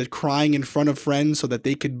 The crying in front of friends so that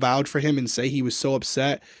they could vouch for him and say he was so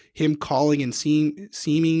upset, him calling and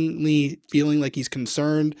seemingly feeling like he's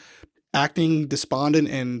concerned, acting despondent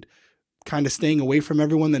and kind of staying away from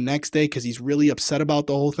everyone the next day because he's really upset about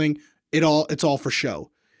the whole thing. It's all for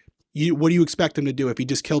show. What do you expect him to do if he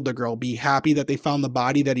just killed the girl? Be happy that they found the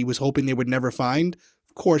body that he was hoping they would never find?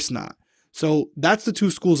 Of course not. So that's the two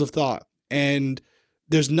schools of thought. And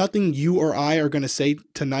there's nothing you or I are going to say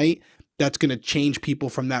tonight that's going to change people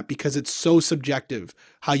from that, because it's so subjective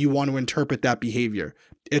how you want to interpret that behavior.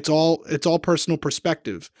 It's all personal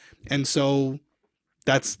perspective. And so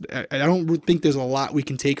I don't think there's a lot we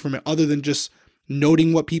can take from it other than just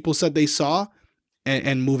noting what people said they saw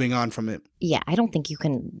and moving on from it. Yeah, I don't think you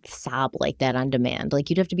can sob like that on demand.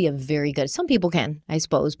 You'd have to be some people can, I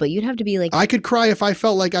suppose, but you'd have to be I could cry if I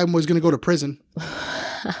felt like I was going to go to prison.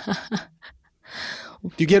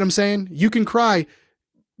 Do you get what I'm saying? You can cry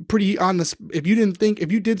pretty on this. If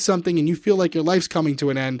you did something and you feel like your life's coming to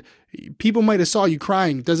an end, people might have saw you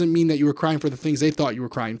crying. Doesn't mean that you were crying for the things they thought you were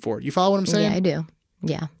crying for. You follow what I'm saying? Yeah, I do.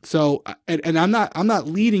 Yeah. So, and I'm not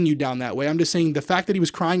leading you down that way. I'm just saying the fact that he was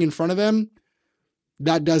crying in front of them,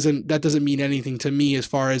 that doesn't mean anything to me as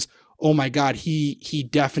far as, oh my God, he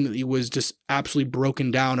definitely was just absolutely broken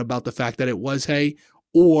down about the fact that it was Hae,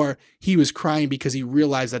 or he was crying because he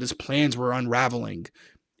realized that his plans were unraveling.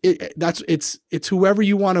 It's whoever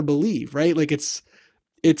you want to believe, right?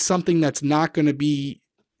 It's something that's not going to be,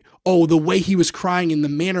 oh, the way he was crying and the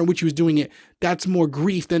manner in which he was doing it, that's more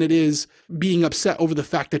grief than it is being upset over the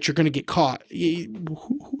fact that you're going to get caught.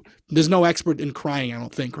 There's no expert in crying, I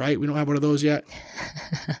don't think, right? We don't have one of those yet.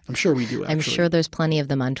 I'm sure we do, actually. I'm sure there's plenty of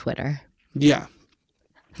them on Twitter. Yeah.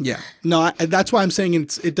 Yeah. No, that's why I'm saying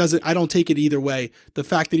I don't take it either way. The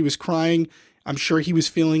fact that he was crying, I'm sure he was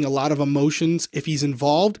feeling a lot of emotions. If he's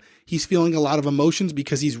involved, he's feeling a lot of emotions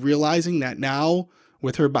because he's realizing that now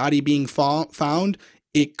with her body being found,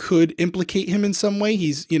 it could implicate him in some way.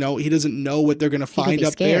 He doesn't know what they're going to find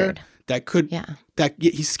up there.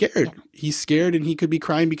 He's scared. Yeah. He's scared and he could be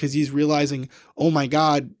crying because he's realizing, oh my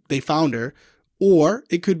God, they found her. Or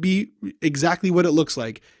it could be exactly what it looks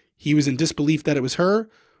like. He was in disbelief that it was her.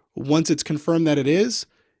 Once it's confirmed that it is,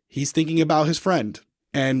 he's thinking about his friend.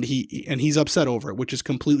 And he's upset over it, which is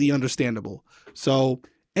completely understandable. So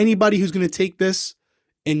anybody who's going to take this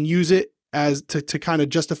and use it as to kind of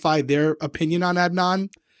justify their opinion on Adnan,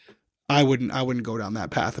 I wouldn't go down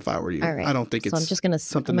that path if I were you. All right. I don't think it's I'm just going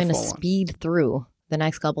to speed through the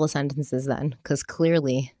next couple of sentences then, because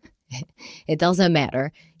clearly it doesn't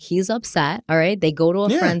matter. He's upset. All right. They go to a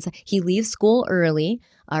friend's. He leaves school early.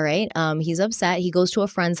 All right. He's upset. He goes to a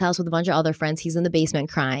friend's house with a bunch of other friends. He's in the basement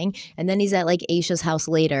crying. And then he's at Aisha's house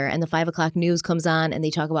later. And the 5 o'clock news comes on and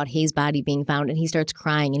they talk about Hae's body being found. And he starts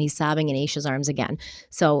crying and he's sobbing in Aisha's arms again.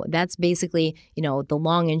 So that's basically, the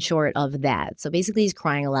long and short of that. So basically he's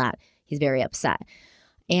crying a lot. He's very upset.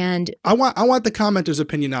 And I want the commenter's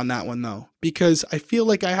opinion on that one, though, because I feel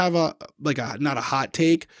like I have not a hot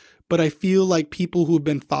take, but I feel like people who have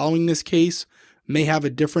been following this case may have a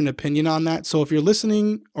different opinion on that. So if you're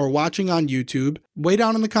listening or watching on YouTube, way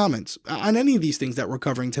down in the comments on any of these things that we're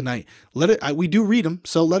covering tonight. We do read them,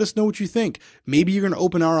 so let us know what you think. Maybe you're going to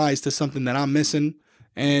open our eyes to something that I'm missing,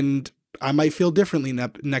 and I might feel differently in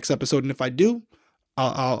that next episode. And if I do,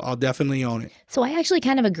 I'll definitely own it. So I actually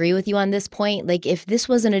kind of agree with you on this point. Like, if this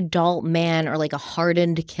was an adult man or like a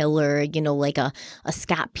hardened killer, you know, like a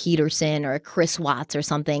Scott Peterson or a Chris Watts or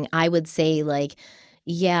something, I would say, like,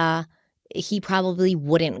 yeah, he probably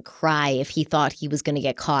wouldn't cry if he thought he was going to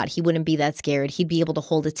get caught. He wouldn't be that scared. He'd be able to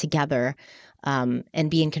hold it together and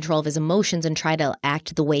be in control of his emotions and try to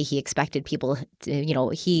act the way he expected people to, you know,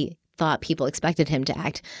 he thought people expected him to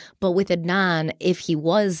act. But with Adnan, if he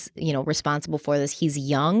was, you know, responsible for this, he's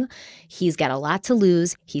young, he's got a lot to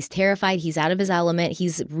lose, he's terrified, he's out of his element,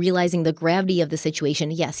 he's realizing the gravity of the situation.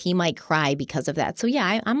 Yes, he might cry because of that. So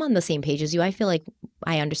yeah, I'm on the same page as you. I feel like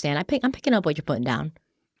I understand. I'm picking up what you're putting down.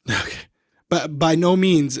 Okay. But by no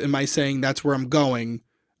means am I saying that's where I'm going.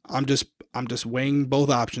 I'm just weighing both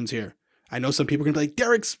options here. I know some people are going to be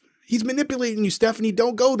like, he's manipulating you, Stephanie.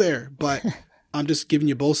 Don't go there. But I'm just giving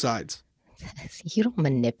you both sides. You don't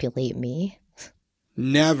manipulate me.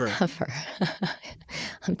 Never. Ever.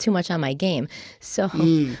 I'm too much on my game. So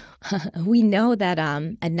we know that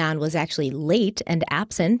Adnan was actually late and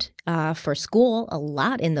absent for school a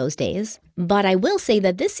lot in those days. But I will say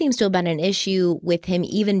that this seems to have been an issue with him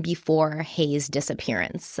even before Hae's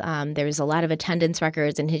disappearance. There's a lot of attendance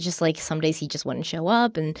records, and he's just like, some days he just wouldn't show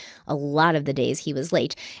up, and a lot of the days he was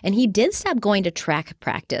late. And he did stop going to track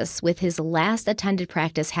practice, with his last attended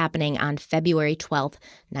practice happening on February 12th,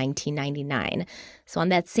 1999. So on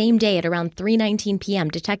that same day at around 3:19 p.m.,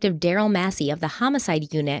 Detective Daryl Massey of the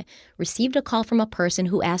Homicide Unit received a call from a person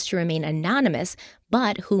who asked to remain anonymous,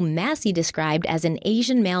 but who Massey described as an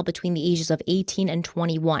Asian male between the ages of 18 and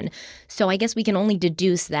 21. So I guess we can only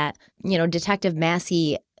deduce that, you know, Detective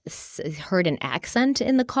Massey heard an accent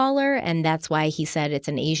in the caller, and that's why he said it's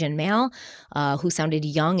an Asian male who sounded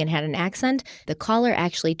young and had an accent. The caller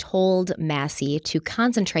actually told Massey to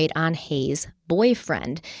concentrate on Hae's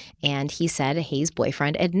boyfriend, and he said Hae's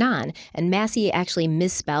boyfriend, Adnan. And Massey actually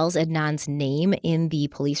misspells Adnan's name in the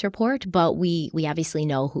police report, but we obviously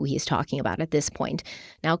know who he's talking about at this point.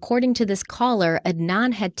 Now, according to this caller,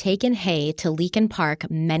 Adnan had taken Hae to Leakin Park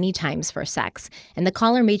many times for sex, and the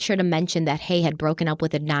caller made sure to mention that Hae had broken up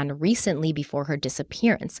with Adnan recently before her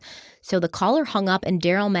disappearance. So the caller hung up, and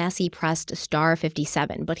Daryl Massey pressed star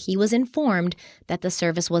 57, but he was informed that the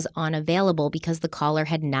service was unavailable because the caller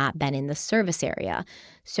had not been in the service area.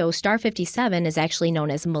 So star 57 is actually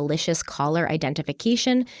known as malicious caller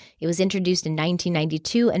identification. It was introduced in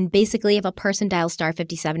 1992, and basically if a person dials star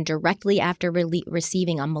 57 directly after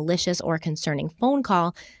receiving a malicious or concerning phone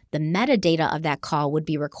call, the metadata of that call would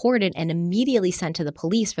be recorded and immediately sent to the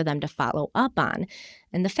police for them to follow up on.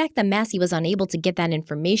 And the fact that Massey was unable to get that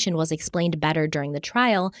information was explained better during the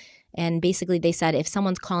trial. And basically they said if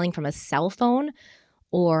someone's calling from a cell phone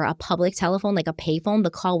or a public telephone, like a payphone, the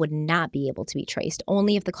call would not be able to be traced,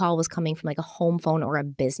 only if the call was coming from like a home phone or a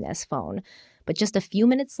business phone. But just a few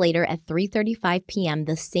minutes later at 3:35 p.m.,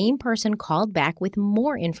 the same person called back with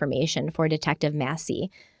more information for Detective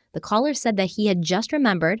Massey. The caller said that he had just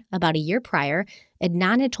remembered, about a year prior,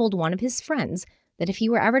 Adnan had told one of his friends that if he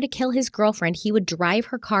were ever to kill his girlfriend, he would drive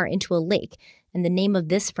her car into a lake, and the name of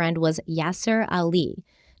this friend was Yasser Ali.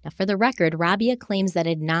 Now, for the record, Rabia claims that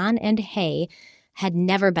Adnan and Hae had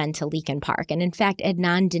never been to Leakin Park, and in fact,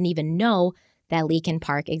 Adnan didn't even know that Leakin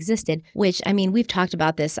Park existed, which, I mean, we've talked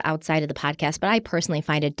about this outside of the podcast, but I personally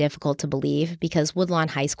find it difficult to believe because Woodlawn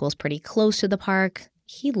High School is pretty close to the park.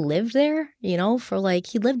 He lived there, you know,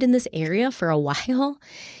 he lived in this area for a while.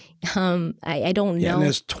 I don't know. Yeah, and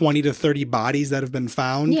there's 20 to 30 bodies that have been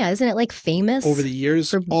found. Yeah, isn't it like famous? Over the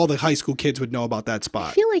years, all the high school kids would know about that spot.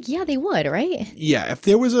 I feel like, yeah, they would, right? Yeah, if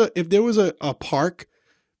there was a park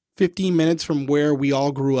 15 minutes from where we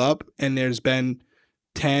all grew up and there's been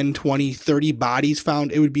 10, 20, 30 bodies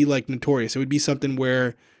found, it would be like notorious. It would be something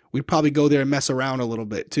where we'd probably go there and mess around a little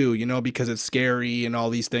bit too, you know, because it's scary and all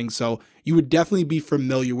these things. So you would definitely be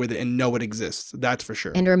familiar with it and know it exists. That's for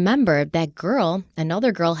sure. And remember, that girl,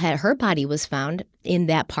 another girl, had her body was found in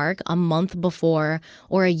that park a month before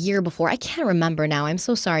or a year before. I can't remember now. I'm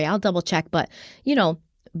so sorry. I'll double check. But, you know,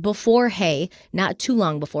 before Hae, not too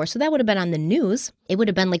long before. So that would have been on the news. It would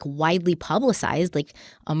have been like widely publicized, like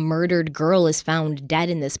a murdered girl is found dead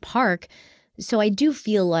in this park. So I do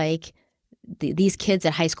feel like these kids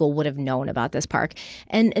at high school would have known about this park.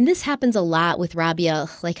 And this happens a lot with Rabia.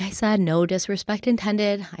 Like I said, no disrespect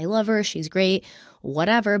intended. I love her. She's great,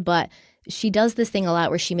 whatever. But she does this thing a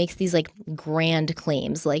lot where she makes these like grand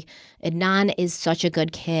claims. Like, Adnan is such a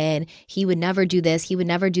good kid. He would never do this. He would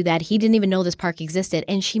never do that. He didn't even know this park existed.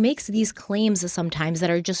 And she makes these claims sometimes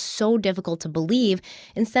that are just so difficult to believe,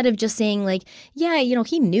 instead of just saying like, yeah,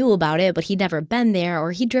 he knew about it, but he'd never been there,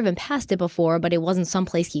 or he'd driven past it before, but it wasn't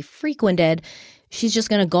someplace he frequented. She's just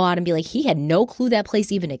going to go out and be like, he had no clue that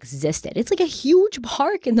place even existed. It's like a huge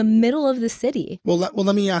park in the middle of the city. Well,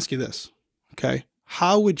 let me ask you this, okay?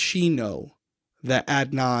 How would she know that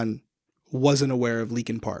Adnan wasn't aware of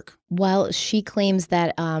Leakin Park? Well, she claims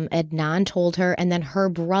that Adnan told her, and then her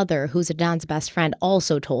brother, who's Adnan's best friend,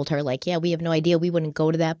 also told her, like, yeah, we have no idea. We wouldn't go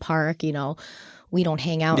to that park. We don't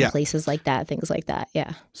hang out in places like that, things like that.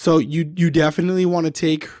 Yeah. So you definitely want to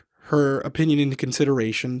take her opinion into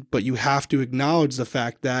consideration, but you have to acknowledge the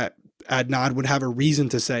fact that Adnan would have a reason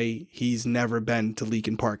to say he's never been to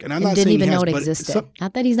Leakin Park. And I'm not saying he has, didn't even know it existed.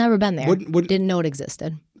 Not that he's never been there. Didn't know it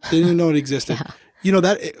existed. Didn't know it existed. Yeah.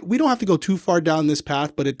 That we don't have to go too far down this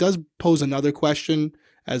path, but it does pose another question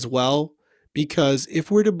as well. Because if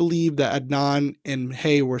we're to believe that Adnan and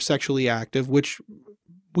Hae were sexually active, which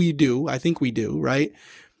we do, I think we do, right?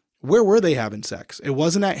 Where were they having sex? It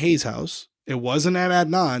wasn't at Hae's house. It wasn't at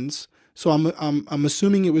Adnan's. So I'm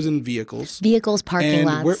assuming it was in vehicles. Parking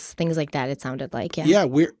lots, things like that, it sounded like, yeah. Yeah,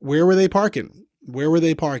 where were they parking? Where were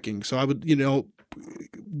they parking? So I would,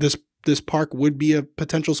 this park would be a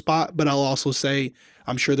potential spot, but I'll also say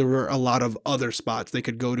I'm sure there were a lot of other spots they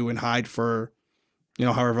could go to and hide for,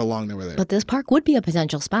 however long they were there. But this park would be a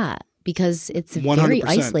potential spot because it's 100%. Very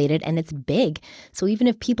isolated and it's big. So even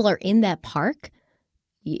if people are in that park,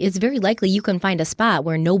 it's very likely you can find a spot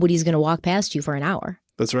where nobody's going to walk past you for an hour.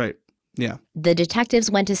 That's right. Yeah. The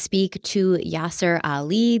detectives went to speak to Yasser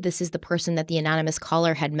Ali. This is the person that the anonymous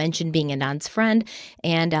caller had mentioned being Adnan's friend.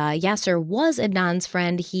 And Yasser was Adnan's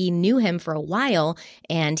friend. He knew him for a while,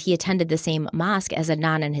 and he attended the same mosque as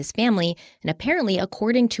Adnan and his family. And apparently,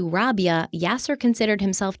 according to Rabia, Yasser considered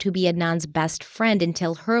himself to be Adnan's best friend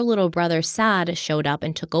until her little brother Saad showed up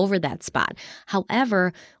and took over that spot.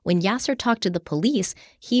 However, when Yasser talked to the police,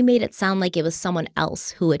 he made it sound like it was someone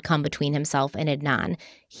else who had come between himself and Adnan.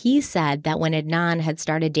 He said that when Adnan had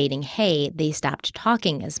started dating Hae, they stopped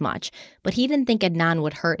talking as much, but he didn't think Adnan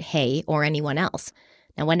would hurt Hae or anyone else.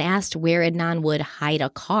 Now, when asked where Adnan would hide a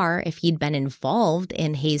car if he'd been involved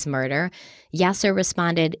in Hae's murder, Yasser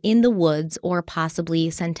responded in the woods or possibly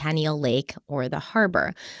Centennial Lake or the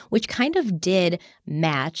harbor, which kind of did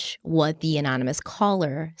match what the anonymous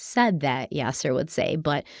caller said that Yasser would say.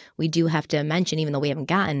 But we do have to mention, even though we haven't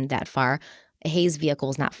gotten that far, Hae's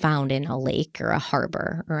vehicle is not found in a lake or a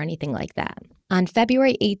harbor or anything like that. On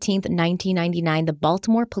February 18th, 1999, the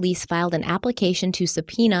Baltimore police filed an application to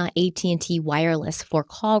subpoena AT&T Wireless for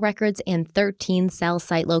call records and 13 cell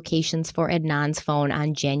site locations for Adnan's phone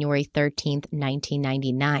on January 13th,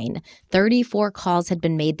 1999. 34 calls had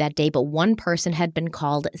been made that day, but one person had been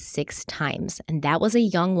called 6 times, and that was a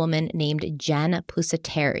young woman named Jen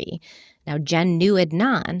Pusateri. Now, Jen knew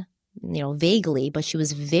Adnan, vaguely, but she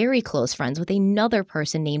was very close friends with another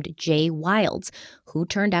person named Jay Wilds, who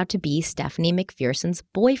turned out to be Stephanie McPherson's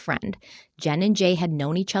boyfriend. Jen and Jay had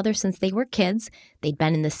known each other since they were kids. They'd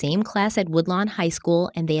been in the same class at Woodlawn High School,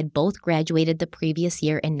 and they had both graduated the previous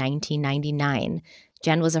year in 1999.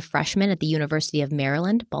 Jen was a freshman at the University of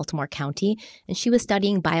Maryland, Baltimore County, and she was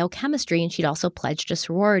studying biochemistry, and she'd also pledged a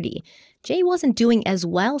sorority. Jay wasn't doing as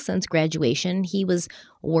well since graduation. He was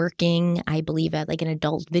working, I believe, at like an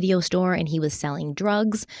adult video store, and he was selling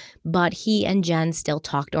drugs, but he and Jen still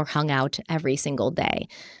talked or hung out every single day.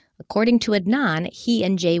 According to Adnan, he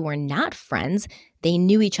and Jay were not friends. They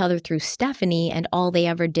knew each other through Stephanie, and all they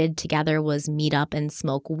ever did together was meet up and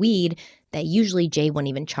smoke weed that usually Jay wouldn't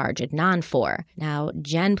even charge Adnan for. Now,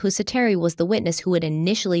 Jen Pusateri was the witness who would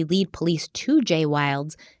initially lead police to Jay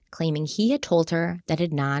Wilds, claiming he had told her that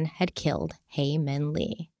Adnan had killed Hae Min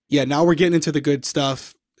Lee. Yeah, now we're getting into the good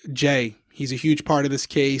stuff. Jay, he's a huge part of this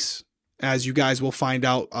case. As you guys will find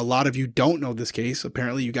out, a lot of you don't know this case.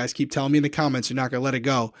 Apparently, you guys keep telling me in the comments you're not going to let it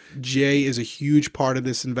go. Jay is a huge part of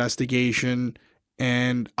this investigation.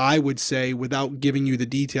 And I would say, without giving you the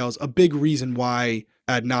details, a big reason why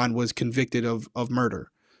Adnan was convicted of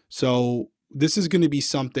murder. So this is going to be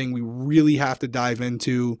something we really have to dive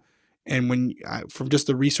into. And from just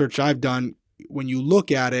the research I've done, when you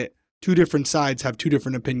look at it, two different sides have two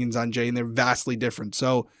different opinions on Jay, and they're vastly different.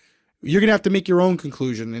 So you're going to have to make your own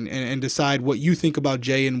conclusion and decide what you think about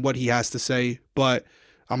Jay and what he has to say. But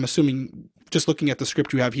I'm assuming, just looking at the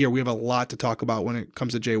script you have here, we have a lot to talk about when it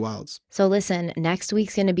comes to Jay Wilds. So listen, next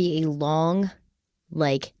week's going to be a long,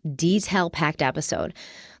 detail-packed episode,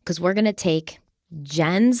 because we're going to take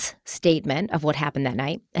Jen's statement of what happened that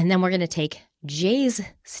night, and then we're going to take Jay's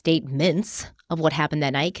statements of what happened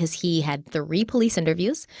that night because he had 3 police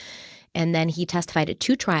interviews, and then he testified at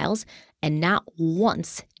 2 trials, and not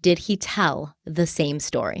once did he tell the same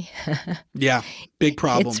story. Yeah, big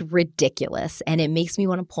problem. It's ridiculous, and it makes me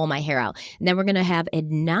want to pull my hair out. And then we're going to have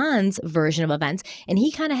Adnan's version of events, and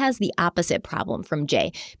he kind of has the opposite problem from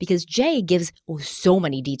Jay because Jay gives so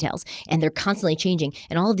many details, and they're constantly changing,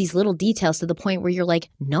 and all of these little details to the point where you're like,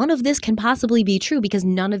 none of this can possibly be true because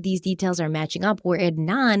none of these details are matching up, where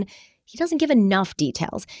Adnan, he doesn't give enough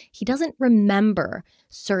details. He doesn't remember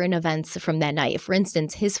certain events from that night. For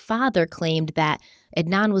instance, his father claimed that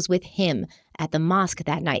Adnan was with him at the mosque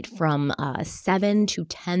that night from 7 to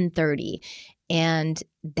 10:30. And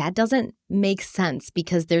that doesn't make sense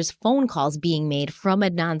because there's phone calls being made from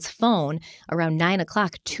Adnan's phone around 9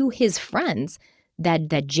 o'clock to his friends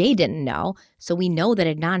that Jay didn't know. So we know that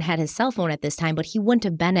Adnan had his cell phone at this time, but he wouldn't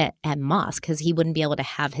have been at mosque because he wouldn't be able to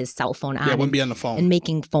have his cell phone on. Yeah, wouldn't be on the phone. And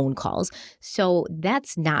making phone calls. So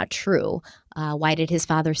that's not true. Why did his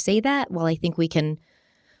father say that? Well, I think we can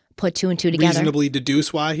put 2 and 2 together. Reasonably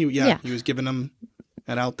deduce why he was giving them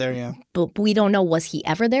it out there, yeah. But we don't know, was he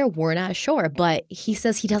ever there? We're not sure. But he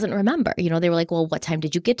says he doesn't remember. You know, they were like, well, what time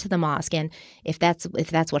did you get to the mosque? And if that's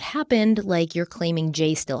what happened, like you're claiming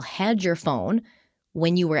Jay still had your phone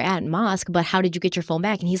when you were at mosque, but how did you get your phone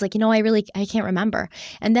back? And he's like, I can't remember.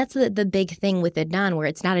 And that's the big thing with Adnan, where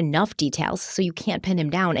it's not enough details, so you can't pin him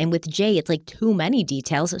down. And with Jay, it's like too many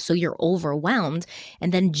details, so you're overwhelmed.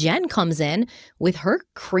 And then Jen comes in with her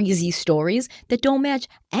crazy stories that don't match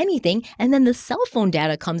anything. And then the cell phone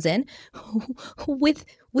data comes in with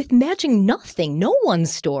matching nothing, no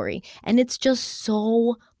one's story. And it's just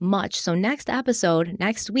so much. So next episode,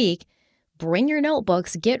 next week, bring your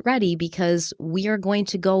notebooks, get ready, because we are going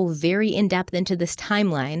to go very in-depth into this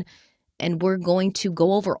timeline, and we're going to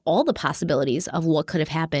go over all the possibilities of what could have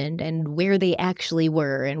happened and where they actually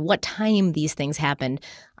were and what time these things happened.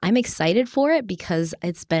 I'm excited for it because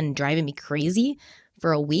it's been driving me crazy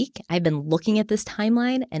for a week. I've been looking at this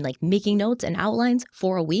timeline and like making notes and outlines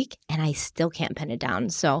for a week, and I still can't pin it down.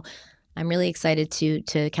 So I'm really excited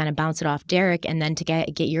to kind of bounce it off Derek and then to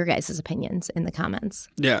get your guys' opinions in the comments.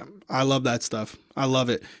 Yeah, I love that stuff. I love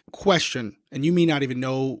it. Question, and you may not even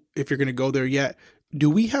know if you're going to go there yet. Do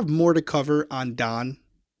we have more to cover on Don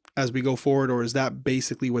as we go forward, or is that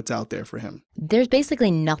basically what's out there for him? There's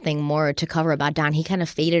basically nothing more to cover about Don. He kind of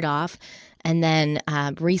faded off. And then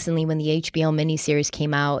recently when the HBO miniseries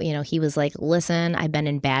came out, he was like, listen, I've been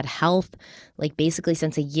in bad health, like basically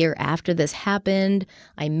since a year after this happened.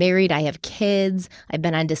 I'm married. I have kids. I've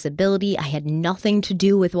been on disability. I had nothing to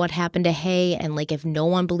do with what happened to Hae. And like, if no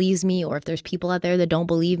one believes me, or if there's people out there that don't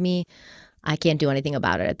believe me, I can't do anything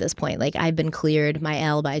about it at this point. Like, I've been cleared. My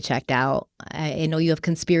alibi checked out. I know you have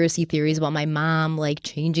conspiracy theories about my mom, like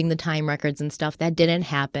changing the time records and stuff. That didn't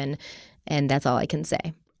happen. And that's all I can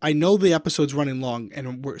say. I know the episode's running long,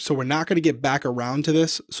 and we're not going to get back around to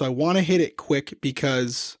this. So I want to hit it quick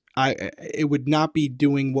because it would not be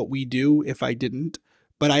doing what we do if I didn't.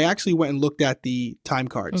 But I actually went and looked at the time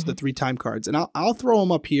cards, the 3 time cards, and I'll throw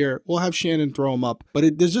them up here. We'll have Shannon throw them up.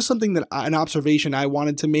 But there's just something an observation I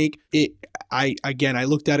wanted to make. I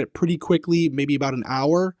looked at it pretty quickly, maybe about an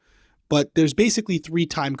hour. But there's basically 3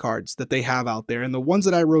 time cards that they have out there, and the ones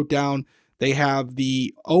that I wrote down. They have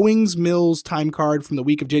the Owings-Mills time card from the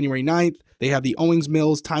week of January 9th. They have the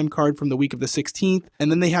Owings-Mills time card from the week of the 16th. And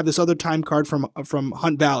then they have this other time card from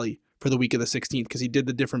Hunt Valley for the week of the 16th because he did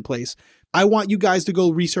the different place. I want you guys to go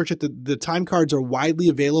research it. The time cards are widely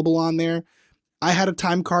available on there. I had a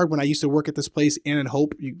time card when I used to work at this place, Ann and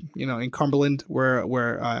Hope, in Cumberland, where it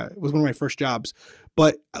was one of my first jobs.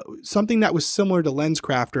 But something that was similar to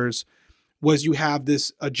LensCrafters was you have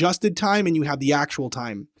this adjusted time and you have the actual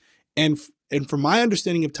time. And from my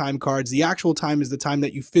understanding of time cards, the actual time is the time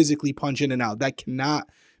that you physically punch in and out. That cannot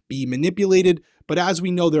be manipulated. But as we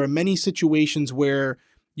know, there are many situations where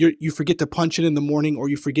you forget to punch in the morning, or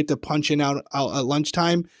you forget to punch in out at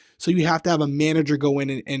lunchtime. So you have to have a manager go in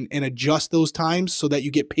and adjust those times so that you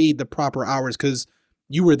get paid the proper hours because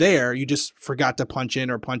you were there. You just forgot to punch in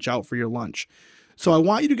or punch out for your lunch. So I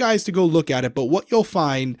want you guys to go look at it. But what you'll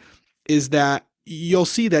find is that you'll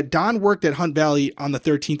see that Don worked at Hunt Valley on the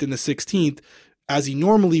 13th and the 16th as he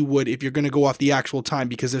normally would if you're going to go off the actual time,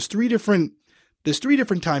 because there's three different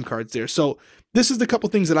time cards there. So this is the couple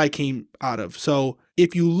things that I came out of. So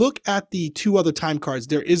if you look at the 2 other time cards,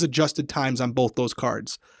 there is adjusted times on both those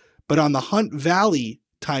cards. But on the Hunt Valley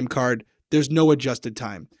time card, there's no adjusted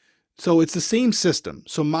time. So it's the same system.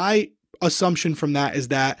 So my assumption from that is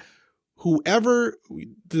that whoever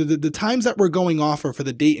the times that we're going off are for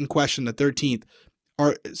the date in question, the 13th,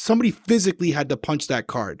 are somebody physically had to punch that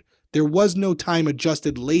card. There was no time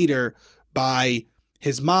adjusted later by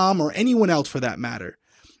his mom or anyone else for that matter.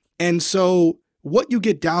 And so what you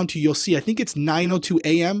get down to, you'll see, I think it's 9:02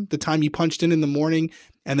 a.m., the time he punched in the morning,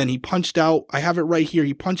 and then he punched out, I have it right here,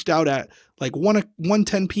 he punched out at like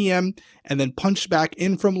 1:10 p.m. and then punched back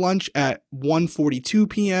in from lunch at 1:42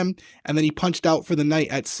 p.m. and then he punched out for the night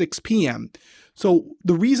at 6 p.m. So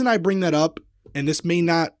the reason I bring that up, and this may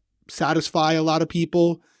not satisfy a lot of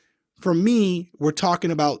people, for me, we're talking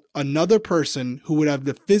about another person who would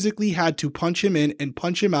have physically had to punch him in and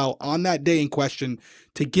punch him out on that day in question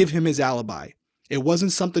to give him his alibi. It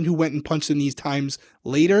wasn't something who went and punched in these times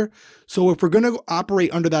later. So if we're going to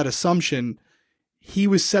operate under that assumption, he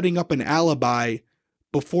was setting up an alibi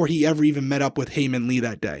before he ever even met up with Hae Min Lee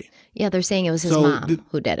that day. Yeah, they're saying it was his mom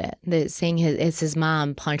who did it. They're saying it's his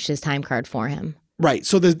mom punched his time card for him. Right.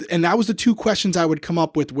 So and that was the two questions I would come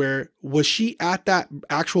up with, where was she at that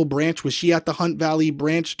actual branch? Was she at the Hunt Valley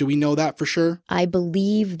branch? Do we know that for sure? I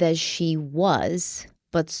believe that she was,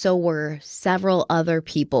 but so were several other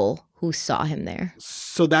people who saw him there.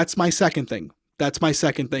 So that's my second thing. That's my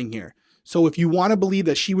second thing here. So if you want to believe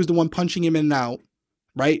that she was the one punching him in and out,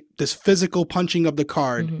 right, this physical punching of the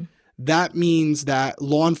card, that means that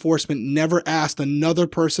law enforcement never asked another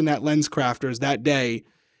person at LensCrafters that day,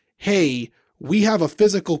 hey, we have a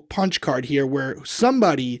physical punch card here where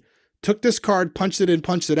somebody took this card, punched it in,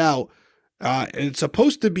 punched it out, and it's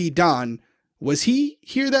supposed to be Don. Was he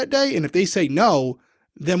here that day? And if they say no,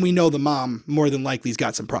 then we know the mom more than likely has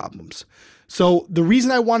got some problems. So the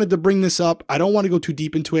reason I wanted to bring this up, I don't want to go too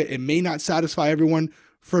deep into it. It may not satisfy everyone.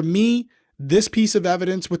 For me, this piece of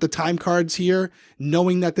evidence with the time cards here,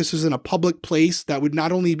 knowing that this is in a public place that would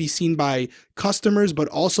not only be seen by customers, but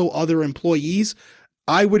also other employees,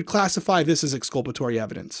 I would classify this as exculpatory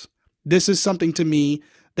evidence. This is something to me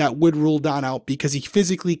that would rule Don out because he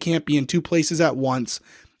physically can't be in two places at once.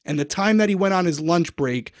 And the time that he went on his lunch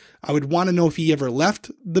break, I would want to know if he ever left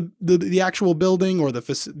the actual building or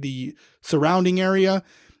the surrounding area.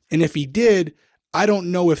 And if he did, I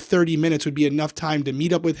don't know if 30 minutes would be enough time to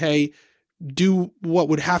meet up with Hae, do what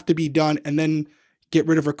would have to be done, and then get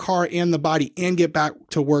rid of her car and the body and get back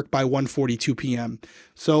to work by 1:42 p.m.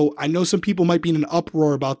 So I know some people might be in an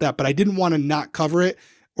uproar about that, but I didn't want to not cover it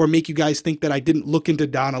or make you guys think that I didn't look into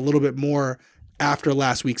Don a little bit more after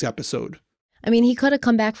last week's episode. I mean, he could have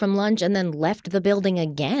come back from lunch and then left the building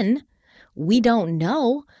again. We don't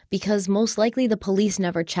know because most likely the police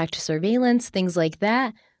never checked surveillance, things like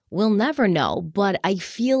that. We'll never know, but I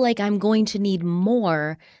feel like I'm going to need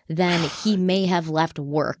more than he may have left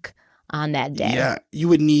work on that day. Yeah, you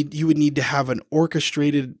would need to have an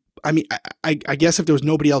orchestrated. I mean, I guess if there was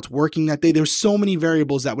nobody else working that day, there's so many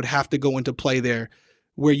variables that would have to go into play there,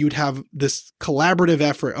 where you'd have this collaborative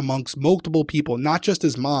effort amongst multiple people, not just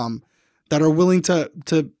his mom, that are willing to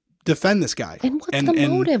defend this guy. And what's the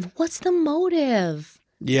motive? What's the motive?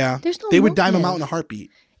 Yeah, there's no. They would dime him out in a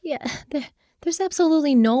heartbeat. Yeah. There's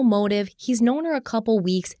absolutely no motive. He's known her a couple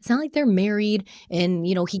weeks. It's not like they're married and,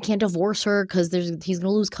 he can't divorce her because he's going to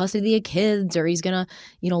lose custody of kids or he's going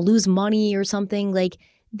to, lose money or something. Like,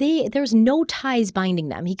 there's no ties binding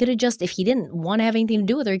them. He could have just, if he didn't want to have anything to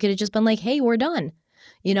do with her, he could have just been like, hey, we're done.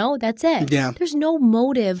 That's it. Yeah. There's no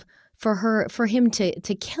motive for him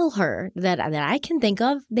to kill her that I can think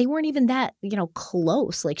of. They weren't even that,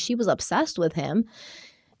 close. Like, she was obsessed with him.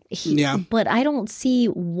 But I don't see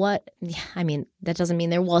that doesn't mean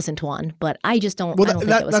there wasn't one, but I just don't. Well, I don't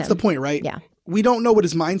think it was that's him. the point, right? Yeah. We don't know what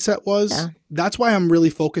his mindset was. Yeah. That's why I'm really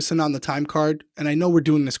focusing on the time card. And I know we're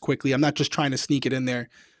doing this quickly. I'm not just trying to sneak it in there.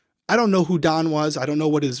 I don't know who Don was. I don't know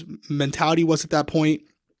what his mentality was at that point.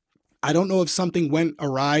 I don't know if something went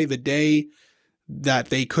awry the day that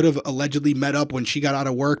they could have allegedly met up when she got out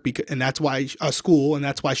of work and that's why school, and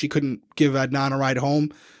that's why she couldn't give Adnan a ride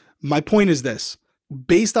home. My point is this.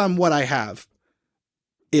 Based on what I have,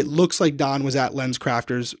 it looks like Don was at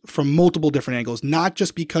LensCrafters from multiple different angles, not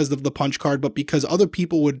just because of the punch card, but because other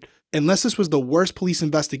people would, unless this was the worst police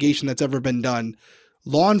investigation that's ever been done,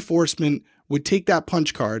 law enforcement would take that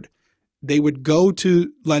punch card, they would go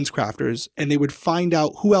to LensCrafters, and they would find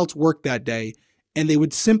out who else worked that day, and they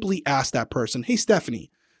would simply ask that person, hey, Stephanie,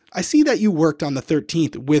 I see that you worked on the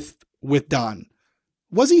 13th with Don.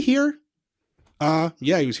 Was he here? Yeah,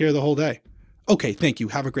 he was here the whole day. Okay, thank you.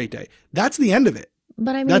 Have a great day. That's the end of it.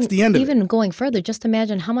 But I mean, that's the end of it. Even going further, just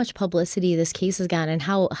imagine how much publicity this case has gotten and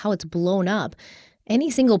how it's blown up. any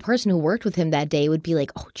single person who worked with him that day would be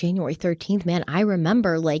like, oh, January 13th, man, I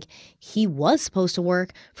remember like he was supposed to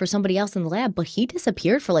work for somebody else in the lab, but he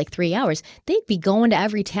disappeared for like 3 hours. They'd be going to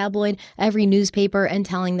every tabloid, every newspaper and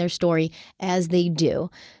telling their story as they do.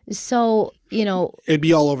 So, you know, it'd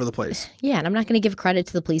be all over the place. Yeah. And I'm not going to give credit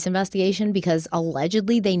to the police investigation because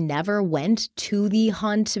allegedly they never went to the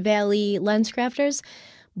Hunt Valley LensCrafters,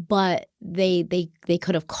 but they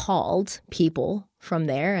could have called people from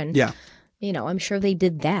there. And, you know, I'm sure they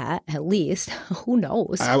did that at least. Who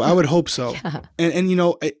knows? I would hope so. Yeah. And, you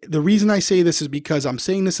know, the reason I say this is because I'm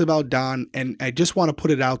saying this about Don, and I just want to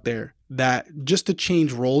put it out there that just to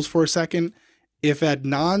change roles for a second, if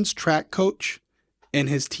Adnan's track coach and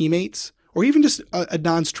his teammates, or even just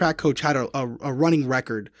Adnan's track coach had a running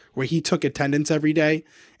record where he took attendance every day,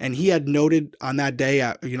 and he had noted on that day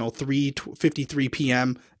at, you know, 3:53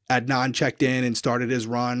 p.m., Adnan checked in and started his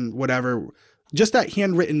run, whatever, just that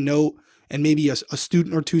handwritten note and maybe a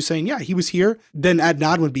student or two saying, yeah, he was here, then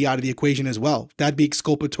Adnan would be out of the equation as well. That'd be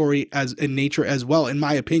exculpatory as in nature as well, in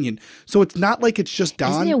my opinion. So it's not like it's just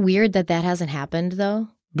Don. Isn't it weird that hasn't happened though?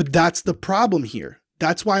 But that's the problem here.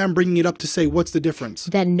 That's why I'm bringing it up to say, what's the difference?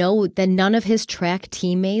 That none of his track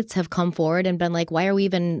teammates have come forward and been like, why are we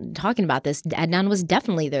even talking about this? Adnan was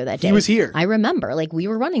definitely there that day. He was here. I remember, like, we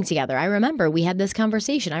were running together. I remember we had this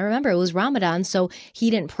conversation. I remember it was Ramadan, so he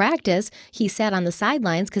didn't practice. He sat on the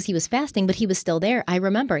sidelines because he was fasting, but he was still there. I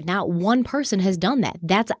remember. Not one person has done that.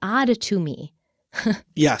 That's odd to me.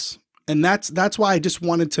 Yes. And that's why I just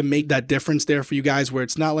wanted to make that difference there for you guys, where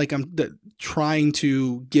it's not like I'm trying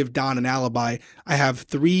to give Don an alibi. I have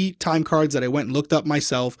 3 time cards that I went and looked up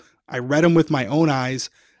myself. I read them with my own eyes.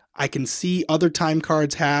 I can see other time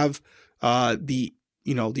cards have the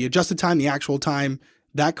adjusted time, the actual time.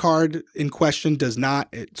 That card in question does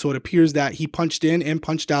not. So it appears that he punched in and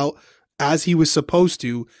punched out as he was supposed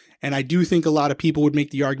to. And I do think a lot of people would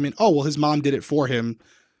make the argument, oh, well, his mom did it for him.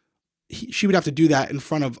 She would have to do that in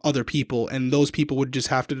front of other people, and those people would just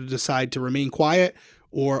have to decide to remain quiet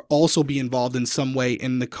or also be involved in some way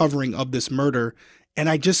in the covering of this murder. And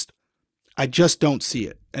I just don't see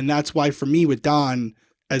it. And that's why for me with Don,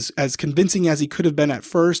 as convincing as he could have been at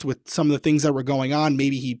first with some of the things that were going on,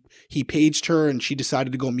 maybe he paged her and she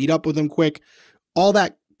decided to go meet up with him quick. All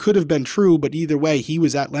that could have been true, but either way, he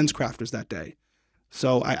was at LensCrafters that day.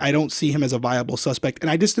 So I don't see him as a viable suspect. And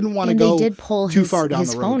I just didn't want to go too far down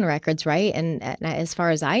the road. His phone records, right? And as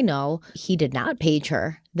far as I know, he did not page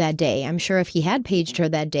her that day. I'm sure if he had paged her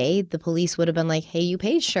that day, the police would have been like, hey, you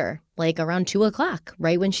paged her, like around 2 o'clock,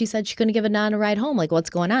 right? When she said she couldn't give Adnan a ride home. Like, what's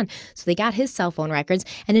going on? So they got his cell phone records.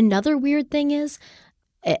 And another weird thing is,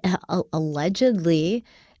 allegedly,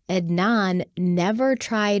 Adnan never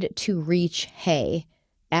tried to reach Hae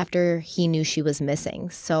after he knew she was missing.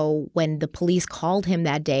 So when the police called him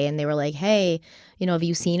that day and they were like, hey, you know, have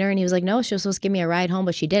you seen her? And he was like, no, she was supposed to give me a ride home,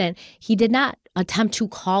 but she didn't. He did not attempt to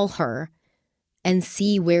call her and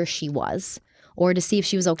see where she was or to see if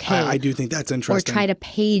she was okay. I do think that's interesting. Or try to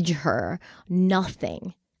page her.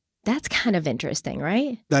 Nothing. That's kind of interesting,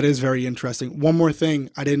 right? That is very interesting. One more thing.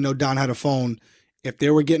 I didn't know Don had a phone. If they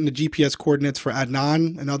were getting the GPS coordinates for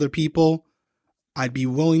Adnan and other people, I'd be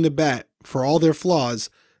willing to bet, for all their flaws,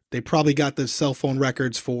 they probably got the cell phone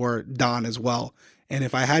records for Don as well. And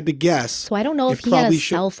if I had to guess... So I don't know if he had a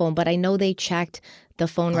cell phone, but I know they checked the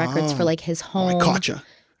phone records for like his home.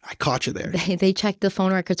 I caught you there. They checked the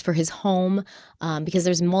phone records for his home because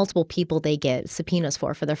there's multiple people they get subpoenas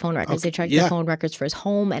for their phone records. Okay. They checked the phone records for his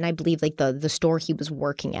home and I believe like the store he was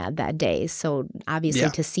working at that day. So obviously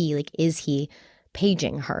to see like, is he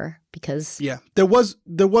paging her? Because... Yeah, there was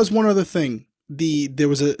one other thing. There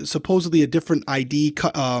was supposedly a different ID,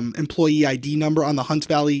 employee ID number on the Hunt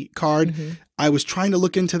Valley card. Mm-hmm. I was trying to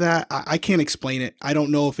look into that. I can't explain it. I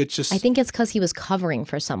don't know if it's just... I think it's because he was covering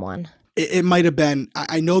for someone. It might have been.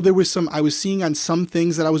 I know there was I was seeing on some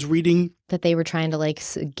things that I was reading. That they were trying to like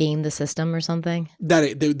game the system or something?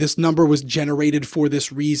 That this number was generated for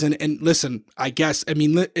this reason. And listen,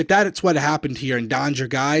 if that's what happened here and Don's your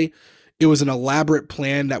guy, it was an elaborate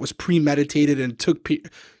plan that was premeditated and took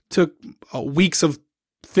weeks of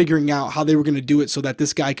figuring out how they were going to do it so that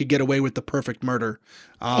this guy could get away with the perfect murder.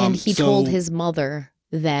 And he told his mother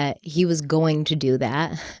that he was going to do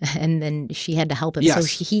that, and then she had to help him. Yes.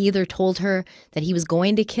 So he either told her that he was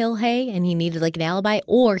going to kill Hae and he needed like an alibi,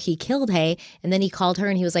 or he killed Hae and then he called her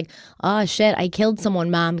and he was like, oh shit, I killed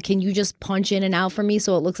someone, Mom. Can you just punch in and out for me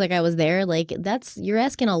so it looks like I was there? Like you're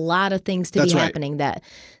asking a lot of things to be happening that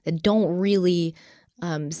don't really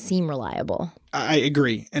seem reliable. I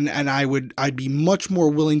agree. And I'd be much more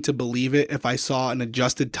willing to believe it if I saw an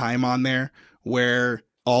adjusted time on there where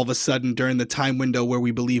all of a sudden during the time window where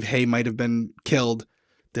we believe Hae might have been killed,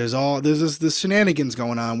 there's this shenanigans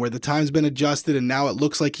going on where the time's been adjusted and now it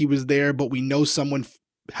looks like he was there, but we know someone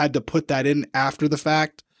had to put that in after the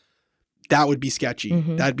fact. That would be sketchy.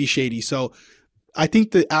 Mm-hmm. That'd be shady. So I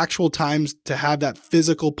think the actual times to have that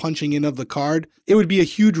physical punching in of the card, it would be a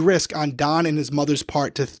huge risk on Don and his mother's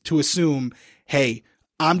part to assume, hey,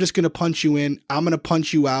 I'm just going to punch you in, I'm going to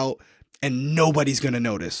punch you out, and nobody's going to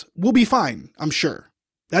notice. We'll be fine, I'm sure.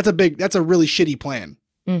 That's a really shitty plan,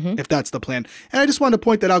 if that's the plan. And I just wanted to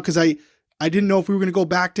point that out because I didn't know if we were going to go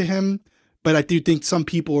back to him, but I do think some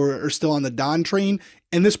people are still on the Don train.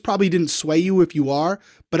 And this probably didn't sway you if you are,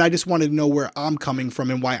 but I just wanted to know where I'm coming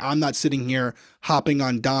from and why I'm not sitting here hopping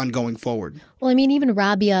on Don going forward. Well, I mean, even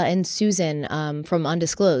Rabia and Susan from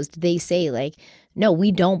Undisclosed, they say like, no,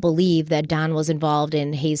 we don't believe that Don was involved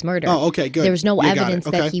in Hae's murder. Oh, okay, good. There's no evidence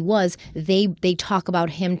that he was. They talk about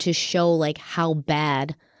him to show like how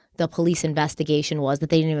bad the police investigation was, that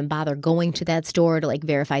they didn't even bother going to that store to like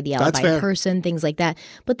verify the alibi person, things like that.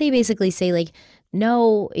 But they basically say like,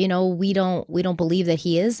 no, we don't believe that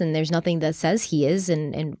he is, and there's nothing that says he is.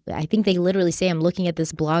 And I think they literally say, I'm looking at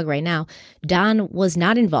this blog right now, Don was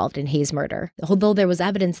not involved in Hae's murder, although there was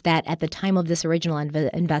evidence that at the time of this original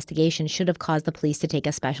investigation should have caused the police to take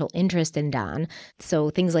a special interest in Don. So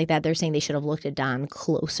things like that, they're saying they should have looked at Don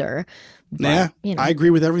closer. But, yeah, I agree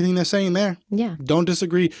with everything they're saying there. Yeah. Don't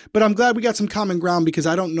disagree. But I'm glad we got some common ground because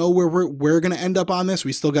I don't know where we're going to end up on this.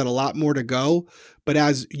 We still got a lot more to go. But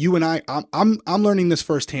as you and I'm learning this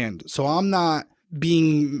firsthand. So I'm not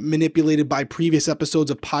being manipulated by previous episodes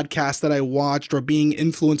of podcasts that I watched or being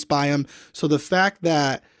influenced by them. So the fact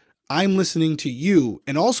that I'm listening to you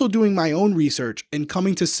and also doing my own research and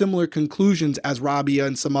coming to similar conclusions as Rabia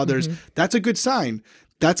and some others, that's a good sign.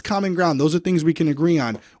 That's common ground. Those are things we can agree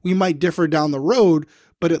on. We might differ down the road,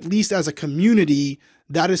 but at least as a community,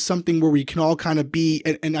 that is something where we can all kind of be.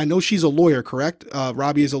 And I know she's a lawyer, correct?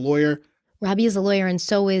 Rabia is a lawyer. Rabia is a lawyer, and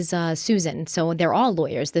so is Susan. So they're all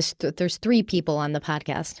lawyers. There's 3 people on the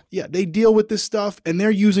podcast. Yeah, they deal with this stuff, and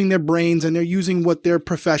they're using their brains, and they're using what their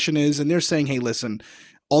profession is, and they're saying, hey, listen,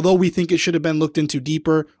 although we think it should have been looked into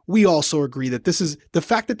deeper, we also agree that this is the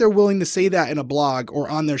fact that they're willing to say that in a blog or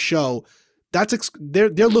on their show. They're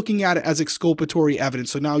looking at it as exculpatory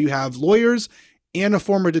evidence. So now you have lawyers and a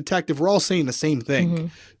former detective. We're all saying the same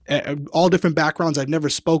thing. All different backgrounds. I've never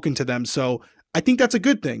spoken to them. So I think that's a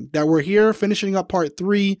good thing that we're here finishing up part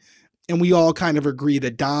 3. And we all kind of agree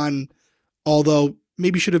that Don, although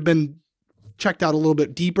maybe should have been checked out a little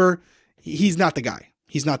bit deeper, he's not the guy.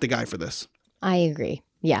 He's not the guy for this. I agree.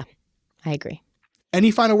 Yeah, I agree. Any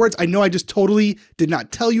final words? I know I just totally did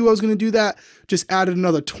not tell you I was going to do that. Just added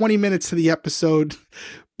another 20 minutes to the episode.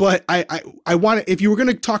 But I want to, if you were going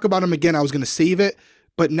to talk about him again, I was going to save it.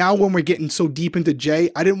 But now when we're getting so deep into Jay,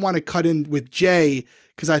 I didn't want to cut in with Jay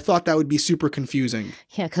because I thought that would be super confusing.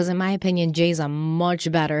 Yeah, because in my opinion, Jay's a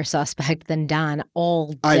much better suspect than Don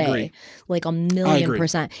all day. I agree. Like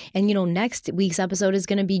 1,000,000%. And, next week's episode is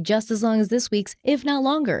going to be just as long as this week's, if not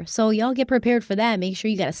longer. So y'all get prepared for that. Make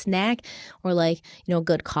sure you got a snack or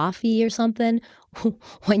good coffee or something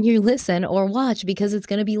when you listen or watch because it's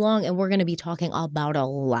going to be long and we're going to be talking about a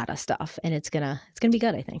lot of stuff and it's going to be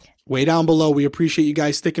good, I think. Way down below, we appreciate you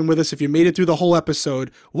guys sticking with us. If you made it through the whole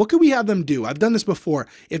episode, what could we have them do? I've done this before.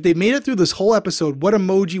 If they made it through this whole episode, what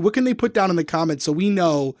emoji, what can they put down in the comments so we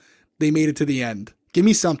know they made it to the end? Give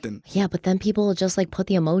me something. Yeah, but then people will just put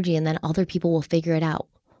the emoji and then other people will figure it out.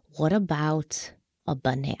 What about a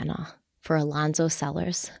banana for Alonzo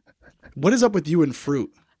Sellers? What is up with you and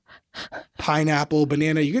fruit? Pineapple,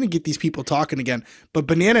 banana. You're going to get these people talking again. But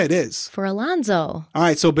banana it is. For Alonzo. All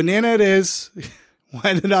right, so banana it is. We'll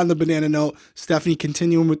end it on the banana note. Stephanie,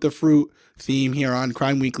 continuing with the fruit theme here on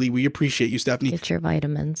Crime Weekly. We appreciate you, Stephanie. Get your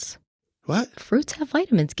vitamins. What? Fruits have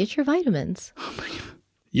vitamins. Get your vitamins. Oh my God.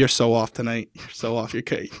 You're so off tonight. You're so off your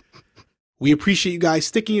cake. We appreciate you guys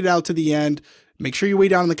sticking it out to the end. Make sure you weigh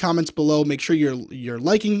down in the comments below. Make sure you're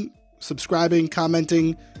liking, subscribing,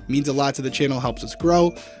 commenting. Means a lot to the channel, helps us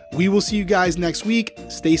grow. We will see you guys next week.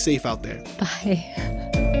 Stay safe out there. Bye.